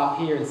staff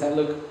here and say,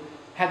 look,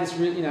 had this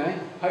really, you know,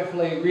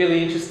 hopefully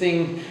really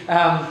interesting,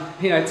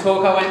 you know,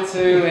 talk I went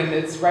to, and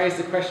it's raised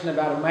a question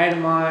about a mate of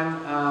mine.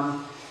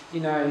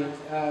 You know,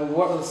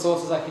 what are the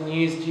sources I can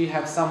use? Do you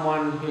have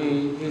someone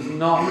who's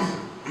not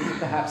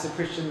perhaps a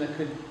Christian that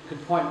could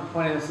point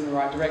us in the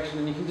right direction?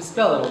 And you can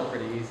dispel it all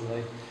pretty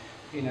easily.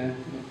 You know,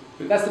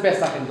 that's the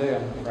best I can do,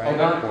 I'm afraid. On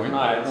that point,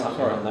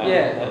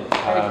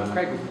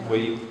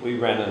 we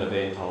ran an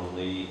event on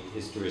the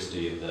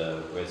historicity of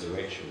the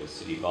resurrection with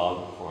City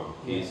Bible Forum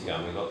years ago,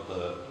 and we got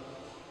the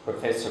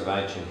Professor of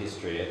Ancient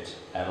History at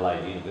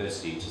Adelaide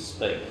University to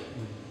speak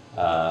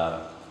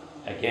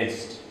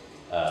against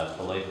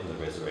belief in the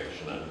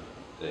resurrection and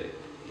the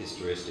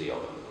historicity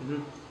of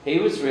it. He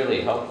was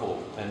really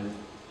helpful, and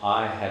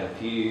I had a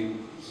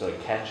few sort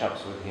of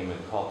catch-ups with him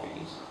at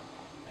coffees,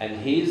 and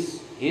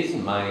his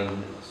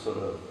main sort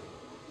of,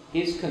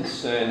 his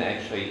concern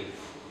actually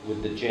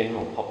with the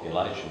general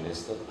population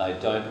is that they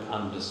don't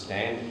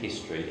understand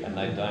history, and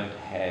they don't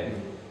have,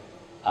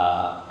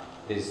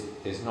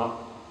 there's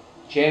not,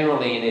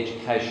 generally in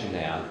education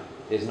now,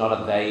 there's not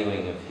a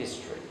valuing of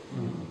history.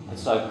 And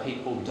so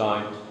people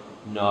don't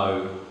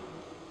know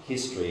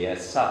history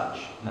as such,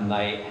 and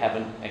they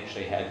haven't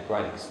actually had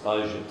great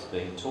exposure to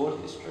being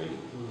taught history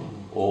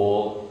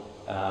or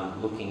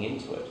looking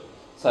into it.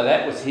 So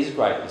that was his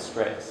great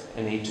distress,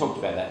 and he talked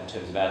about that in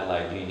terms of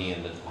Adelaide Uni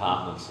and the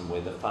departments and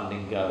where the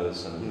funding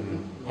goes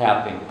and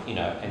how things, you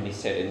know, and he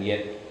said, and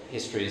yet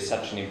history is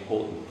such an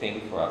important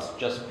thing for us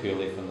just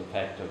purely from the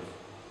fact of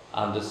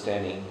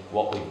understanding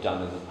what we've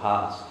done in the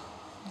past,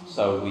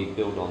 so we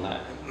build on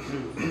that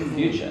for the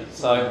future.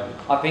 So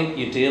I think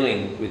you're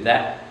dealing with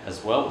that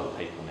as well with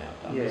people now.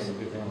 Yeah.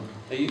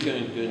 Are you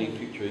going to do any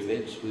future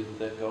events with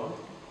that guy?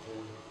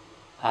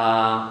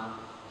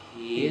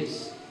 He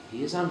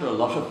is under a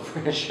lot of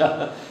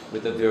pressure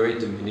with a very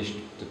diminished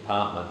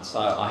department. So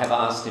I have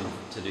asked him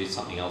to do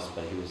something else,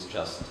 but he was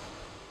just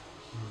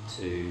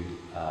too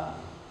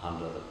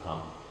under the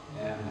pump.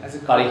 Yeah.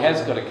 But he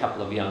has got a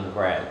couple of young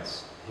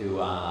grads who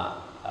are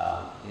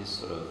his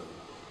sort of,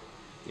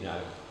 you know,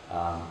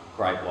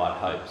 great white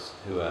hopes,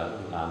 who are,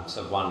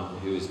 so one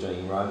who is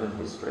doing Roman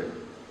history,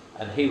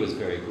 and he was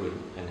very good,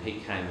 and he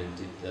came and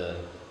did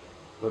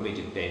when we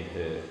did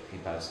Ben-Hur, he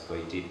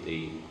basically did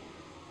the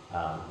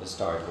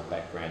historical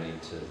background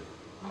into,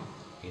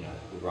 you know,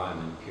 the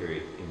Roman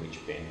period in which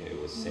Ben-Hur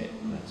was set,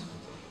 and that sort of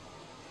thing.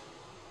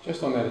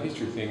 Just on that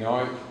history thing,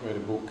 I read a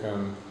book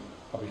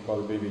published by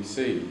the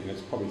BBC, and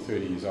it's probably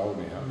 30 years old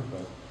now,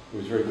 but it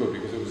was very good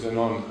because it was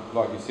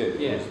like you said,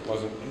 it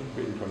wasn't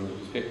written from the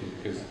perspective,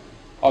 because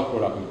I was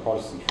brought up in the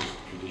Protestant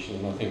tradition,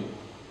 and I think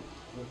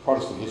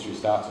Protestant history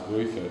starts at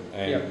Luther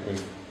and when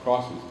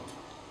Christ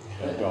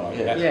was died.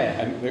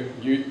 And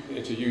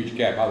it's a huge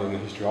gap other than the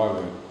history I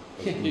learned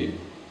as a kid.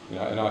 You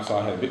know, and so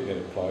I had a bit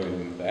better flow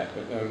than that.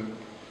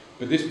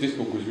 But this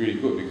book was really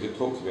good because it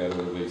talks about all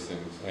of these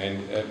things,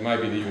 and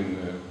maybe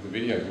even the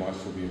videos might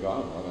still be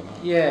available, I don't know.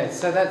 Yeah,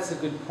 so that's a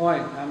good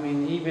point. I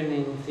mean, even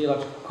in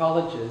theological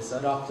colleges,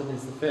 it often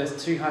is the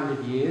first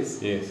 200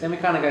 years. Yes. Then we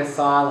kind of go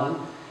silent,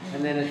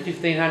 and then at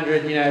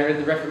 1500, you know,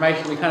 the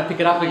Reformation, we kind of pick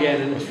it up again,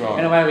 and,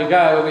 and away we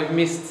go. We've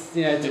missed,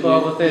 you know,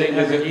 12 or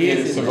 1300 years.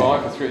 It's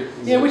survived for 3.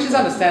 Yeah, which is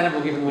understandable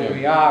given where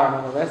we are and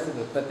all the rest of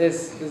it. But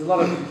there's a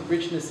lot of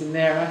richness in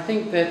there, and I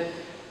think that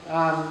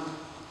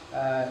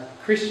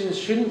Christians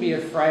shouldn't be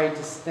afraid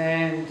to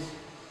stand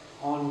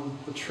on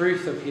the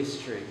truth of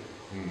history.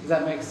 Does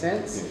that make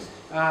sense?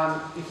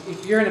 Yes.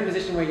 If you're in a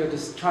position where you're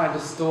just trying to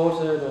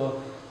distort it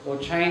or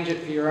change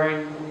it for your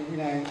own, you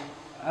know,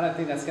 I don't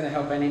think that's going to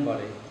help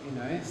anybody, you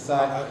know. So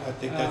I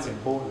think that's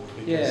important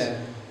because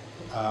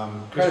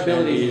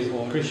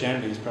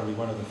Christianity is probably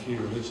one of the few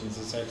religions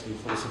that's actually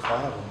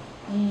falsifiable.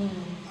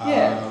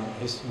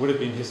 It would have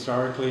been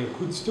historically, it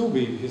could still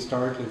be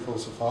historically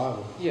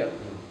falsifiable. Yeah.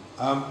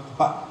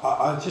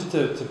 But just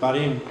to butt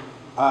in,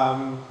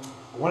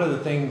 one of the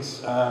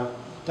things,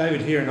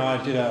 David here and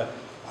I did a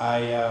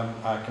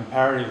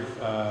comparative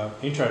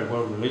intro to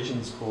world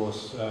religions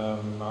course, I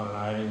don't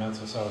know, 18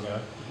 months or so ago,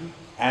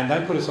 and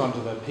they put us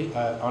onto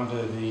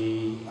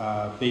the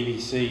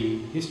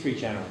BBC History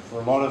Channel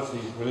for a lot of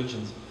these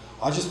religions.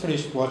 I just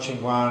finished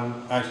watching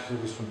one, actually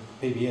it was from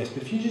PBS,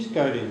 but if you just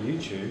go to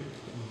YouTube,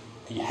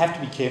 you have to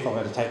be careful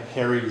how to take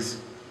Perry's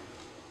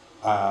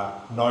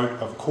note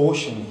of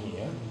caution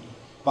here.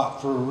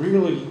 But for a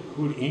really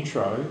good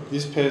intro,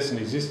 this person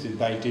existed,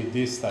 they did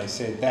this, they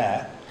said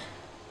that,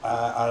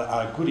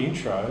 a good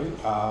intro,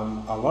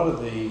 a lot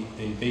of the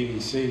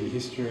BBC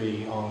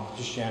history on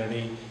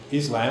Christianity,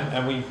 Islam,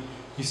 and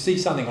you see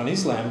something on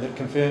Islam that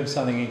confirms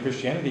something in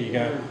Christianity, you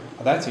go,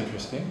 oh, that's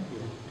interesting.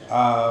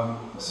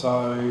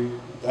 So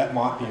that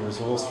might be a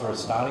resource for a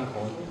starting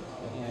point.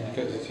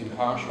 Because it's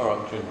impartial. All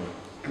right,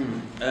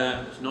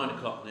 it's 9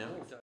 o'clock now.